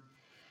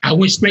I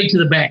went straight to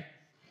the back.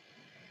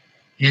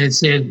 And it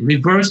said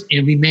reversed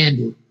and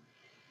remanded.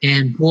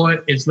 And boy,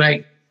 it's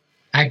like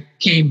I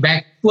came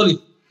back fully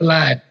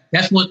alive.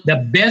 That's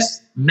the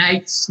best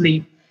night's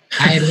sleep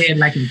I had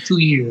like in 2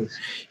 years.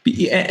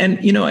 And,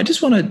 I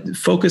just want to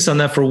focus on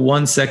that for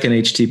 1 second,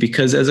 HT,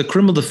 because as a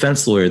criminal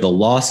defense lawyer, the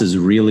losses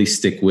really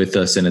stick with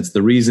us. And it's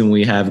the reason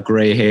we have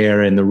gray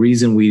hair and the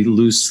reason we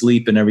lose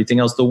sleep and everything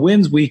else. The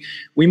wins, we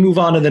move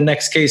on to the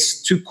next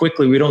case too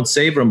quickly. We don't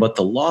savor them, but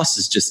the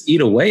losses just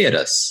eat away at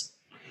us.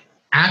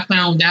 I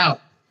found out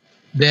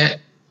that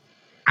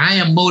I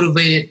am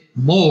motivated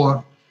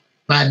more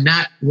by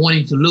not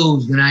wanting to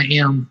lose than I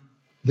am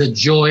the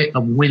joy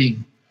of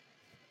winning.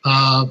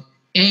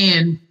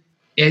 And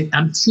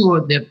I'm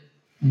sure that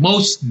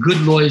most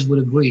good lawyers would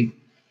agree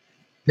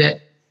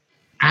that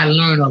I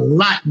learn a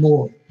lot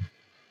more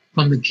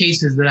from the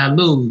cases that I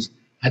lose.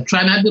 I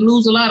try not to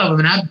lose a lot of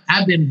them, and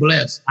I've been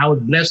blessed. I was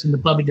blessed in the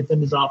public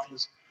defender's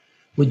office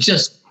with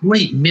just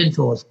great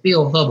mentors: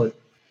 Phil Hubbard,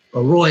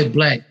 Roy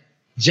Black,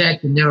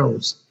 Jack De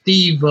Niro,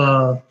 Steve,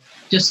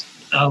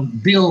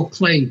 Bill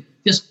Clay,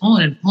 just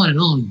on and on and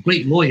on.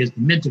 Great lawyers to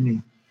mentor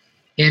me,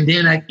 and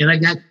then I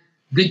got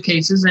good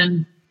cases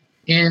and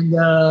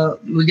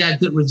we got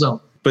good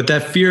results. But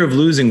that fear of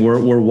losing,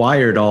 we're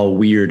wired all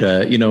weird.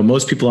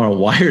 Most people aren't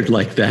wired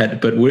like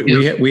that, but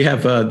we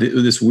have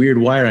this weird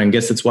wire. I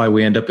guess that's why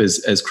we end up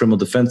as criminal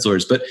defense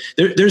lawyers. But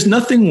there's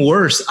nothing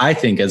worse, I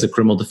think, as a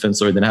criminal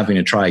defense lawyer than having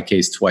to try a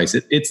case twice.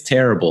 It's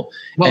terrible.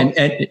 Well,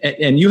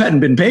 and you hadn't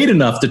been paid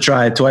enough to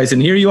try it twice.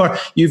 And here you are.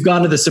 You've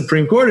gone to the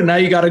Supreme Court, and now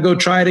you got to go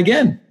try it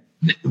again.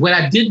 What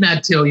I did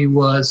not tell you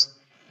was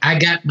I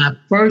got my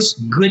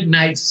first good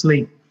night's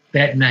sleep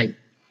that night.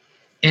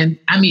 And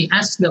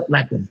I slept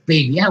like a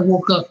baby. I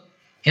woke up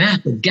and I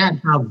forgot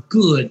how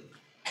good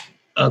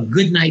a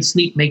good night's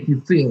sleep make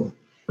you feel.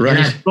 Right.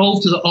 And I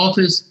drove to the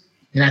office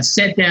and I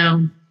sat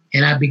down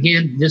and I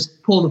began to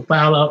just pull the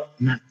file up.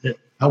 And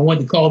I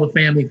wanted to call the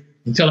family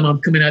and tell them I'm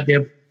coming out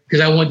there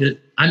because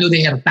I knew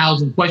they had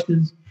 1,000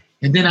 questions.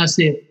 And then I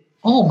said,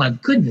 oh my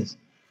goodness,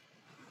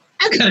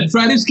 I got to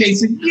try this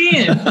case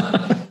again.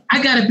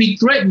 I got to be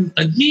threatened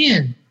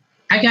again.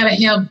 I got to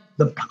have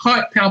the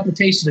heart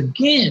palpitations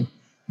again.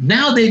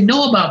 Now they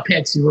know about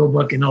Patsy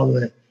Roebuck and all of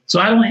that.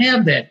 So I don't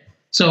have that.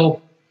 So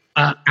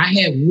I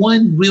had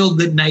one real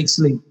good night's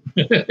sleep.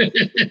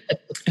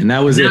 And that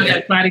was it. I got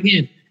to try it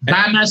again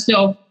by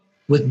myself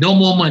with no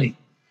more money.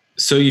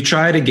 So you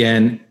try it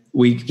again.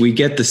 We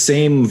get the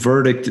same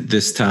verdict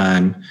this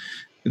time,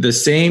 the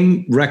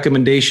same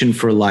recommendation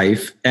for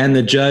life. And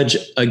the judge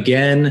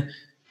again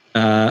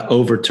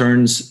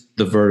overturns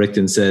the verdict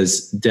and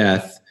says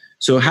death.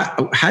 So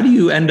how do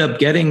you end up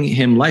getting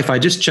him life? I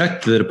just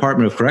checked the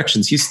Department of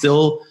Corrections. He's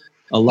still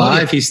alive.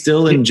 Oh, yeah. He's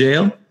still in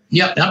jail.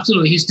 Yeah,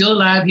 absolutely. He's still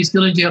alive. He's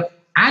still in jail.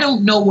 I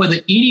don't know whether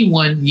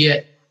anyone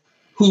yet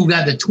who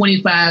got the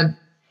 25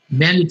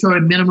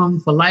 mandatory minimum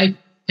for life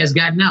has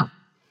gotten out.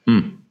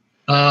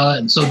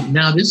 So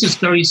now this is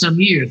 30 some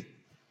years.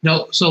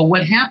 No. So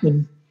what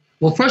happened?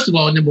 Well, first of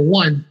all, number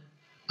one,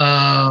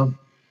 I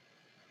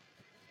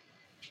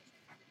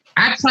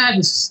tried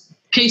this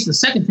case the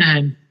second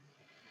time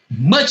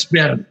much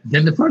better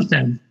than the first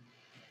time.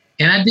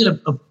 And I did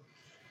a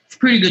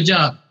pretty good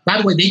job.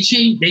 By the way, they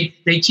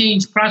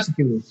changed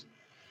prosecutors.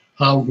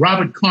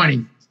 Robert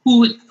Carney,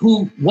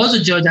 who was a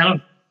judge. I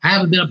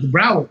haven't been up to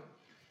Broward,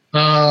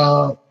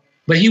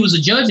 but he was a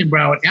judge in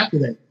Broward after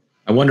that.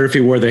 I wonder if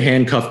he wore the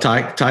handcuff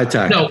tie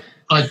tack. No,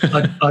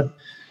 a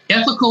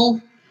ethical,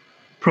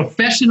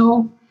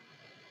 professional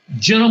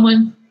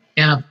gentleman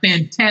and a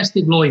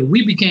fantastic lawyer.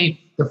 We became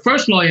the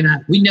first lawyer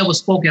and we never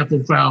spoke after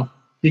the trial,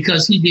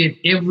 because he did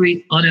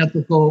every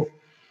unethical,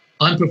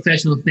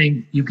 unprofessional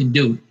thing you can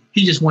do.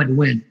 He just wanted to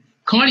win.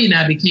 Carney and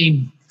I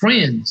became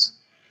friends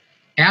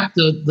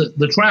after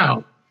the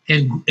trial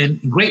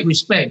and great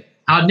respect.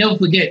 I'll never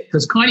forget,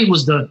 because Carney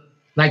was the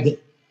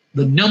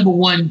number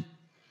one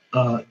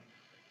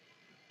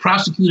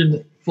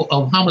prosecutor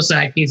of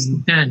homicide cases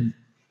at the time.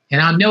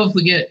 And I'll never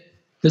forget,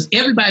 because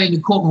everybody in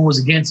the courtroom was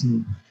against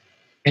me.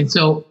 And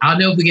so I'll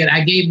never forget,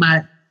 I gave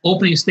my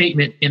opening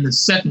statement in the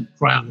second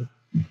trial,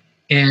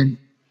 and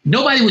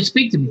nobody would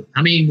speak to me.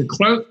 The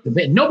clerk,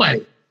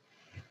 nobody.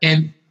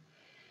 And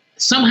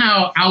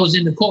somehow I was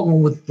in the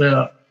courtroom with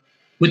the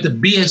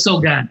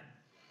BSO guy.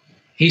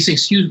 He said,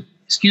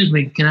 excuse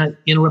me, can I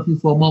interrupt you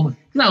for a moment?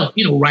 Because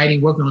I was,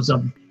 writing, working on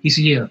something. He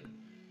said, yeah.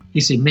 He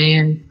said,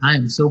 man, I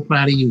am so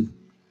proud of you.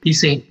 He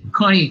said,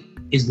 Carney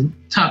is the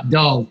top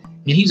dog,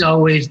 and he's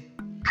always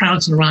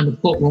pouncing around the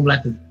courtroom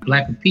like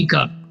a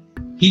peacock.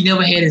 He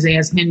never had his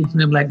ass handed to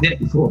him like that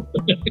before.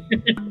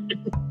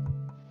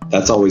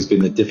 That's always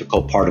been the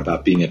difficult part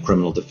about being a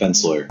criminal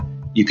defense lawyer.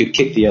 You could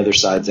kick the other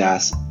side's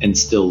ass and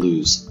still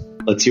lose.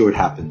 Let's hear what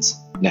happens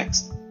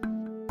next.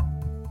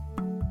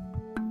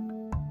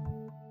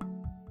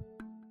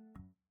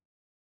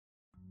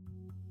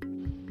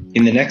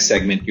 In the next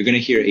segment, you're going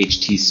to hear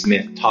H.T.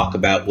 Smith talk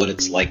about what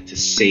it's like to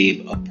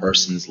save a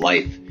person's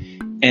life.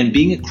 And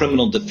being a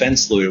criminal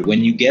defense lawyer,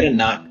 when you get a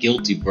not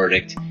guilty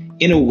verdict,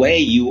 in a way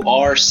you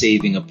are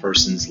saving a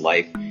person's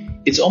life.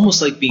 It's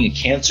almost like being a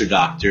cancer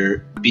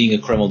doctor, being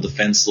a criminal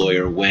defense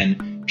lawyer.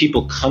 When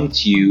people come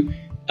to you,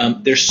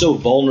 they're so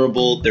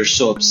vulnerable, they're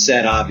so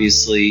upset,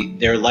 obviously,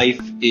 their life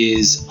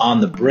is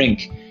on the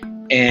brink,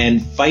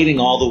 and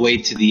fighting all the way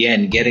to the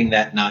end, getting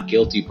that not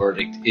guilty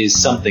verdict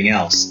is something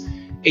else.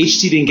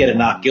 HT didn't get a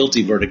not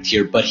guilty verdict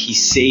here, but he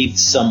saved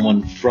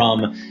someone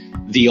from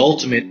the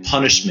ultimate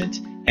punishment,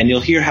 and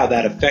you'll hear how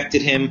that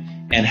affected him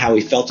and how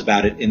he felt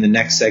about it in the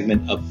next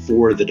segment of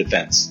For the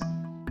Defense.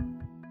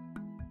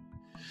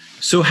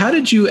 So how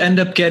did you end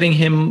up getting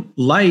him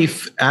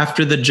life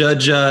after the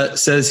judge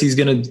says he's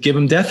going to give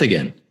him death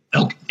again?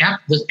 Okay.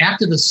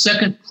 After the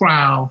second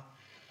trial,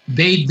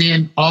 they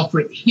then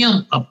offered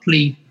him a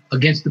plea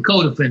against the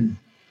co-defendant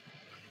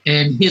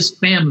and his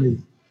family.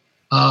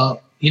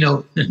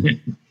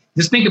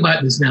 Just think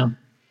about this now.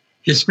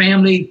 His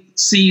family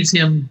sees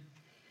him.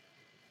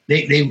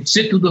 They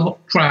sit through the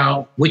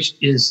trial, which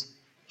is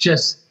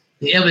just,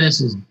 the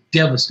evidence is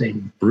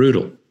devastating.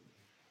 Brutal.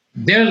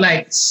 They're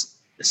like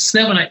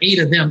 7 or 8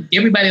 of them.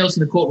 Everybody else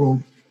in the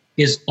courtroom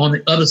is on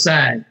the other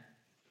side.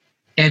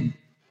 And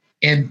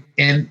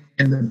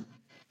the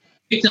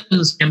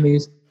victims'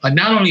 families are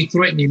not only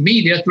threatening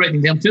me, they're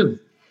threatening them too.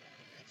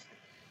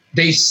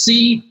 They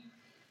see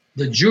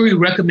the jury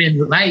recommend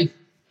life,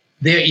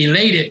 they're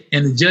elated,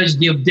 and the judge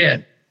give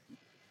death.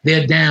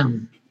 They're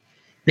down.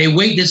 They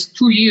wait this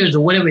 2 years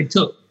or whatever it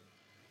took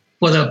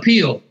for the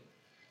appeal.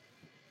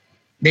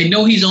 They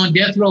know he's on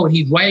death row, and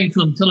he's writing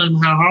to him, telling him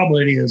how horrible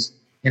it is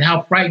and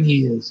how frightened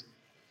he is.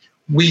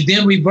 We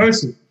then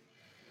reverse it.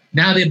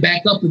 Now they're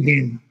back up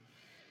again.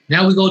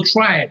 Now we go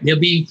try it. They're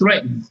being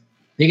threatened.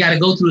 They got to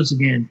go through this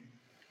again.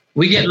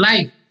 We get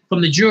life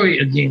from the jury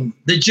again.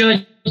 The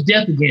judge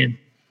death again.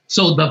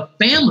 So the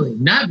family,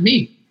 not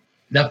me,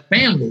 the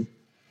family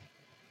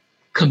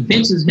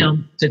convinces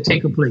him to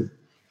take a plea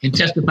and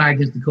testify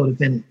against the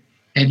co-defendant,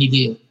 and he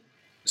did.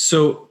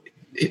 So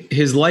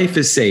his life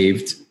is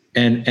saved,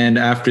 and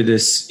after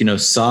this,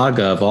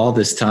 saga of all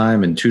this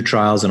time and 2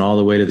 trials and all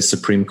the way to the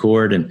Supreme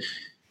Court and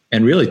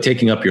really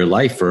taking up your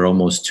life for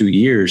almost 2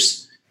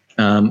 years,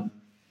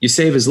 you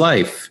save his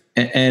life.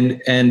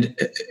 And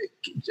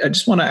I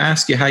just want to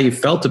ask you how you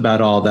felt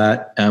about all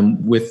that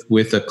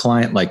with a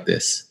client like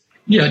this.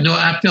 Yeah, no,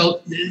 I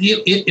felt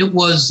it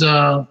was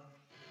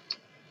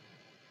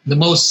the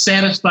most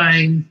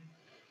satisfying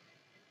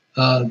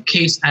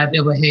case I've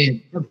ever had.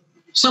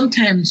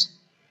 Sometimes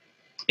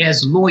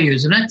as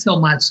lawyers, and I tell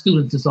my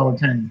students this all the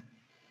time,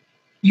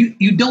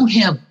 you don't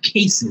have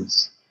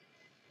cases.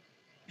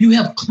 You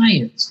have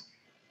clients.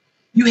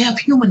 You have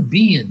human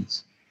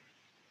beings.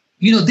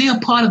 They are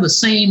part of the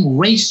same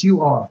race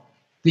you are,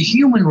 the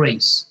human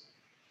race.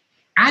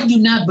 I do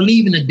not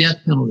believe in the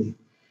death penalty.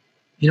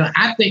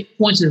 I think,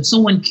 for instance, if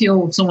someone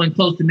killed someone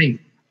close to me,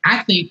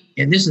 I think,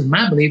 and this is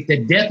my belief,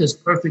 that death is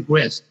perfect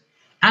rest.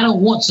 I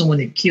don't want someone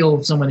that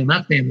killed someone in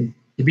my family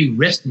to be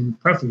resting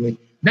perfectly.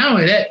 Not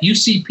only that, you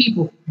see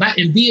people,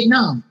 in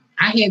Vietnam,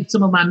 I had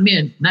some of my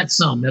men, not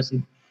some, that's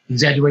an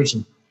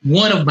exaggeration,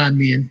 one of my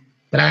men,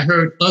 but I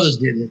heard others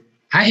did it.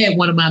 I had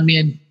one of my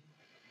men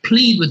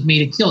plead with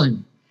me to kill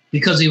him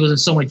because he was in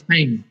so much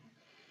pain.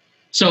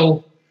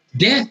 So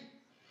death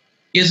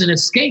is an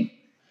escape.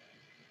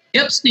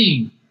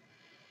 Epstein,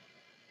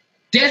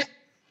 death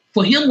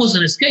for him was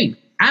an escape.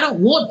 I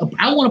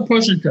want a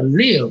person to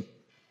live.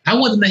 I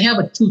want them to have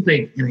a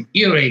toothache and an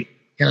earache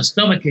and a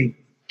stomachache,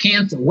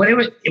 cancer,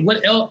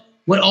 what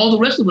all the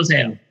rest of us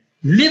have.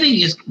 Living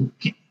is,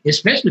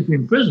 especially if you're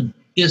in prison,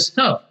 is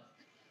tough.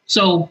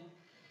 So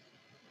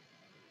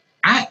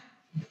I'm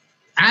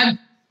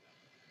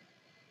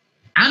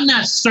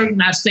not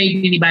certain I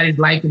saved anybody's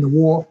life in the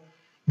war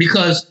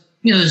because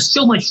there's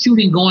so much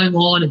shooting going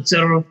on,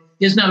 etc.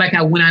 It's not like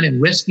I went out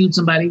and rescued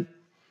somebody.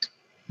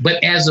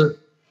 But as a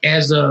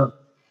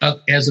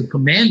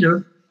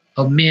commander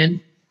of men,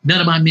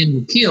 none of my men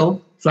were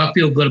killed, so I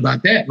feel good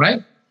about that,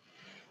 right?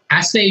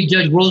 I saved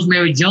Judge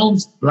Rosemary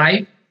Jones'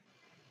 life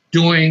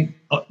during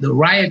the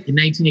riot in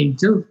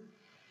 1982,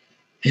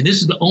 and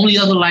this is the only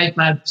other life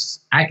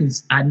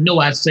I know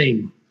I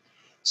saved.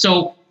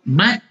 So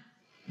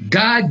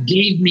God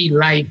gave me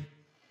life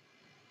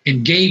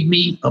and gave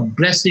me a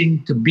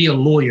blessing to be a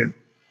lawyer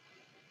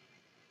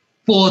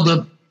for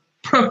the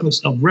purpose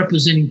of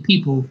representing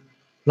people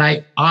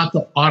like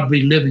Arthur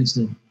Aubrey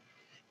Livingston,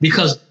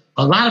 because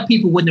a lot of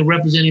people wouldn't have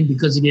represented him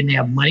because he didn't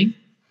have money.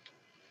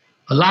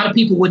 A lot of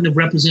people wouldn't have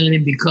represented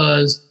him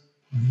because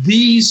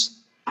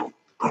this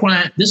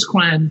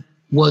crime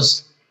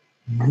was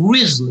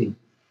grisly,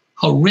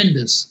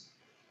 horrendous,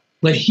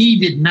 but he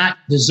did not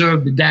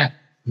deserve to die.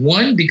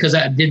 One, because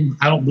I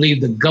don't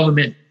believe the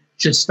government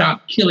should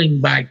stop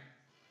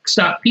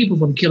people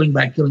from killing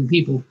by killing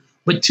people.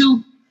 But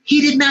 2,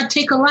 he did not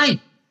take a life.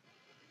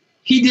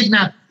 He did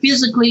not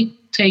physically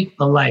take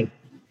a life.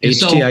 HT,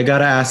 so, I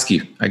gotta ask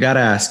you,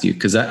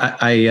 because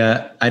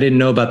I didn't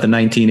know about the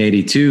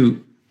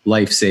 1982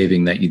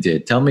 life-saving that you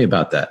did. Tell me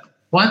about that.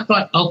 Well, I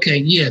thought, okay,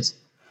 yes.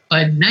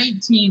 In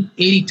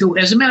 1982,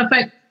 as a matter of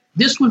fact,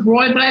 this was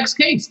Roy Black's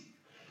case.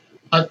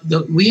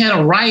 We had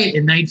a riot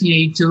in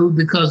 1982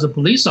 because a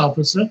police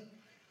officer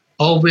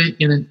over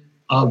in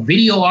a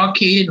video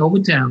arcade in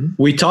Overtown.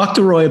 We talked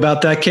to Roy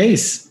about that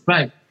case.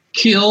 Right.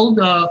 Killed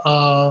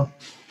a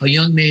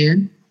young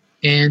man,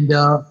 and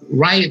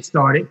riot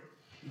started.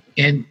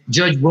 And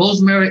Judge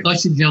Rosemary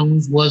Usher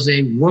Jones was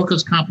a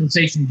workers'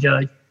 compensation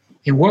judge,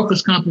 and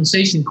workers'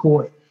 compensation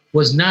court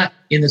was not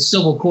in the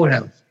civil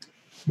courthouse.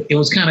 It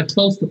was kind of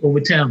close to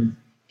Overtown.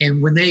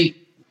 And when they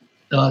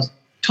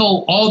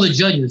told all the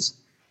judges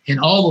and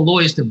all the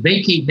lawyers to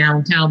vacate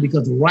downtown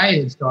because the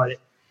riot had started,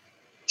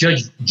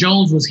 Judge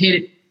Jones was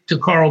headed to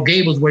Coral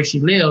Gables where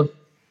she lived.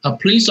 A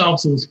police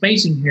officer was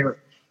facing her,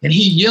 and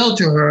he yelled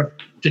to her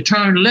to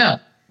turn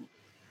left.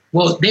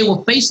 Well, they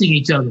were facing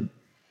each other.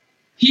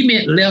 He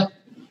meant left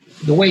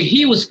the way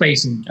he was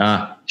facing.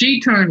 She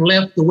turned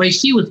left the way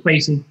she was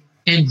facing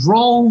and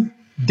drove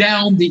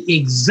down the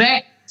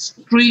exact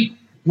street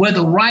where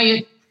the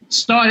riot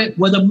started,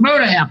 where the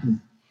murder happened.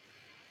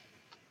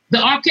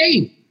 The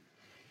arcade.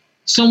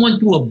 Someone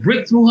threw a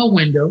brick through her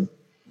window.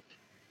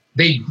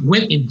 They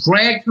went and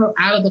dragged her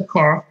out of the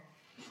car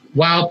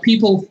while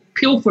people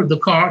pilfered the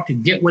car to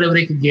get whatever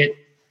they could get.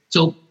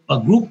 So a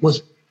group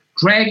was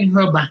dragging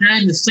her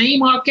behind the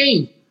same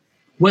arcade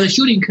where the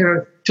shooting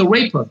occurred to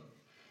rape her.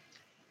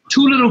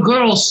 Two little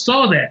girls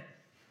saw that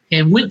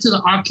and went to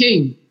the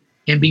arcade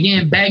and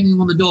began banging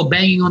on the door.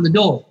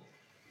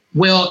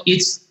 Well,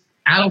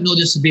 I don't know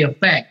this to be a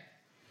fact,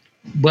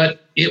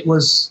 but it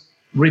was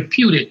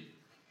reputed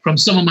from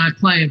some of my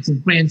clients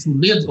and friends who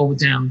lived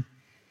Overtown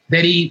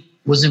that he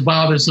was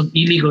involved in some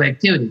illegal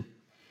activity.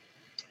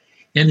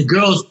 And the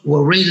girls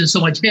were raising so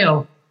much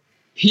hell,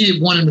 he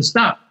didn't want him to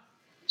stop.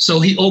 So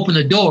he opened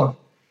the door,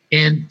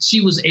 and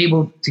she was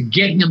able to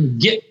get him to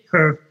get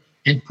her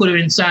and put her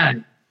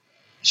inside.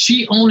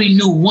 She only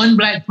knew one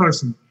black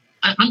person.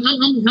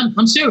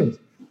 I'm serious.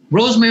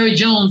 Rosemary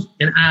Jones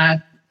and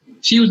I,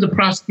 she was the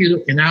prosecutor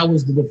and I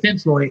was the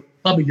defense lawyer,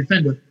 public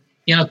defender,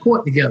 in a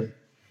court together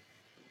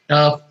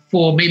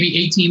for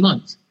maybe 18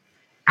 months.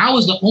 I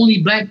was the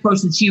only black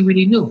person she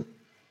really knew.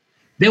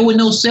 There were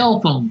no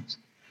cell phones,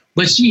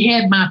 but she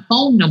had my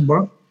phone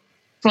number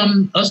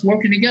from us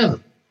working together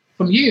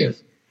from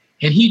years.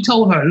 And he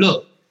told her,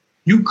 look,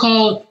 you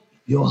call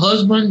your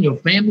husband, your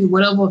family,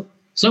 whatever,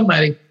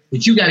 somebody,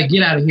 but you got to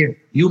get out of here.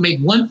 You make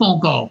one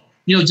phone call,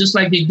 just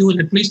like they do in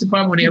the police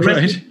department when they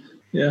arrest you.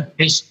 Yeah.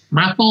 And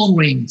my phone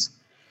rings.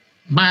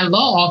 My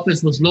law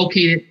office was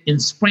located in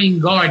Spring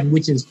Garden,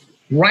 which is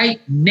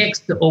right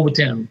next to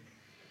Overtown.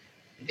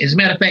 As a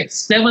matter of fact,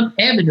 7th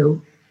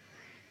Avenue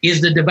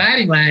is the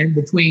dividing line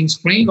between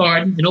Spring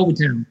Garden and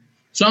Overtown.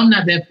 So I'm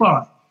not that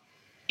far.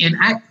 And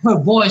her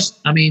voice,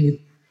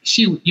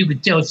 you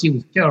could tell she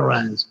was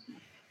terrorized.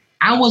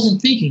 I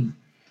wasn't thinking,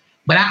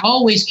 but I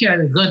always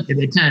carried a gun at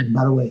that time,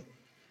 by the way.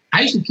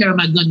 I used to carry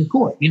my gun to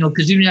court,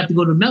 because you didn't have to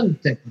go to a metal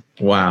detector.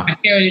 Wow. I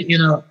carried it in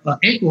an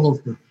ankle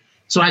holster.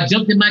 So I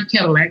jumped in my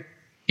Cadillac,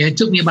 and it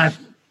took me about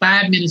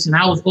 5 minutes, and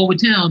I was over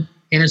town.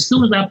 And as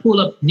soon as I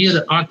pulled up near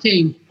the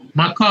arcade,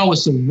 my car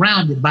was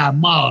surrounded by a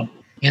mob.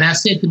 And I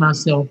said to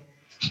myself,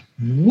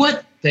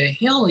 what the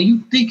hell are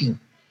you thinking?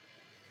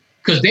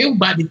 Because they're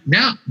about to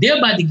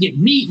get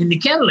me in the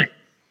Cadillac.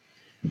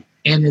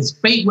 And as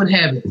fate would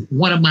have it,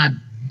 one of my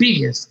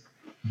biggest,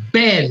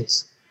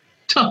 baddest,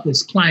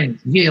 toughest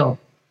clients yelled,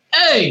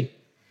 hey,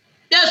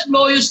 that's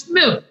Lawyer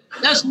Smith.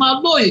 That's my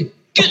lawyer.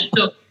 Get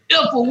the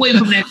F away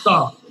from that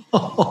car.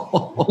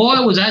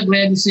 Boy, was I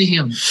glad to see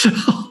him.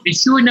 And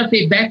sure enough,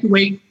 they backed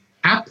away.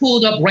 I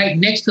pulled up right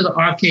next to the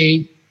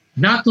arcade,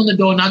 knocked on the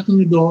door.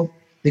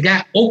 The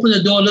guy opened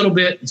the door a little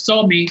bit and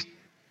saw me.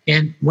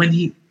 And when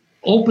he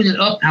opened it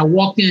up, I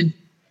walked in.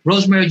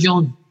 Rosemary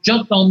Jones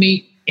jumped on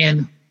me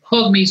and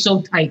hugged me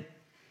so tight,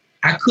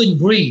 I couldn't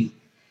breathe.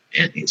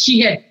 And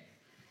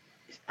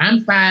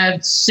I'm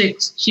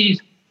 5'6",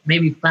 she's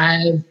maybe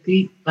 5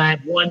 feet,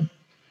 5'1".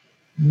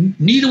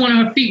 Neither one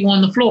of her feet were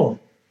on the floor.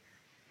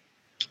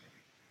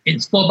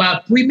 It's for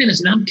about 3 minutes,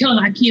 and I'm telling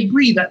her I can't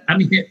breathe. I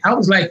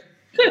was like,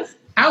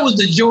 I was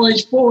the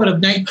George Ford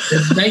of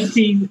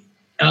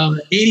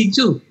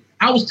 1982.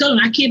 I was telling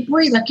her, I can't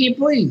breathe.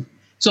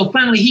 So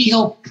finally, he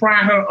helped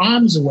pry her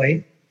arms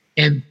away,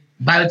 and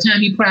by the time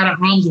he pried her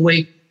arms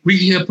away, we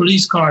could hear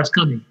police cars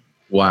coming.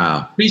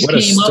 Wow. Police what a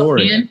came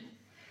story. up in,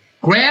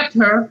 grabbed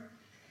her,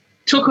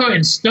 took her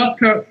and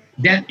stuffed her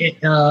in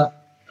the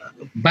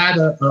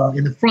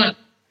front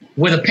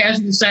where the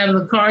passenger side of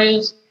the car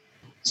is,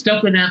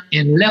 stuffed her down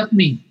and left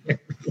me.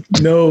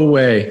 No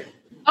way.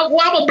 Well,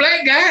 I'm a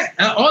black guy.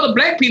 All the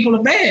black people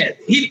are bad.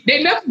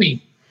 They left me.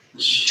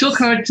 Took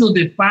her to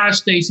the fire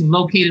station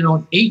located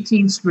on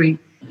 18th Street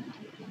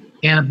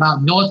and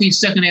about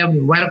Northeast 2nd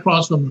Avenue, right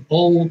across from the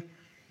old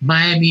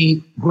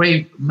Miami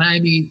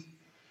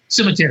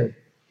Cemetery,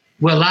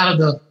 where a lot of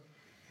the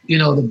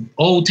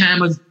old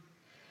timers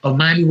of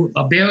Miami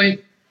are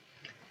buried.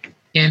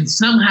 And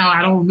somehow,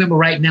 I don't remember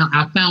right now,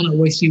 I found out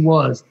where she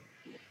was.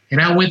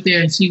 And I went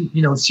there, and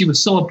she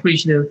was so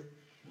appreciative.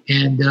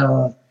 And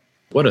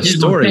what a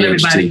story,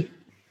 HT.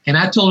 And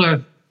I told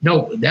her,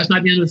 no, that's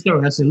not the end of the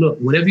story. I said, look,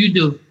 whatever you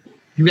do,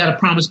 you got to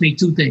promise me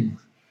two things.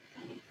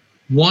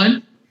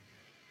 One,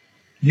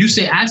 you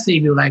say I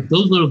saved your life.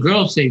 Those little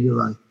girls saved your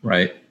life.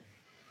 Right.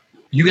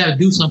 You got to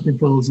do something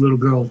for those little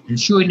girls. And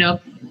sure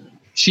enough,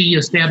 she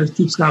established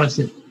 2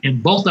 scholarships,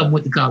 and both of them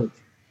went to college.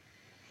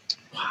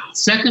 Wow.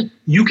 Second,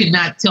 you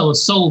cannot tell a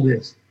soul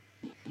this,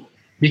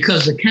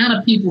 because the kind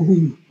of people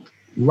who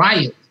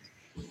riot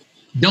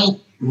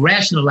don't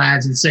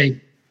rationalize and say,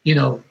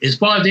 as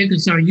far as they're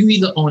concerned, you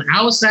either on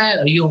our side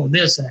or you on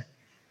their side.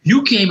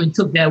 You came and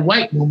took that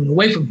white woman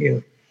away from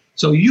here,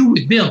 so you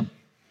with them.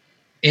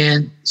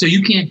 And so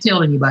you can't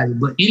tell anybody.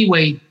 But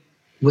anyway,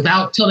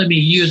 without telling me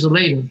years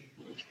later,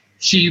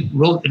 she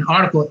wrote an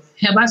article.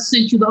 Have I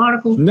sent you the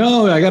article?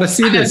 No, I got to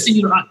see this.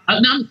 She wrote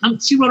an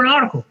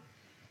article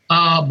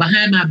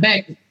behind my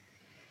back.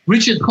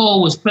 Richard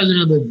Cole was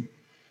president of the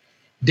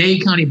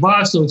Dade County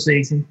Bar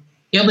Association.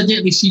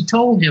 Evidently, she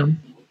told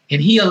him, and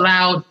he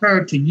allowed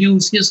her to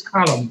use his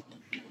column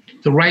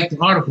to write the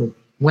article.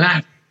 When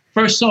I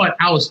first saw it,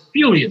 I was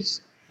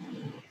furious.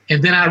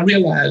 And then I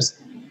realized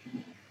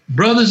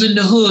brothers in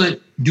the hood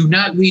do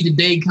not read the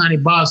Dade County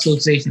Bar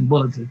Association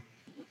bulletin.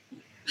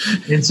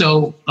 And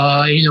so,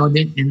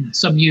 then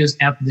some years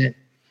after that,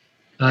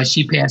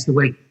 she passed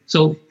away.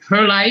 So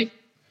her life,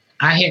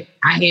 I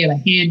had a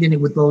hand in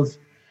it with those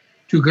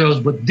 2 girls,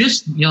 but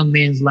this young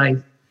man's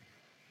life,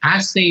 I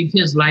saved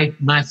his life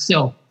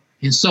myself.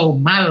 And so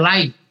my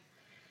life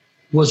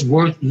was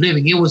worth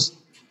living.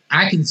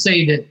 I can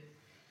say that,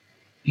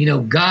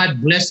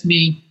 God blessed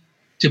me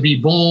to be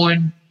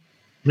born,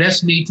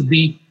 blessed me to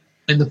be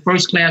in the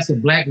first class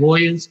of Black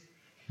lawyers,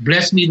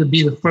 blessed me to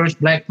be the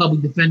first Black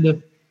public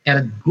defender at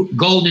a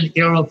golden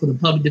era for the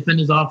public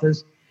defender's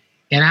office.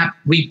 And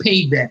we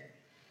paid that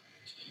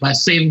by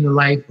saving the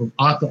life of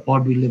Arthur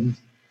Aubrey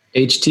Livingston.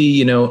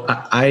 HT,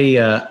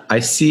 I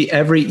see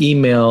every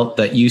email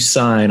that you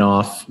sign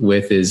off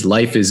with is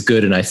life is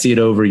good. And I see it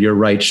over your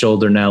right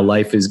shoulder now,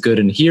 life is good.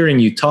 And hearing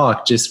you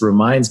talk just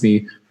reminds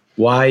me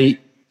why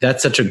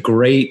that's such a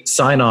great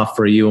sign off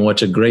for you and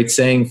what's a great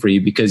saying for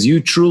you, because you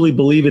truly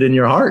believe it in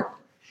your heart.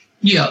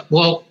 Yeah,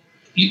 well,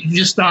 you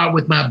just start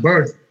with my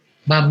birth.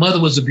 My mother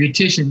was a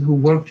beautician who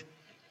worked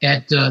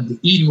at the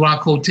Eden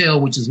Rock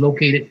Hotel, which is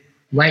located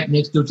right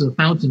next door to the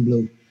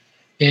Fontainebleau.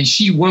 And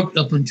she worked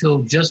up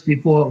until just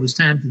before it was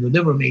time to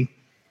deliver me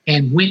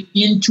and went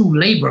into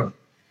labor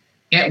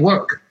at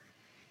work.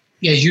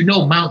 As you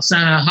know, Mount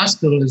Sinai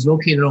Hospital is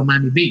located on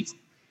Miami Beach,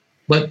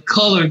 but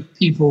colored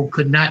people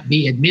could not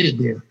be admitted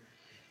there.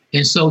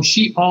 And so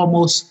she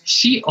almost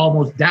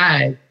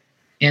died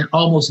and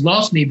almost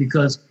lost me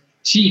because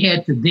she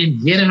had to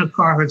then get in a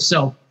car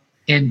herself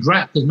and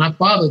drive, because my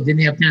father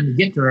didn't have time to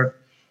get to her,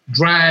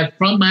 drive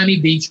from Miami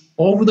Beach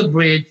over the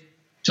bridge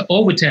to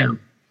Overtown.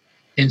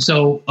 And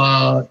so,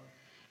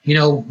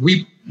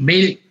 we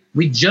made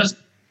it.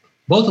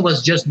 Both of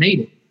us just made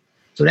it.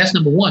 So that's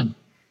number one.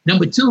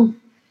 Number two,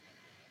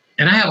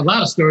 and I have a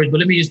lot of stories, but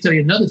let me just tell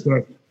you another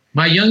story.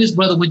 My youngest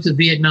brother went to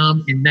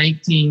Vietnam in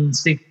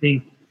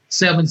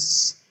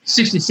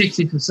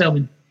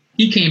 1967.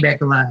 He came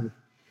back alive.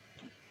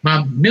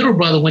 My middle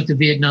brother went to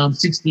Vietnam,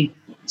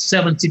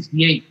 67,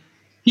 68.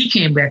 He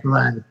came back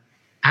alive.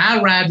 I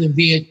arrived in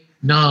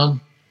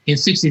Vietnam in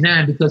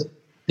 69 because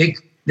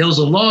there was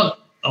a law,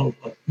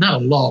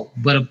 not a law,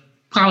 but a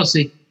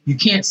policy. You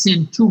can't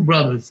send 2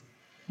 brothers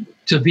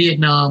to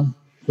Vietnam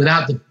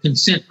without the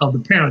consent of the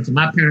parents, and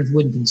my parents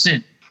wouldn't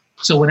consent.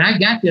 So when I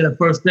got there the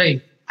first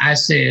day, I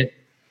said,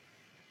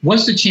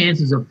 what's the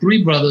chances of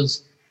 3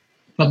 brothers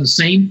from the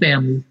same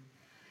family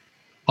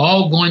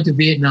all going to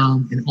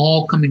Vietnam and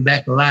all coming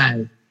back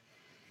alive?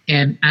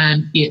 And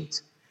I'm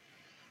it.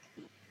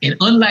 And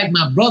unlike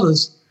my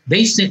brothers,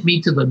 they sent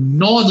me to the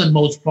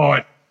northernmost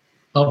part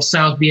of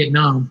South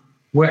Vietnam,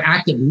 where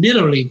I could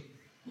literally,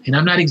 and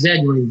I'm not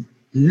exaggerating,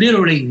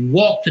 literally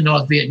walk to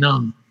North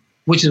Vietnam,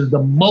 which is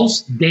the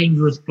most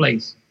dangerous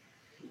place.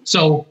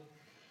 So,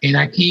 and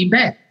I came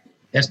back.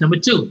 That's number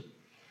 2.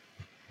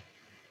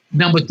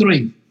 Number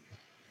 3,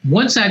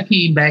 once I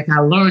came back, I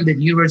learned that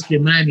University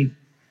of Miami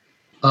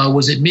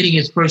was admitting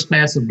its first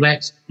class of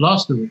Black law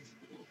students.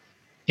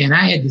 And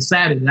I had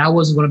decided that I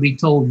wasn't going to be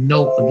told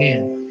no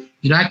again.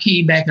 I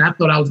came back and I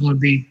thought I was going to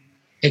be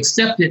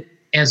accepted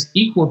as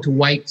equal to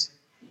whites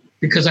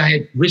because I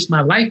had risked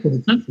my life for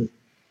the country.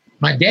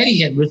 My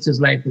daddy had risked his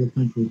life for the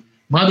country.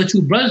 My other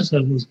 2 brothers,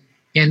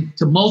 and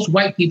to most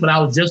white people, I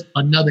was just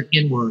another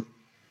N-word.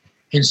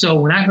 And so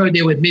when I heard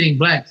they were admitting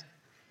Blacks,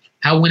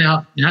 I went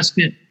out and I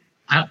spent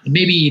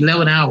maybe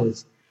 11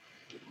 hours.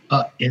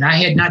 And I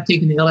had not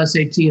taken the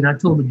LSAT, and I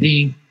told the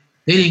dean,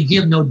 they didn't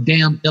give no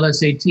damn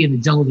LSAT in the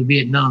jungles of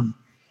Vietnam.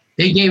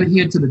 They gave it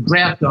here to the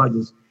draft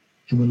dodgers.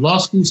 And when law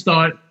school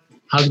started,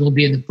 I was going to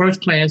be in the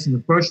first class, in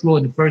the first row,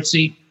 in the first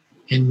seat.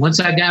 And once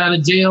I got out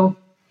of jail,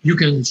 you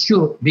can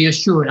be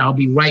assured I'll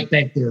be right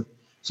back there.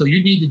 So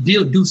you need to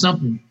do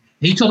something. And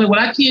he told me, well,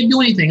 I can't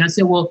do anything. I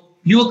said, well,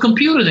 you're a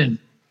computer then.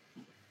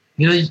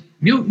 You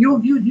know,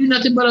 you're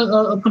nothing but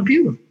a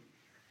computer.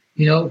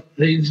 You know,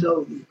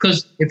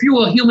 because if you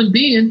were a human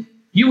being,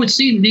 you would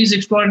see these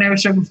extraordinary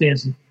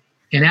circumstances.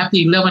 And after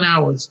 11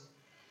 hours,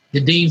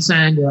 the dean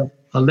signed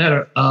a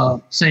letter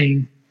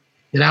saying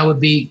that I would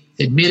be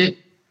admitted,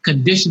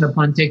 conditioned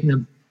upon taking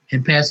them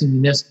and passing the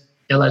next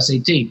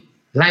LSAT.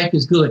 Life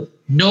is good.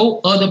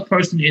 No other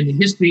person in the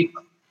history,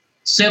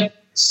 except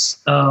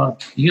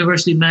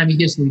University of Miami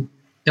history,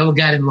 ever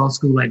got in law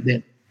school like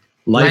that.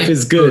 Life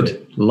is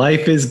good.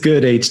 Life is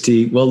good,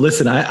 HT. Well,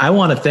 listen, I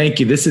want to thank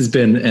you. This has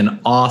been an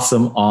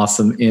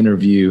awesome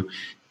interview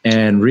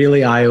and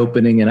really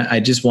eye-opening. And I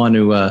just want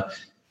to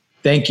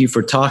thank you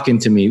for talking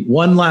to me.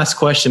 One last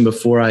question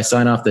before I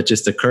sign off that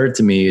just occurred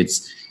to me.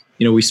 It's,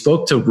 you know, we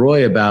spoke to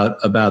Roy about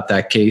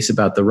that case,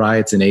 about the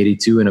riots in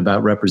 '82 and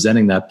about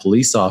representing that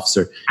police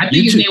officer. I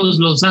think his name was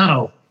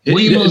Lozano.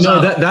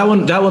 No,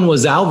 that one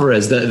was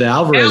Alvarez, the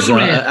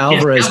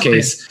Alvarez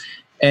case.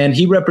 And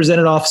he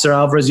represented Officer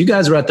Alvarez. You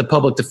guys were at the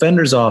public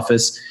defender's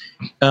office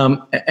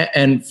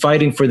and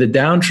fighting for the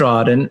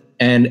downtrodden.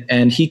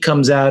 And he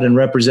comes out and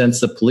represents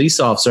the police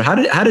officer. How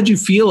did you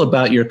feel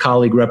about your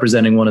colleague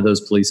representing one of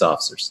those police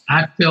officers?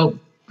 I felt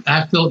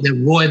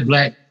that Roy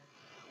Black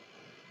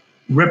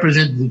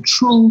represented the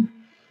true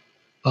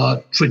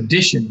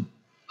tradition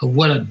of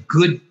what a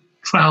good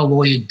trial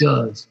lawyer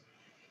does,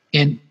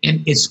 and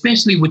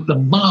especially with the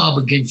mob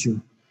against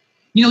you.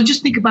 You know,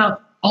 just think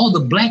about all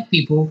the black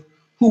people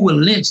who were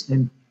lynched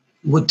and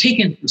were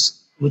taken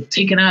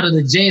out of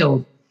the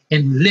jail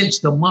and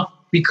lynched the mob,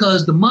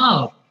 because the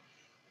mob,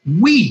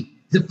 we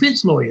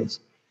defense lawyers,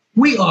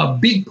 we are a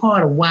big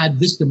part of why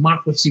this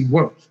democracy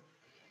works.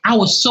 I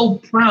was so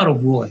proud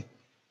of Roy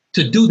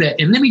to do that.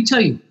 And let me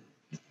tell you,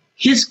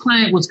 his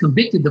client was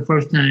convicted the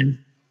first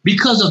time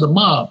because of the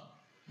mob.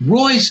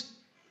 Roy's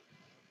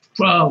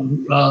trial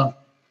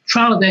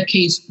of that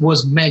case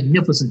was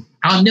magnificent.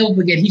 I'll never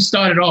forget, he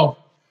started off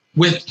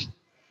with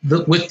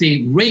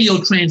the radio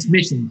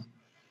transmission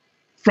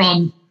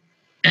from,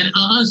 and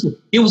honestly,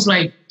 it was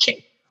like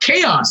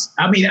chaos.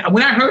 I mean,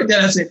 when I heard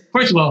that, I said,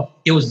 first of all,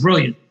 it was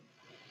brilliant.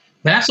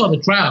 But I saw the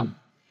trial,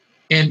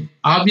 and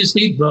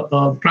obviously,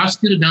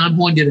 prosecutor Don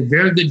Horn did a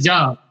very good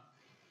job.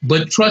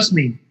 But trust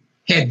me,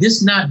 had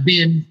this not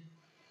been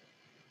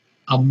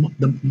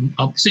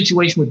a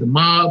situation with the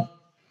mob,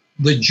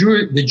 the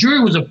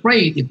jury was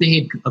afraid if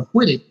they had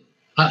acquitted,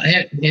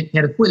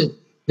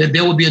 that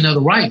there would be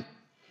another riot.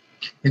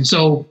 And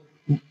so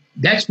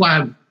that's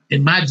why,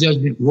 in my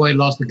judgment, Roy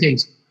lost the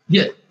case.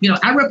 Yeah, you know,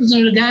 I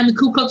represented a guy in the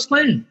Ku Klux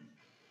Klan.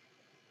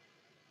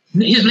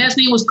 His last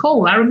name was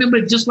Cole. I remember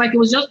it just like it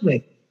was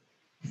yesterday.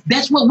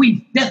 That's what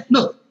we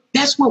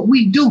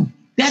do.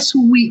 That's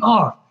who we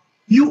are.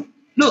 You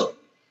look,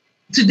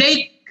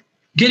 today,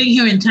 getting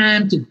here in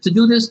time to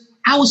do this,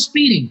 I was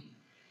speeding.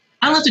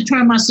 I don't have to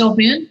turn myself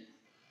in.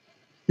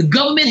 The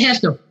government has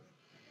to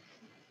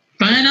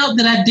find out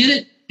that I did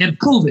it and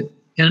prove it.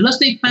 And unless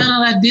they find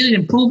out I did it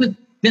and prove it,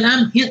 then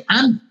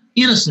I'm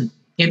innocent.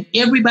 And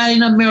everybody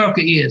in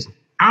America is.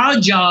 Our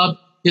job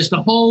is to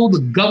hold the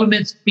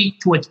government's feet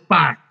to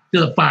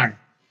the fire.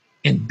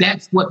 And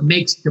that's what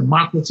makes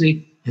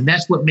democracy, and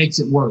that's what makes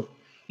it work.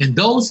 And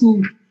those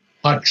who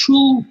are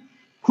true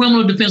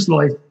criminal defense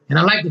lawyers, and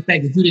I like the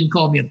fact that you didn't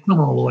call me a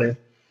criminal lawyer,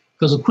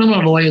 because a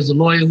criminal lawyer is a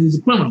lawyer who's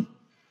a criminal.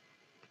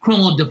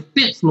 Criminal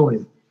defense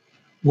lawyer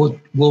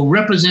will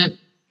represent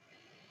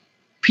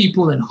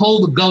people and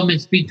hold the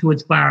government's feet to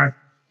its fire,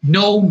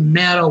 no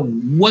matter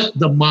what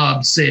the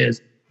mob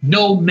says,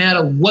 no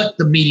matter what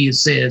the media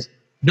says,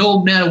 no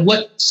matter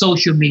what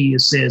social media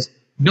says,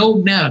 no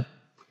matter.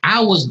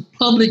 I was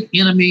public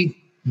enemy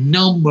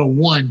number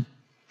one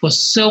for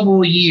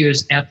several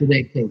years after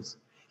that case.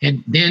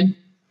 And then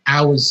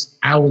I was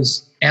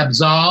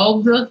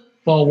absolved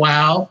for a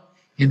while,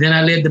 and then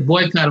I led the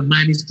boycott of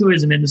Miami's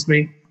tourism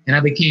industry, and I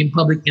became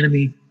public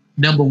enemy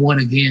number one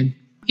again.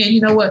 And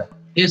you know what?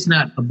 It's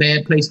not a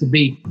bad place to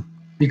be,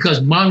 because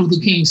Martin Luther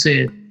King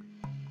said,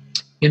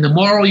 in the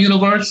moral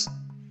universe,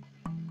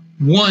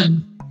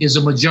 one is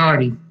a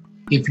majority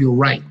if you're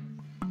right.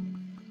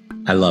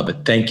 I love it.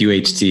 Thank you,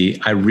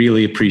 HT. I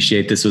really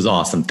appreciate this. Was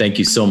awesome. Thank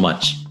you so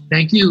much.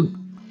 Thank you.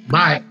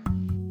 Bye.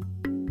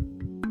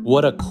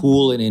 What a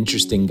cool and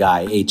interesting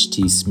guy,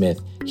 HT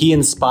Smith. He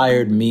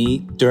inspired me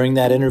during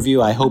that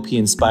interview. I hope he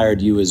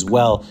inspired you as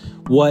well.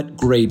 What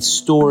great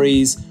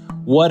stories.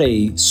 What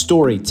a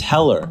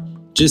storyteller.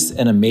 Just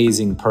an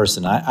amazing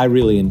person. I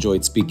really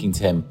enjoyed speaking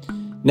to him.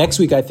 Next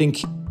week, I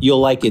think you'll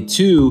like it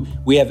too.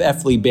 We have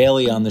F. Lee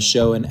Bailey on the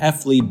show, and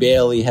F. Lee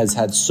Bailey has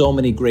had so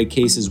many great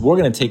cases. We're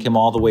going to take him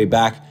all the way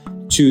back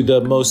to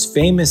the most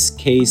famous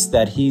case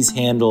that he's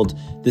handled,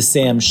 the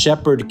Sam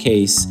Shepard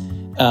case,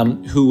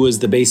 who was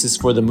the basis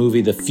for the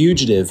movie The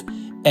Fugitive.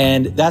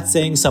 And that's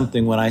saying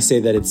something when I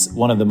say that it's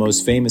one of the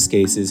most famous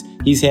cases.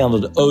 He's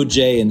handled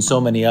OJ and so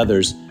many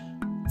others.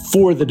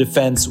 For the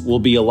Defense will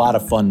be a lot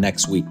of fun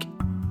next week.